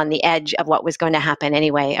being on the edge of what was going to happen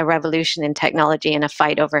anyway, a revolution in technology and a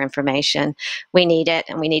fight over information. We need it,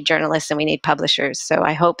 and we need journalists, and we need publishers. So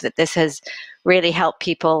I hope that this has really helped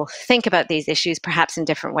people think about these issues perhaps in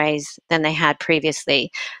different ways than they had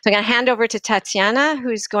previously. So I'm going to hand over to Tatiana,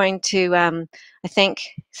 who's going to, I think,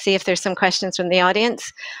 see if there's some questions from the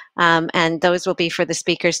audience. And those will be for the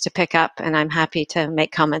speakers to pick up, and I'm happy to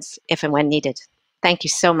make comments if and when needed. Thank you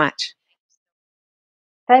so much.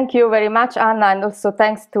 Thank you very much, Anna, and also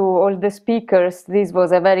thanks to all the speakers. This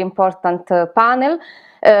was a very important panel.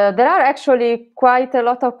 There are actually quite a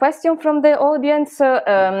lot of questions from the audience.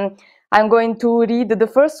 I'm going to read the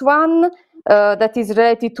first one that is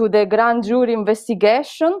related to the grand jury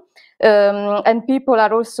investigation. And people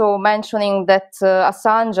are also mentioning that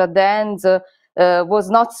Assange at the end was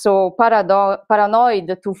not so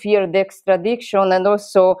paranoid to fear the extradition, and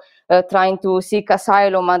also trying to seek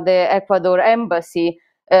asylum at the Ecuador embassy.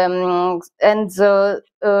 And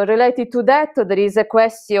related to that, there is a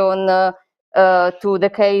question to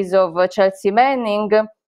the case of Chelsea Manning.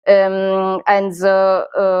 And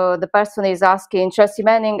the person is asking, Chelsea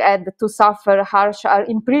Manning had to suffer harsh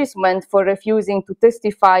imprisonment for refusing to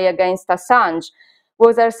testify against Assange.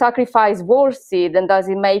 Was her sacrifice worth it, and does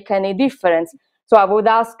it make any difference? So I would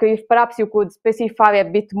ask if perhaps you could specify a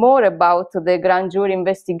bit more about the grand jury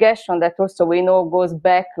investigation that also we know goes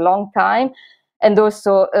back a long time, and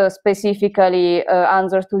also specifically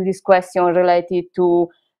answer to this question related to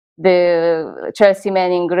the Chelsea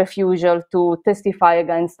Manning refusal to testify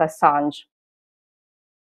against Assange.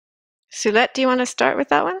 Suelette, do you want to start with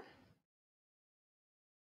that one?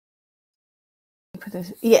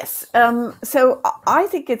 Yes. So I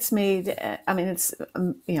think it's made, I mean, it's,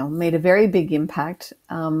 made a very big impact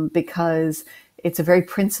because it's a very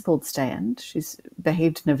principled stand. She's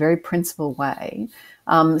behaved in a very principled way,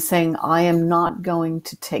 saying, I am not going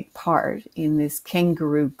to take part in this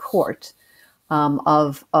kangaroo court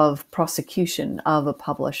of prosecution of a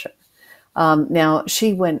publisher. Now,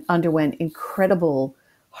 she underwent incredible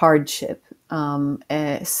hardship,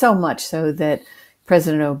 so much so that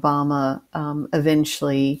President Obama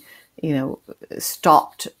eventually,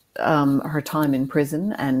 stopped her time in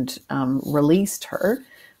prison and released her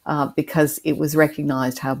because it was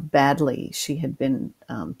recognized how badly she had been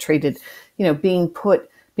treated.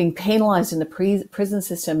 Being penalized in the prison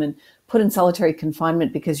system and put in solitary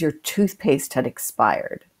confinement because your toothpaste had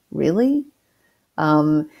expired. Really?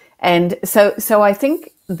 And so I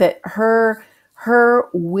think that her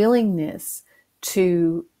willingness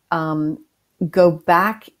to go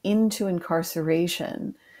back into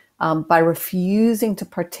incarceration by refusing to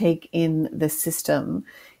partake in the system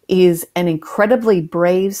is an incredibly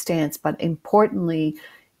brave stance, but importantly,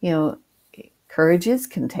 courage is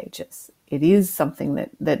contagious. It is something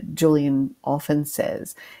that Julian often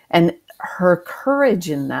says. And her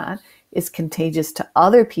courage in that is contagious to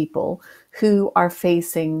other people who are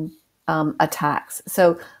facing attacks.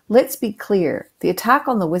 So let's be clear. The attack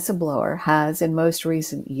on the whistleblower has, in most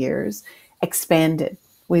recent years, expanded.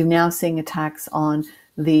 We're now seeing attacks on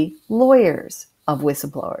the lawyers of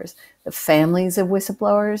whistleblowers, the families of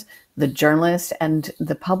whistleblowers, the journalist and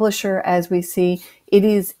the publisher, as we see it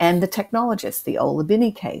is, and the technologist, the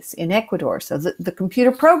Olabini case in Ecuador, so the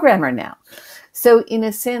computer programmer now. So in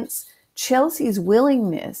a sense, Chelsea's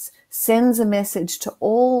willingness sends a message to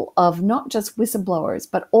all of not just whistleblowers,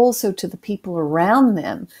 but also to the people around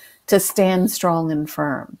them to stand strong and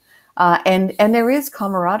firm. And there is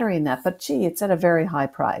camaraderie in that, but gee, it's at a very high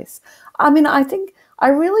price. I mean, I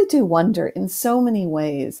really do wonder in so many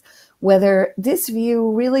ways whether this view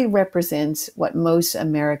really represents what most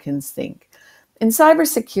Americans think. In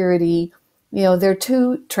cybersecurity, there are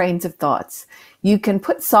two trains of thoughts. You can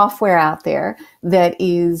put software out there that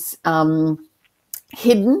is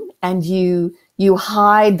hidden, and you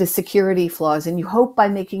hide the security flaws, and you hope by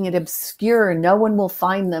making it obscure, no one will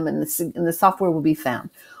find them, and the software will be found.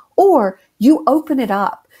 Or you open it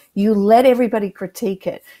up, you let everybody critique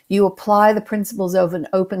it, you apply the principles of an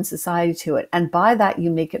open society to it, and by that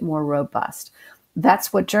you make it more robust.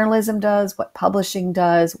 That's what journalism does, what publishing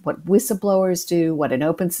does, what whistleblowers do, what an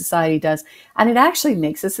open society does, and it actually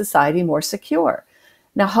makes a society more secure.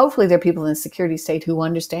 Now, hopefully there are people in the security state who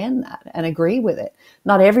understand that and agree with it.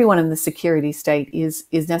 Not everyone in the security state is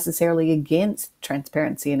necessarily against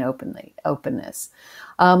transparency and openness.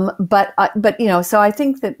 But so I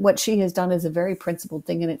think that what she has done is a very principled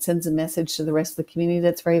thing, and it sends a message to the rest of the community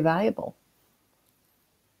that's very valuable.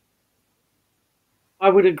 I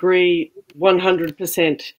would agree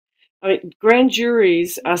 100%. I mean, grand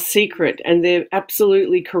juries are secret and they're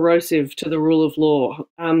absolutely corrosive to the rule of law.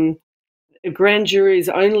 Grand juries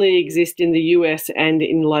only exist in the US and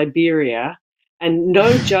in Liberia, and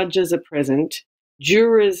no judges are present.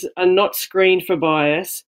 Jurors are not screened for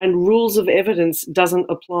bias, and rules of evidence doesn't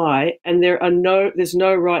apply, and there's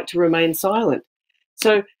no right to remain silent.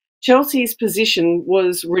 So Chelsea's position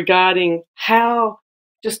was regarding how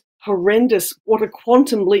just horrendous, what a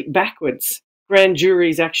quantum leap backwards grand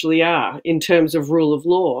juries actually are in terms of rule of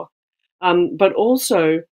law, but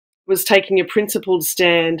also was taking a principled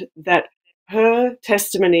stand that her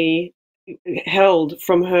testimony held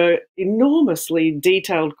from her enormously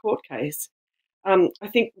detailed court case. I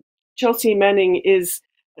think Chelsea Manning is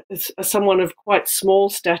someone of quite small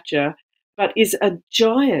stature, but is a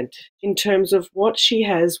giant in terms of what she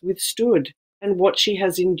has withstood and what she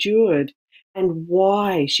has endured and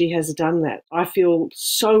why she has done that. I feel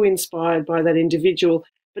so inspired by that individual,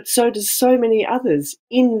 but so does so many others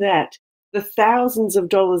in that the thousands of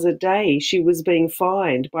dollars a day she was being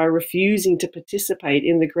fined by refusing to participate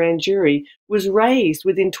in the grand jury was raised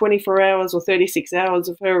within 24 hours or 36 hours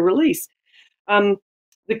of her release.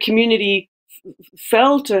 The community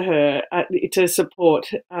fell to her to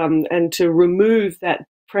support and to remove that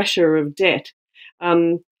pressure of debt.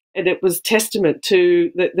 And it was testament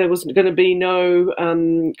to that there was going to be no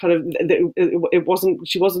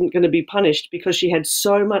she wasn't going to be punished because she had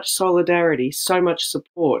so much solidarity, so much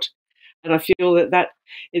support. And I feel that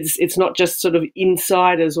it's not just sort of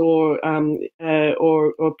insiders or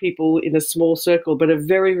people in a small circle, but a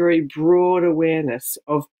very, very broad awareness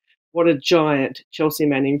of what a giant Chelsea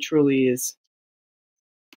Manning truly is.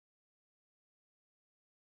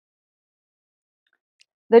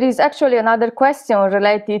 There is actually another question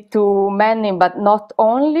related to Manning, but not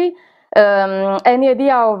only. Any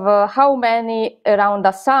idea of how many around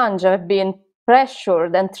Assange have been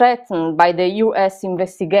pressured and threatened by the US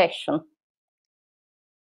investigation?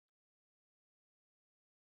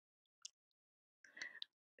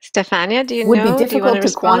 Stefania, do you would know? Be difficult to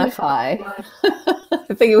quantify.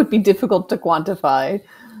 I think it would be difficult to quantify.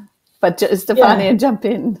 But Stefania, jump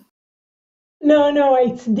in. No,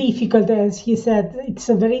 it's difficult, as you said. It's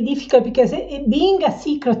very difficult because it being a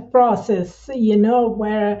secret process,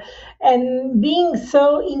 and being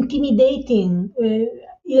so intimidating,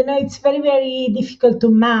 it's very, very difficult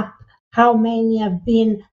to map how many have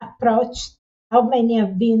been approached, how many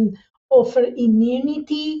have been offered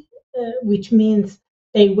immunity, which means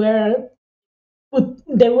they were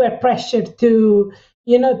pressured to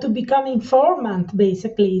become informant,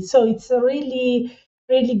 basically. So it's really,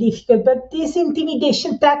 really difficult. But these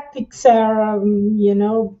intimidation tactics are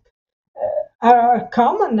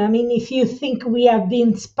common. I mean, if you think we have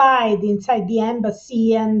been spied inside the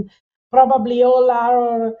embassy and probably all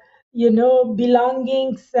our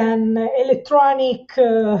belongings and electronic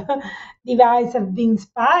device have been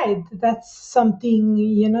spied, that's something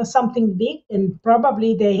something big, and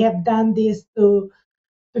probably they have done this to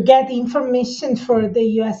get information for the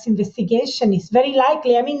US investigation. Is very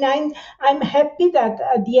likely. I mean, I'm happy that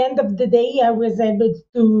at the end of the day I was able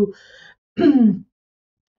to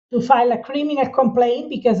to file a criminal complaint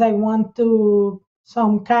because I want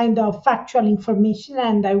some kind of factual information,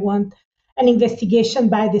 and I want an investigation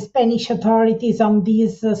by the Spanish authorities on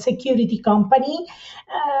this security company,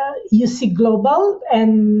 UC Global,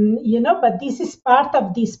 and but this is part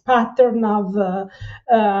of this pattern of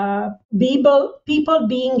people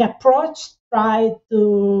being approached, try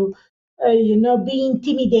to be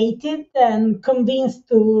intimidated and convinced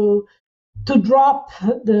to drop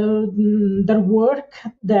their work,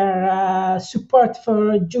 their support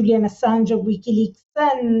for Julian Assange of WikiLeaks,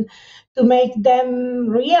 and to make them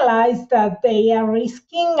realize that they are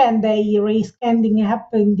risking, and they risk ending up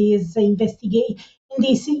in this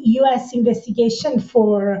US investigation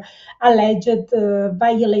for alleged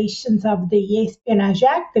violations of the Espionage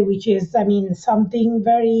Act, which is, something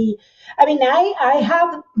very. I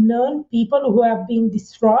have known people who have been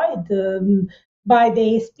destroyed by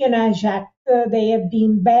the Espionage Act. They have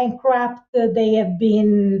been bankrupt. They have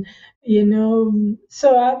been,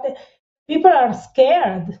 so people are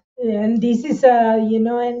scared. And this is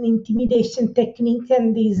an intimidation technique,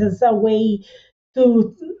 and this is a way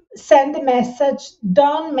to send a message: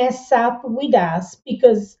 don't mess up with us,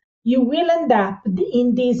 because you will end up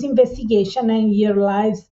in this investigation and your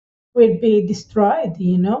lives will be destroyed,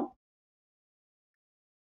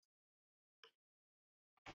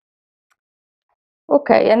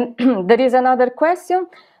 Okay, and there is another question.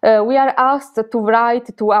 We are asked to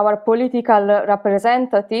write to our political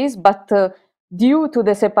representatives, but due to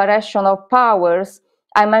the separation of powers,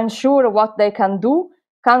 I'm unsure what they can do.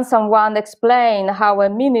 Can someone explain how a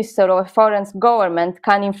minister of a foreign government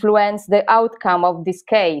can influence the outcome of this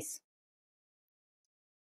case?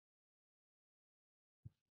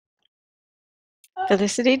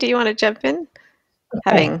 Felicity, do you want to jump in?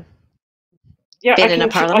 Okay. Yeah,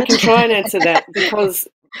 I can try and answer that, because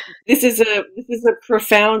this is a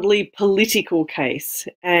profoundly political case,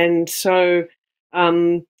 and so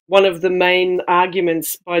one of the main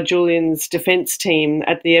arguments by Julian's defence team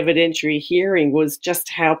at the evidentiary hearing was just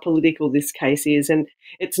how political this case is, and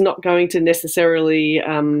it's not going to necessarily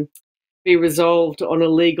be resolved on a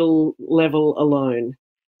legal level alone.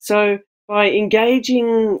 So by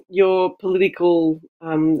engaging your political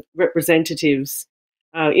representatives,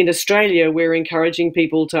 in Australia, we're encouraging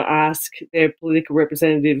people to ask their political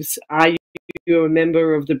representatives, are you a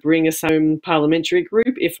member of the Bring Us Home parliamentary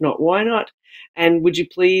group? If not, why not? And would you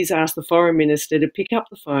please ask the Foreign Minister to pick up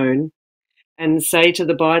the phone and say to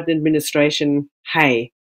the Biden administration,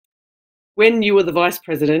 hey, when you were the vice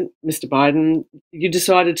president, Mr. Biden, you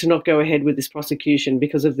decided to not go ahead with this prosecution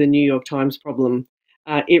because of the New York Times problem.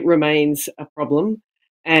 It remains a problem,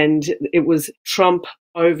 and it was Trump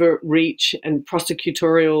overreach and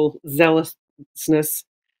prosecutorial zealousness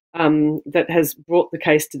that has brought the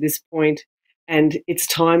case to this point, and it's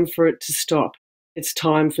time for it to stop. It's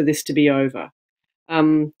time for this to be over.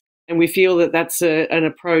 And we feel that that's an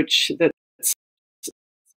approach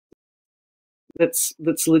that's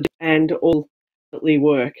legit and ultimately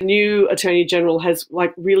work. The new Attorney General has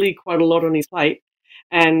really quite a lot on his plate,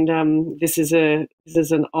 and this is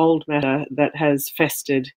an old matter that has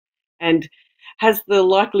festered and has the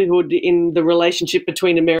likelihood in the relationship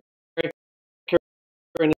between America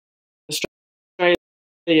and Australia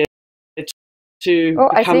to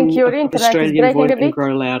I become think your an internet is Australian breaking voice a bit. and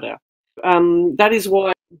grow louder. That is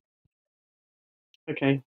why.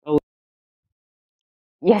 Okay.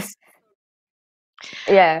 Yes.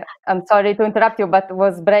 Yeah, I'm sorry to interrupt you, but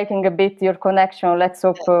was breaking a bit your connection. Let's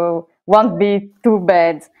hope won't be too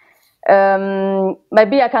bad.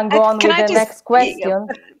 Maybe I can go on with the next question.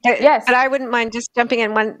 Yes, but I wouldn't mind just jumping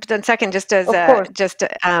in one second, just as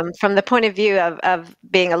from the point of view of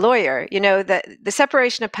being a lawyer. You know, the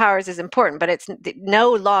separation of powers is important, but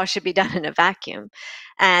no law should be done in a vacuum.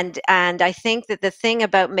 And I think that the thing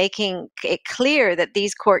about making it clear that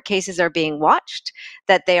these court cases are being watched,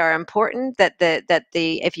 that they are important, that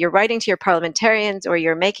if you're writing to your parliamentarians or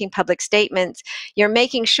you're making public statements, you're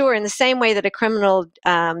making sure in the same way that a criminal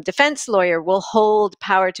defense lawyer will hold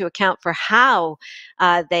power to account for how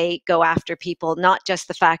they go after people, not just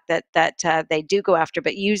the fact that they do go after,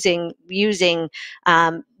 but using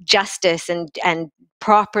justice and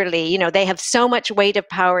properly. You know, they have so much weight of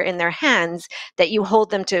power in their hands that you hold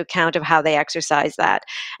them to account of how they exercise that.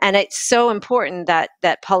 And it's so important that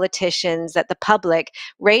politicians, that the public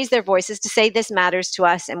raise their voices to say this matters to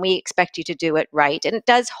us and we expect you to do it right. And it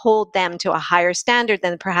does hold them to a higher standard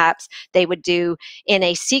than perhaps they would do in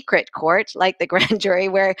a secret court like the grand jury,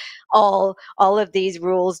 where all of these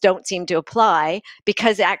rules don't seem to apply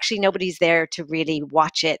because actually nobody's there to really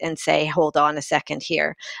watch it and say, hold on a second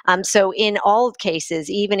here. So in all cases,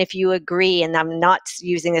 even if you agree, and I'm not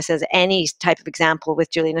using this as any type of example with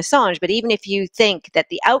Julian Assange, but even if you think that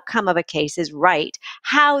the outcome of a case is right,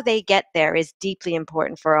 how they get there is deeply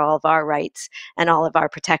important for all of our rights and all of our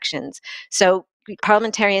protections. So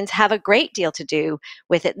parliamentarians have a great deal to do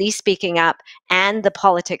with at least speaking up and the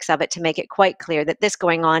politics of it to make it quite clear that this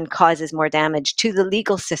going on causes more damage to the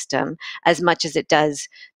legal system as much as it does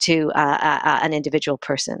to an individual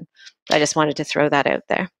person. I just wanted to throw that out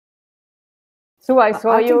there. So I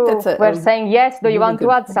saw you were saying yes. Do you want to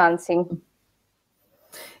add something?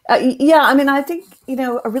 Yeah, I mean, I think, you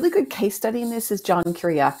know, a really good case study in this is John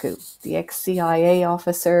Kiriakou, the ex-CIA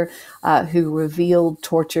officer who revealed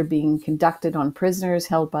torture being conducted on prisoners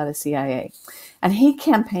held by the CIA. And he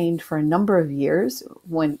campaigned for a number of years,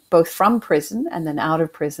 both from prison and then out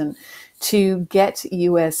of prison, to get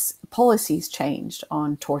U.S. policies changed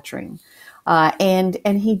on torturing. And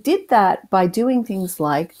he did that by doing things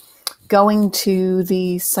like going to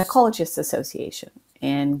the Psychologists Association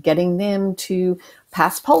and getting them to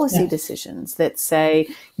pass policy decisions that say,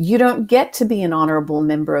 you don't get to be an honorable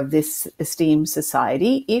member of this esteemed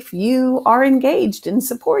society if you are engaged in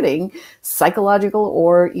supporting psychological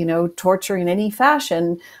or, you know, torture in any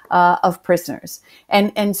fashion of prisoners.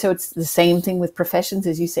 And so it's the same thing with professions,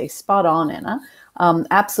 as you say, spot on, Anna,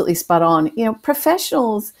 absolutely spot on. You know,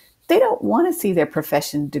 professionals, they don't want to see their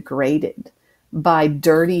profession degraded by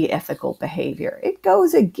dirty ethical behavior. It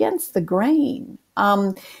goes against the grain.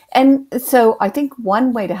 And so I think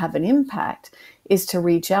one way to have an impact is to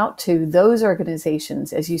reach out to those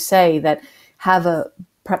organizations, as you say, that have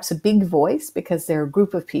perhaps a big voice because they're a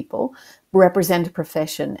group of people, represent a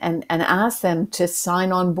profession, and ask them to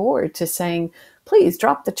sign on board to saying, please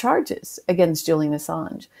drop the charges against Julian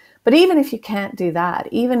Assange. But even if you can't do that,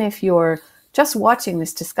 even if you're just watching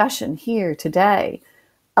this discussion here today,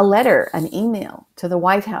 a letter, an email to the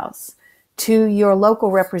White House, to your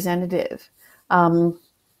local representative,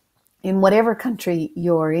 in whatever country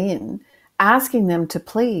you're in, asking them to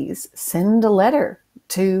please send a letter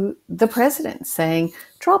to the president saying,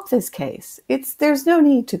 drop this case. There's no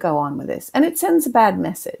need to go on with this. And it sends a bad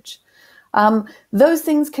message. Those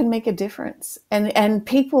things can make a difference. And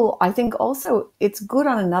people, I think also it's good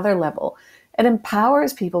on another level. It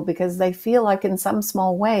empowers people because they feel like in some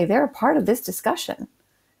small way, they're a part of this discussion.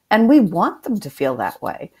 And we want them to feel that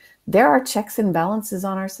way. There are checks and balances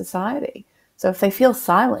on our society. So if they feel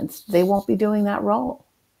silenced, they won't be doing that role.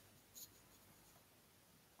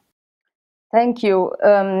 Thank you.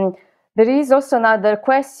 There is also another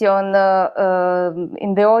question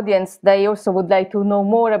in the audience. They also would like to know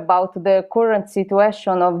more about the current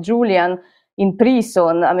situation of Julian in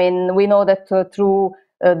prison. I mean, we know that through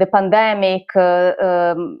the pandemic,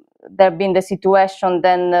 there have been the situation,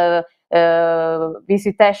 then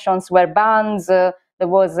visitations were banned, there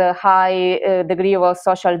was a high degree of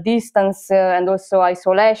social distance and also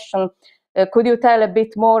isolation. Could you tell a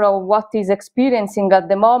bit more of what he's experiencing at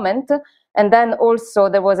the moment? And then also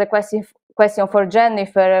there was a question for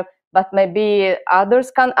Jennifer, but maybe others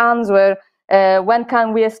can answer. When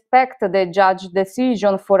can we expect the judge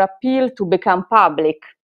decision for appeal to become public?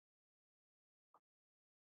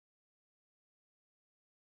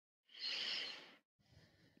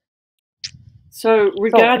 So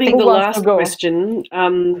regarding the last question,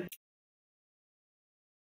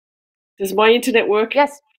 does my internet work?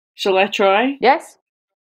 Yes. Shall I try? Yes.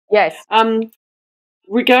 Yes.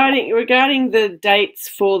 Regarding the dates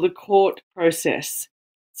for the court process.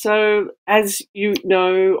 So as you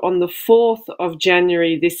know, on the 4th of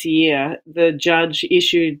January this year, the judge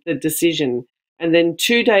issued the decision, and then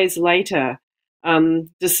 2 days later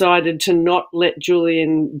decided to not let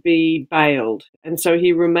Julian be bailed. And so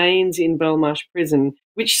he remains in Belmarsh prison,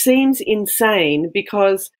 which seems insane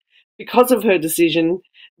because of her decision,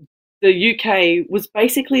 the UK was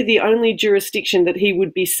basically the only jurisdiction that he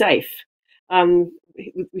would be safe.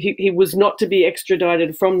 He was not to be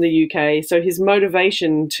extradited from the UK, so his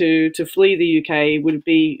motivation to flee the UK would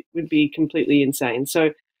be completely insane. So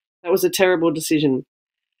that was a terrible decision.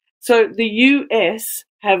 So the US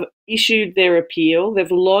have issued their appeal.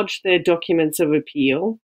 They've lodged their documents of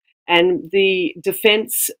appeal, and the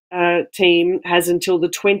defence team has until the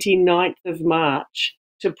 29th of March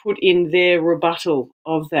to put in their rebuttal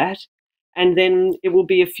of that. And then it will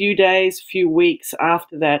be a few days, few weeks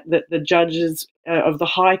after that, that the judges of the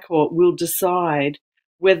High Court will decide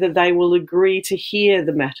whether they will agree to hear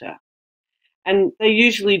the matter. And they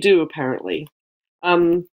usually do, apparently.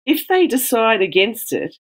 If they decide against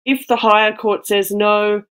it, if the higher court says,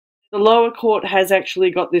 no, the lower court has actually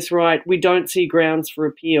got this right, we don't see grounds for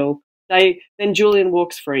appeal, then Julian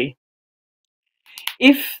walks free.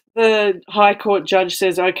 If the High Court judge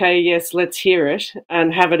says, okay, yes, let's hear it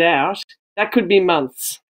and have it out, that could be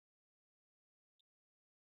months.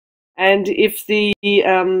 And if the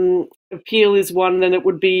appeal is won, then it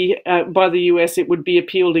would be, by the US, it would be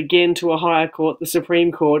appealed again to a higher court, the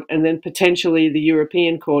Supreme Court, and then potentially the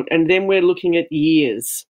European Court. And then we're looking at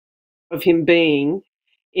years of him being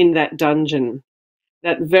in that dungeon,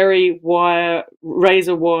 that very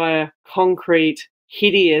razor wire, concrete,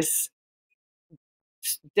 hideous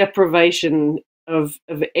deprivation of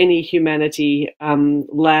any humanity,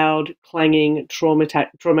 loud, clanging,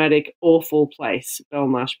 traumatic, awful place,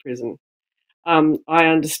 Belmarsh Prison. I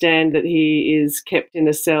understand that he is kept in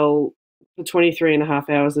a cell for 23.5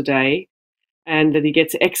 hours a day, and that he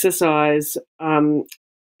gets exercise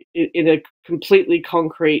in a completely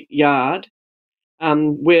concrete yard,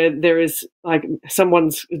 where there is, like,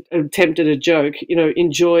 someone's attempted a joke, you know,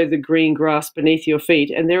 enjoy the green grass beneath your feet,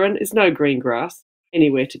 and there is no green grass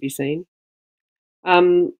anywhere to be seen.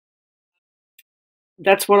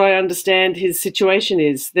 That's what I understand his situation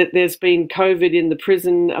is, that there's been COVID in the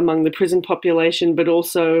prison, among the prison population, but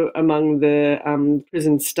also among the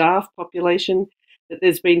prison staff population, that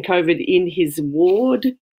there's been COVID in his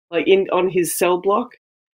ward, like on his cell block.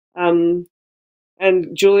 And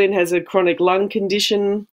Julian has a chronic lung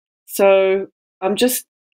condition. So I'm just,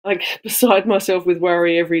 like, beside myself with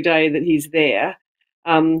worry every day that he's there.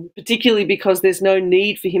 Particularly because there's no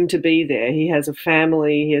need for him to be there. He has a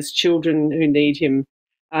family, he has children who need him.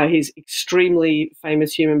 He's extremely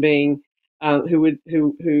famous human being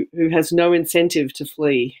who has no incentive to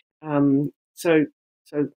flee. So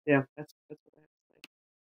yeah, that's what I have to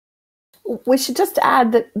say. We should just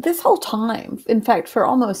add that this whole time, in fact, for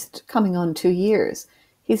almost coming on 2 years,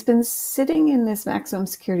 he's been sitting in this maximum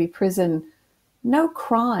security prison, no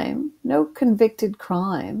crime, no convicted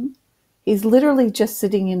crime. He's literally just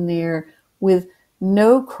sitting in there with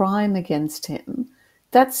no crime against him.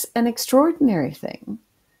 That's an extraordinary thing.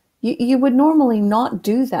 You would normally not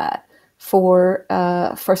do that for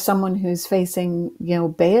someone who's facing, you know,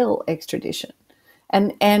 bail extradition.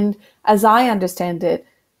 And as I understand it,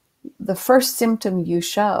 the first symptom you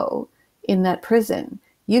show in that prison,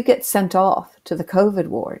 you get sent off to the COVID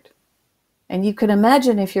ward. And you can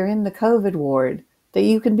imagine, if you're in the COVID ward, that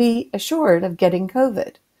you can be assured of getting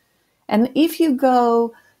COVID. And if you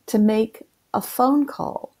go to make a phone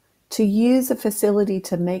call, to use a facility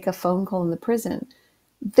to make a phone call in the prison,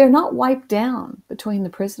 they're not wiped down between the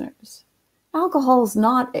prisoners. Alcohol's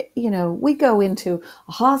not, you know, we go into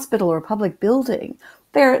a hospital or a public building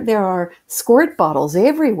There are squirt bottles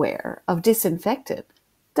everywhere of disinfectant.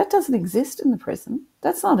 That doesn't exist in the prison.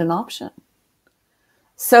 That's not an option.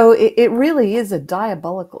 So it really is a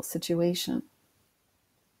diabolical situation.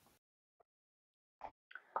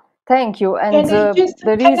 Thank you. And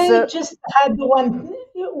can I just add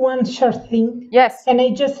one short thing? Yes. Can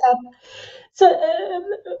I just add? So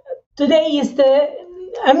today is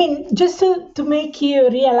just to make you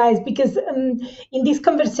realize, because in this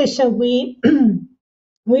conversation we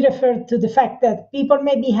we refer to the fact that people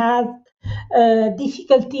maybe have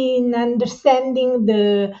difficulty in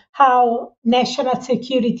understanding how national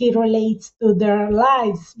security relates to their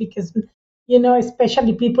lives, because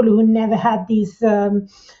especially people who never had this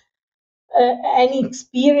any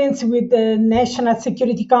experience with the national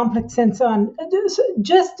security complex and so on.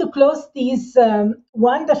 Just to close this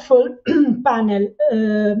wonderful panel,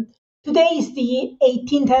 today is the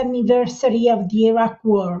 18th anniversary of the Iraq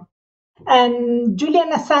War. And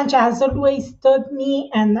Julian Assange has always told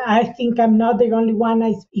me, and I think I'm not the only one,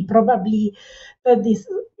 he probably told this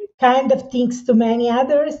kind of things to many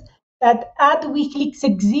others, that had WikiLeaks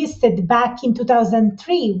existed back in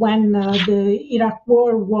 2003 when the Iraq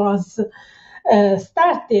War was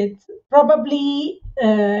started, probably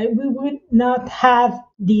we would not have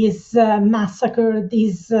this massacre,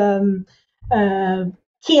 these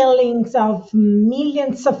killings of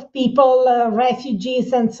millions of people,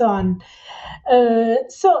 refugees, and so on.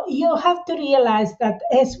 So you have to realize that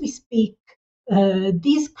as we speak,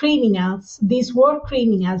 these criminals, these war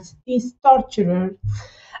criminals, these torturers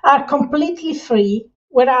are completely free,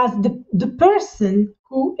 whereas the person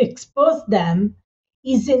who exposed them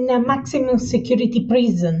is in a maximum security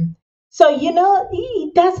prison. So,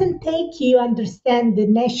 it doesn't take you understand the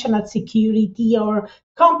national security or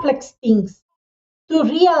complex things to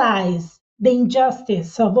realize the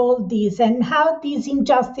injustice of all this and how this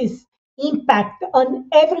injustice impact on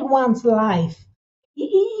everyone's life.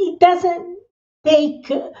 It doesn't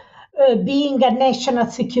take being a national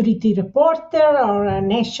security reporter or a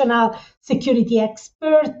national security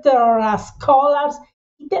expert or a scholar.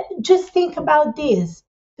 Just think about this.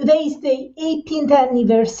 Today is the 18th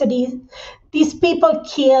anniversary. These people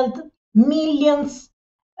killed millions,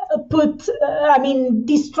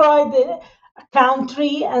 destroyed a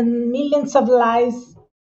country and millions of lives,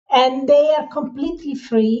 and they are completely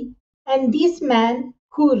free. And these men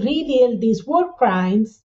who revealed these war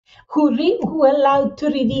crimes, who allowed to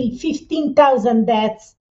reveal 15,000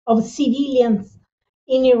 deaths of civilians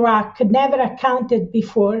in Iraq, never accounted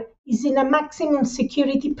before, is in a maximum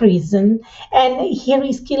security prison, and here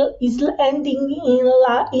is ending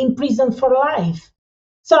in prison for life.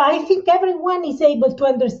 So I think everyone is able to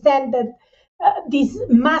understand that this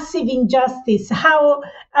massive injustice.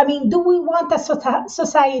 Do we want a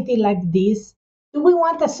society like this? Do we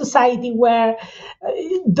want a society where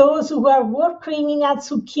those who are war criminals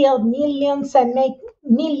who kill millions and make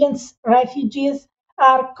millions refugees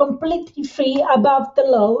are completely free above the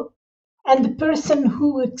law, and the person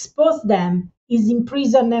who exposed them is in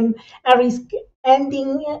prison and risk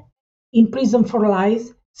ending in prison for life?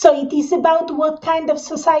 So it is about what kind of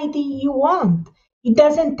society you want. It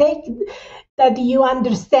doesn't take that you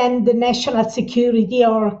understand the national security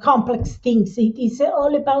or complex things. It is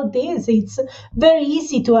all about this. It's very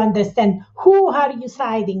easy to understand. Who are you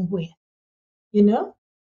siding with?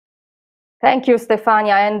 Thank you,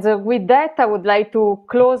 Stefania. And with that, I would like to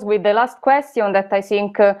close with the last question that I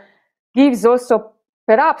think gives also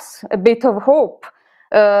perhaps a bit of hope.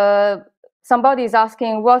 Somebody is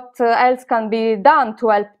asking what else can be done to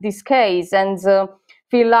help this case, and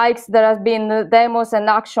feel like there has been demos and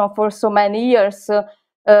action for so many years.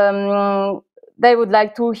 They would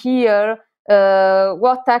like to hear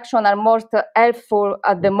what action are most helpful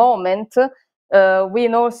at the moment. We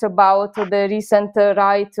know also about the recent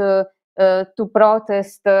right to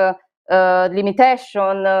protest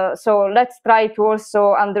limitation. So let's try to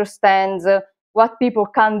also understand what people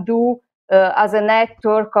can do as a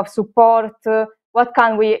network of support. What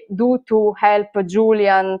can we do to help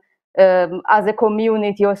Julian as a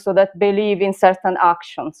community also that believe in certain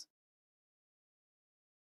actions?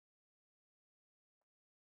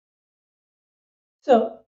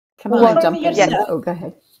 So come on, jump in. Yourself. Oh, go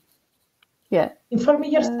ahead. Yeah. Inform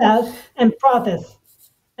yourself and protest.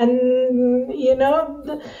 And,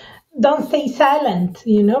 don't stay silent,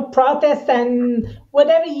 protest and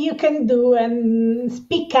whatever you can do, and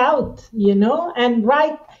speak out, and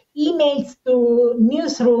write emails to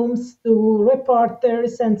newsrooms, to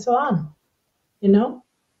reporters, and so on, If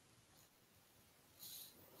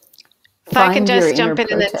I can just jump in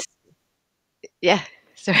and then, yeah,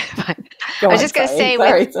 sorry. I was just going to say,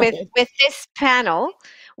 with this panel,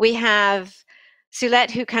 we have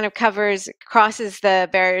Suelette, who kind of crosses the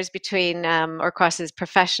barriers between, or crosses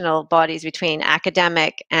professional bodies between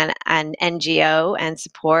academic and NGO and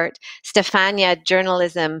support. Stefania,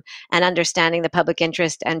 journalism and understanding the public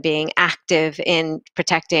interest and being active in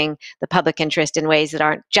protecting the public interest in ways that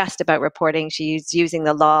aren't just about reporting. She's using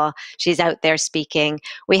the law. She's out there speaking.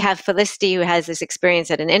 We have Felicity, who has this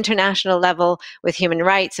experience at an international level with human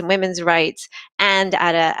rights and women's rights, and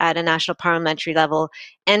at a national parliamentary level,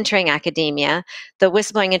 entering academia. The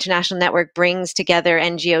Whistleblowing International Network brings together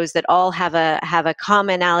NGOs that all have a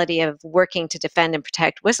commonality of working to defend and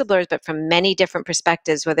protect whistleblowers, but from many different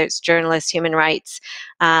perspectives, whether it's journalists, human rights,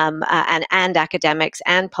 and academics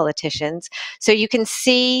and politicians. So you can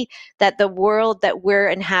see that the world that we're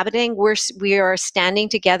inhabiting, we are standing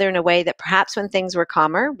together in a way that perhaps when things were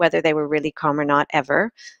calmer, whether they were really calm or not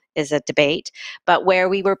ever, is a debate, but where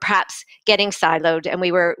we were perhaps getting siloed and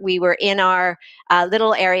we were in our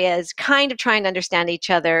little areas, kind of trying to understand each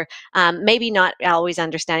other, maybe not always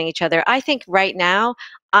understanding each other. I think right now,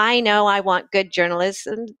 I know I want good journalists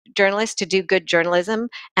to do good journalism,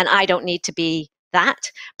 and I don't need to be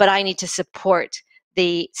that, but I need to support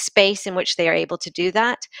the space in which they are able to do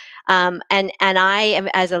that. And I am,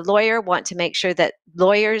 as a lawyer, want to make sure that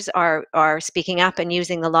lawyers are speaking up and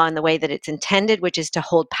using the law in the way that it's intended, which is to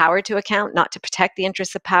hold power to account, not to protect the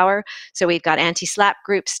interests of power. So we've got anti-SLAPP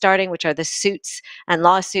groups starting, which are the suits and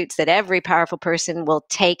lawsuits that every powerful person will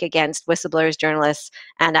take against whistleblowers, journalists,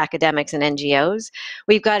 and academics and NGOs.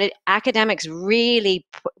 We've got academics really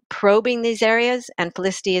probing these areas, and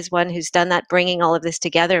Felicity is one who's done that, bringing all of this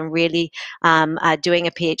together and really doing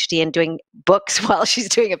a PhD and doing books while she's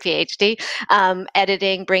doing a PhD,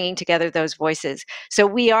 editing, bringing together those voices. So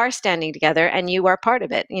we are standing together, and you are part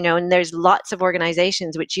of it, and there's lots of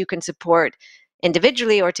organizations which you can support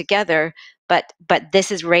individually or together, but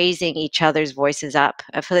this is raising each other's voices up.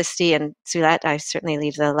 Felicity and Suelette, I certainly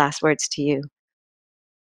leave the last words to you.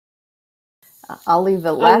 I'll leave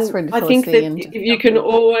the last word to Felicity. I think that you can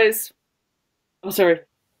always... Oh, sorry.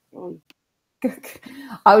 Go on.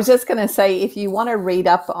 I was just going to say, if you want to read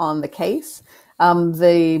up on the case,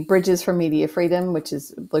 the Bridges for Media Freedom, which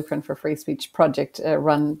is a Blueprint for Free Speech project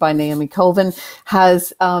run by Naomi Colvin,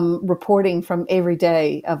 has reporting from every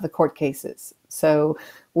day of the court cases. So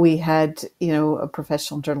we had, a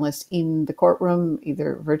professional journalist in the courtroom,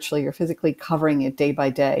 either virtually or physically, covering it day by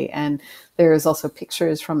day. And there's also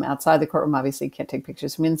pictures from outside the courtroom. Obviously, you can't take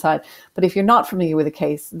pictures from inside. But if you're not familiar with a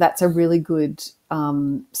case, that's a really good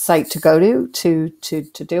site to go to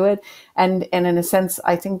do it. And in a sense,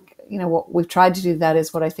 I think, what we've tried to do, that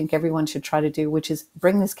is what I think everyone should try to do, which is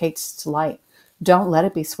bring this case to light. Don't let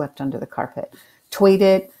it be swept under the carpet. Tweet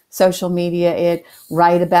it, social media it,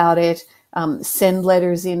 write about it. Send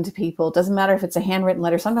letters in to people. It doesn't matter if it's a handwritten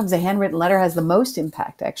letter. Sometimes a handwritten letter has the most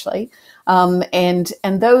impact, actually. And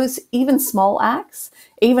those, even small acts,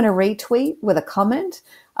 even a retweet with a comment,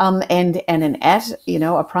 and an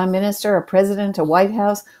a prime minister, a president, a White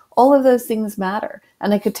House, all of those things matter.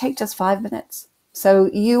 And they could take just 5 minutes. So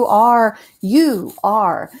you are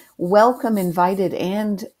welcome, invited,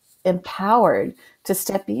 and empowered to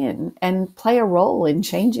step in and play a role in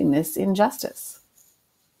changing this injustice.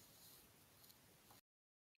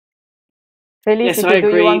 Felicity, yes, I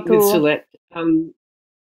agree with Suelette.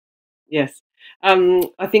 Yes.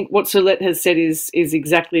 I think what Suelette has said is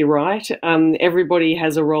exactly right. Everybody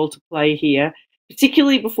has a role to play here,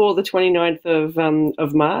 particularly before the 29th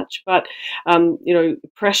of March. But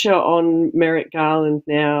pressure on Merrick Garland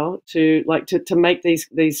now to make this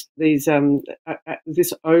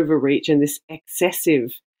overreach and this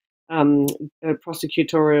excessive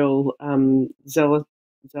prosecutorial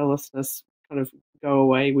zealousness kind of go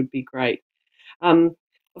away would be great.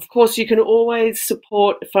 Of course, you can always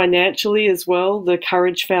support financially as well. The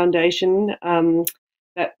Courage Foundation.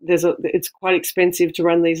 It's quite expensive to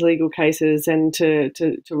run these legal cases and to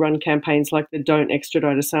run campaigns like the Don't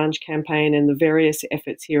Extradite Assange campaign and the various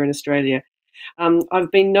efforts here in Australia.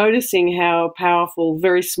 I've been noticing how powerful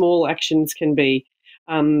very small actions can be.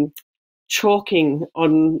 Chalking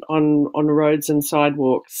on roads and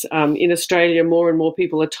sidewalks. In Australia, more and more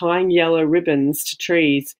people are tying yellow ribbons to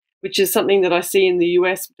trees, which is something that I see in the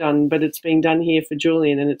US done, but it's being done here for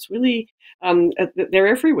Julian, and it's really, they're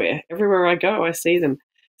everywhere. Everywhere I go, I see them.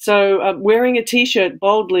 So wearing a T-shirt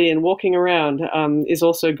boldly and walking around is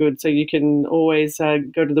also good. So you can always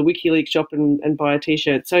go to the WikiLeaks shop and buy a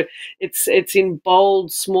T-shirt. So it's in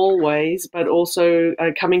bold, small ways, but also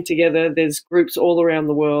coming together. There's groups all around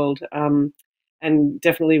the world, and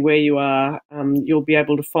definitely where you are, you'll be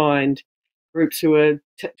able to find groups who are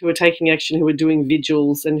taking action, who are doing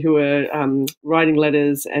vigils, and who are writing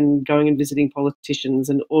letters and going and visiting politicians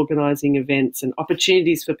and organising events and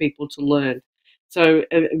opportunities for people to learn. So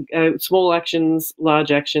small actions,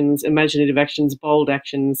 large actions, imaginative actions, bold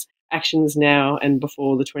actions, actions now and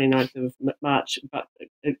before the 29th of March, but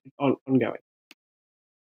ongoing.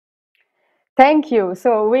 Thank you.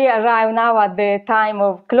 So we arrive now at the time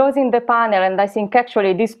of closing the panel, and I think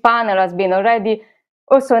actually this panel has been already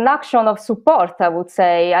also an action of support, I would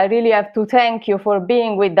say. I really have to thank you for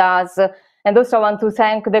being with us, and also I want to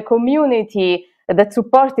thank the community that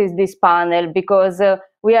supported this panel, because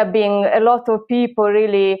we have been a lot of people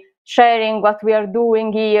really sharing what we are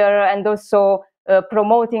doing here and also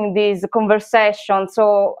promoting this conversation.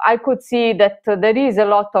 So I could see that there is a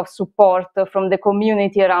lot of support from the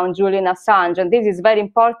community around Julian Assange, and this is very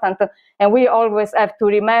important, and we always have to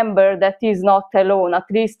remember that he is not alone, at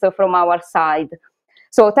least from our side.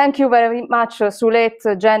 So thank you very much,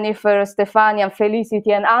 Suelette, Jennifer, Stefania,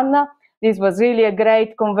 Felicity, and Anna. This was really a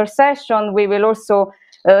great conversation. We will also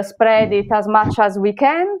spread it as much as we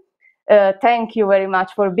can. Thank you very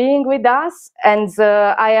much for being with us. And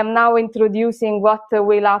I am now introducing what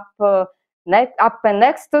will happen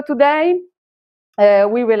next today.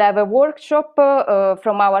 We will have a workshop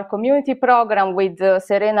from our community program with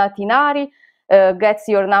Serena Tinari, Gets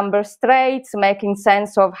Your Numbers Straight, Making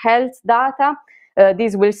Sense of Health Data.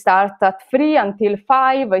 This will start at 3 until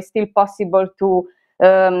 5. It's still possible to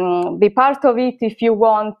be part of it if you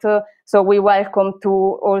want. So we welcome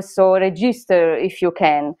to also register if you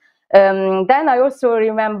can. Then I also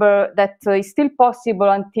remember that it's still possible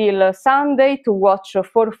until Sunday to watch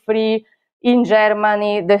for free in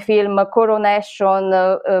Germany the film Coronation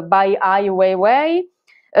by Ai Weiwei.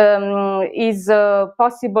 Is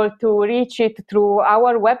possible to reach it through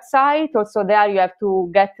our website. Also there you have to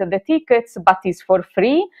get the tickets, but it's for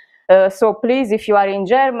free. So please, if you are in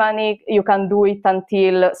Germany, you can do it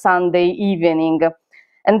until Sunday evening.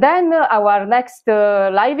 And then our next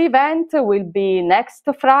live event will be next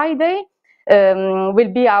Friday.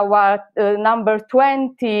 Will be our number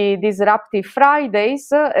 20 Disruptive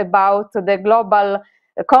Fridays about the global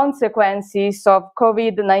consequences of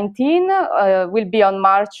COVID-19. Will be on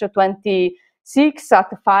March 26 at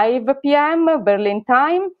 5 p.m. Berlin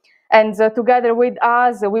time. And together with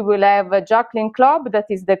us, we will have Jacqueline Klopp, that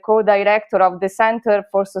is the co-director of the Center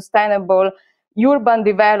for Sustainable Urban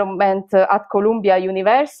Development at Columbia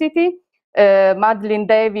University, Madeleine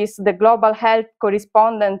Davis, the global health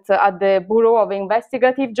correspondent at the Bureau of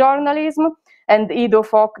Investigative Journalism, and Ido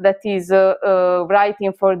Fock, that is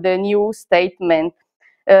writing for the New Statement.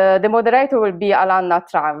 The moderator will be Alanna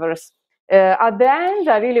Travers. At the end,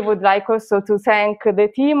 I really would like also to thank the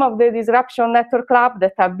team of the Disruption Network Club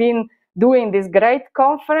that have been doing this great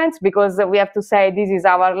conference, because we have to say this is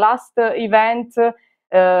our last event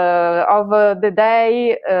of the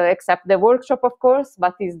day, except the workshop, of course,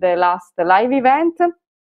 but is the last live event.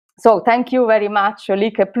 So thank you very much,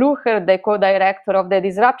 Lieke Plucher, the co-director of the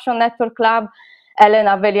Disruption Network Club,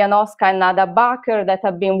 Elena Velianowska and Nada Baker that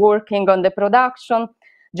have been working on the production,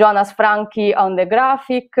 Jonas Franchi on the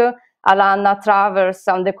graphic, Alanna Travers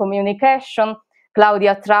on the communication,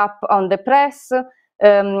 Claudia Trapp on the press,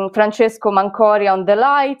 Francesco Mancori on the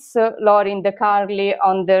lights, Lauren De Carli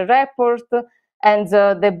on the report, and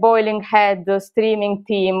the Boiling Head streaming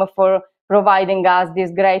team for providing us this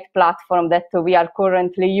great platform that we are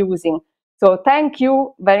currently using. So thank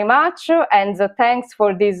you very much, and thanks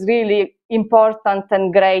for this really important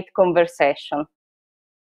and great conversation.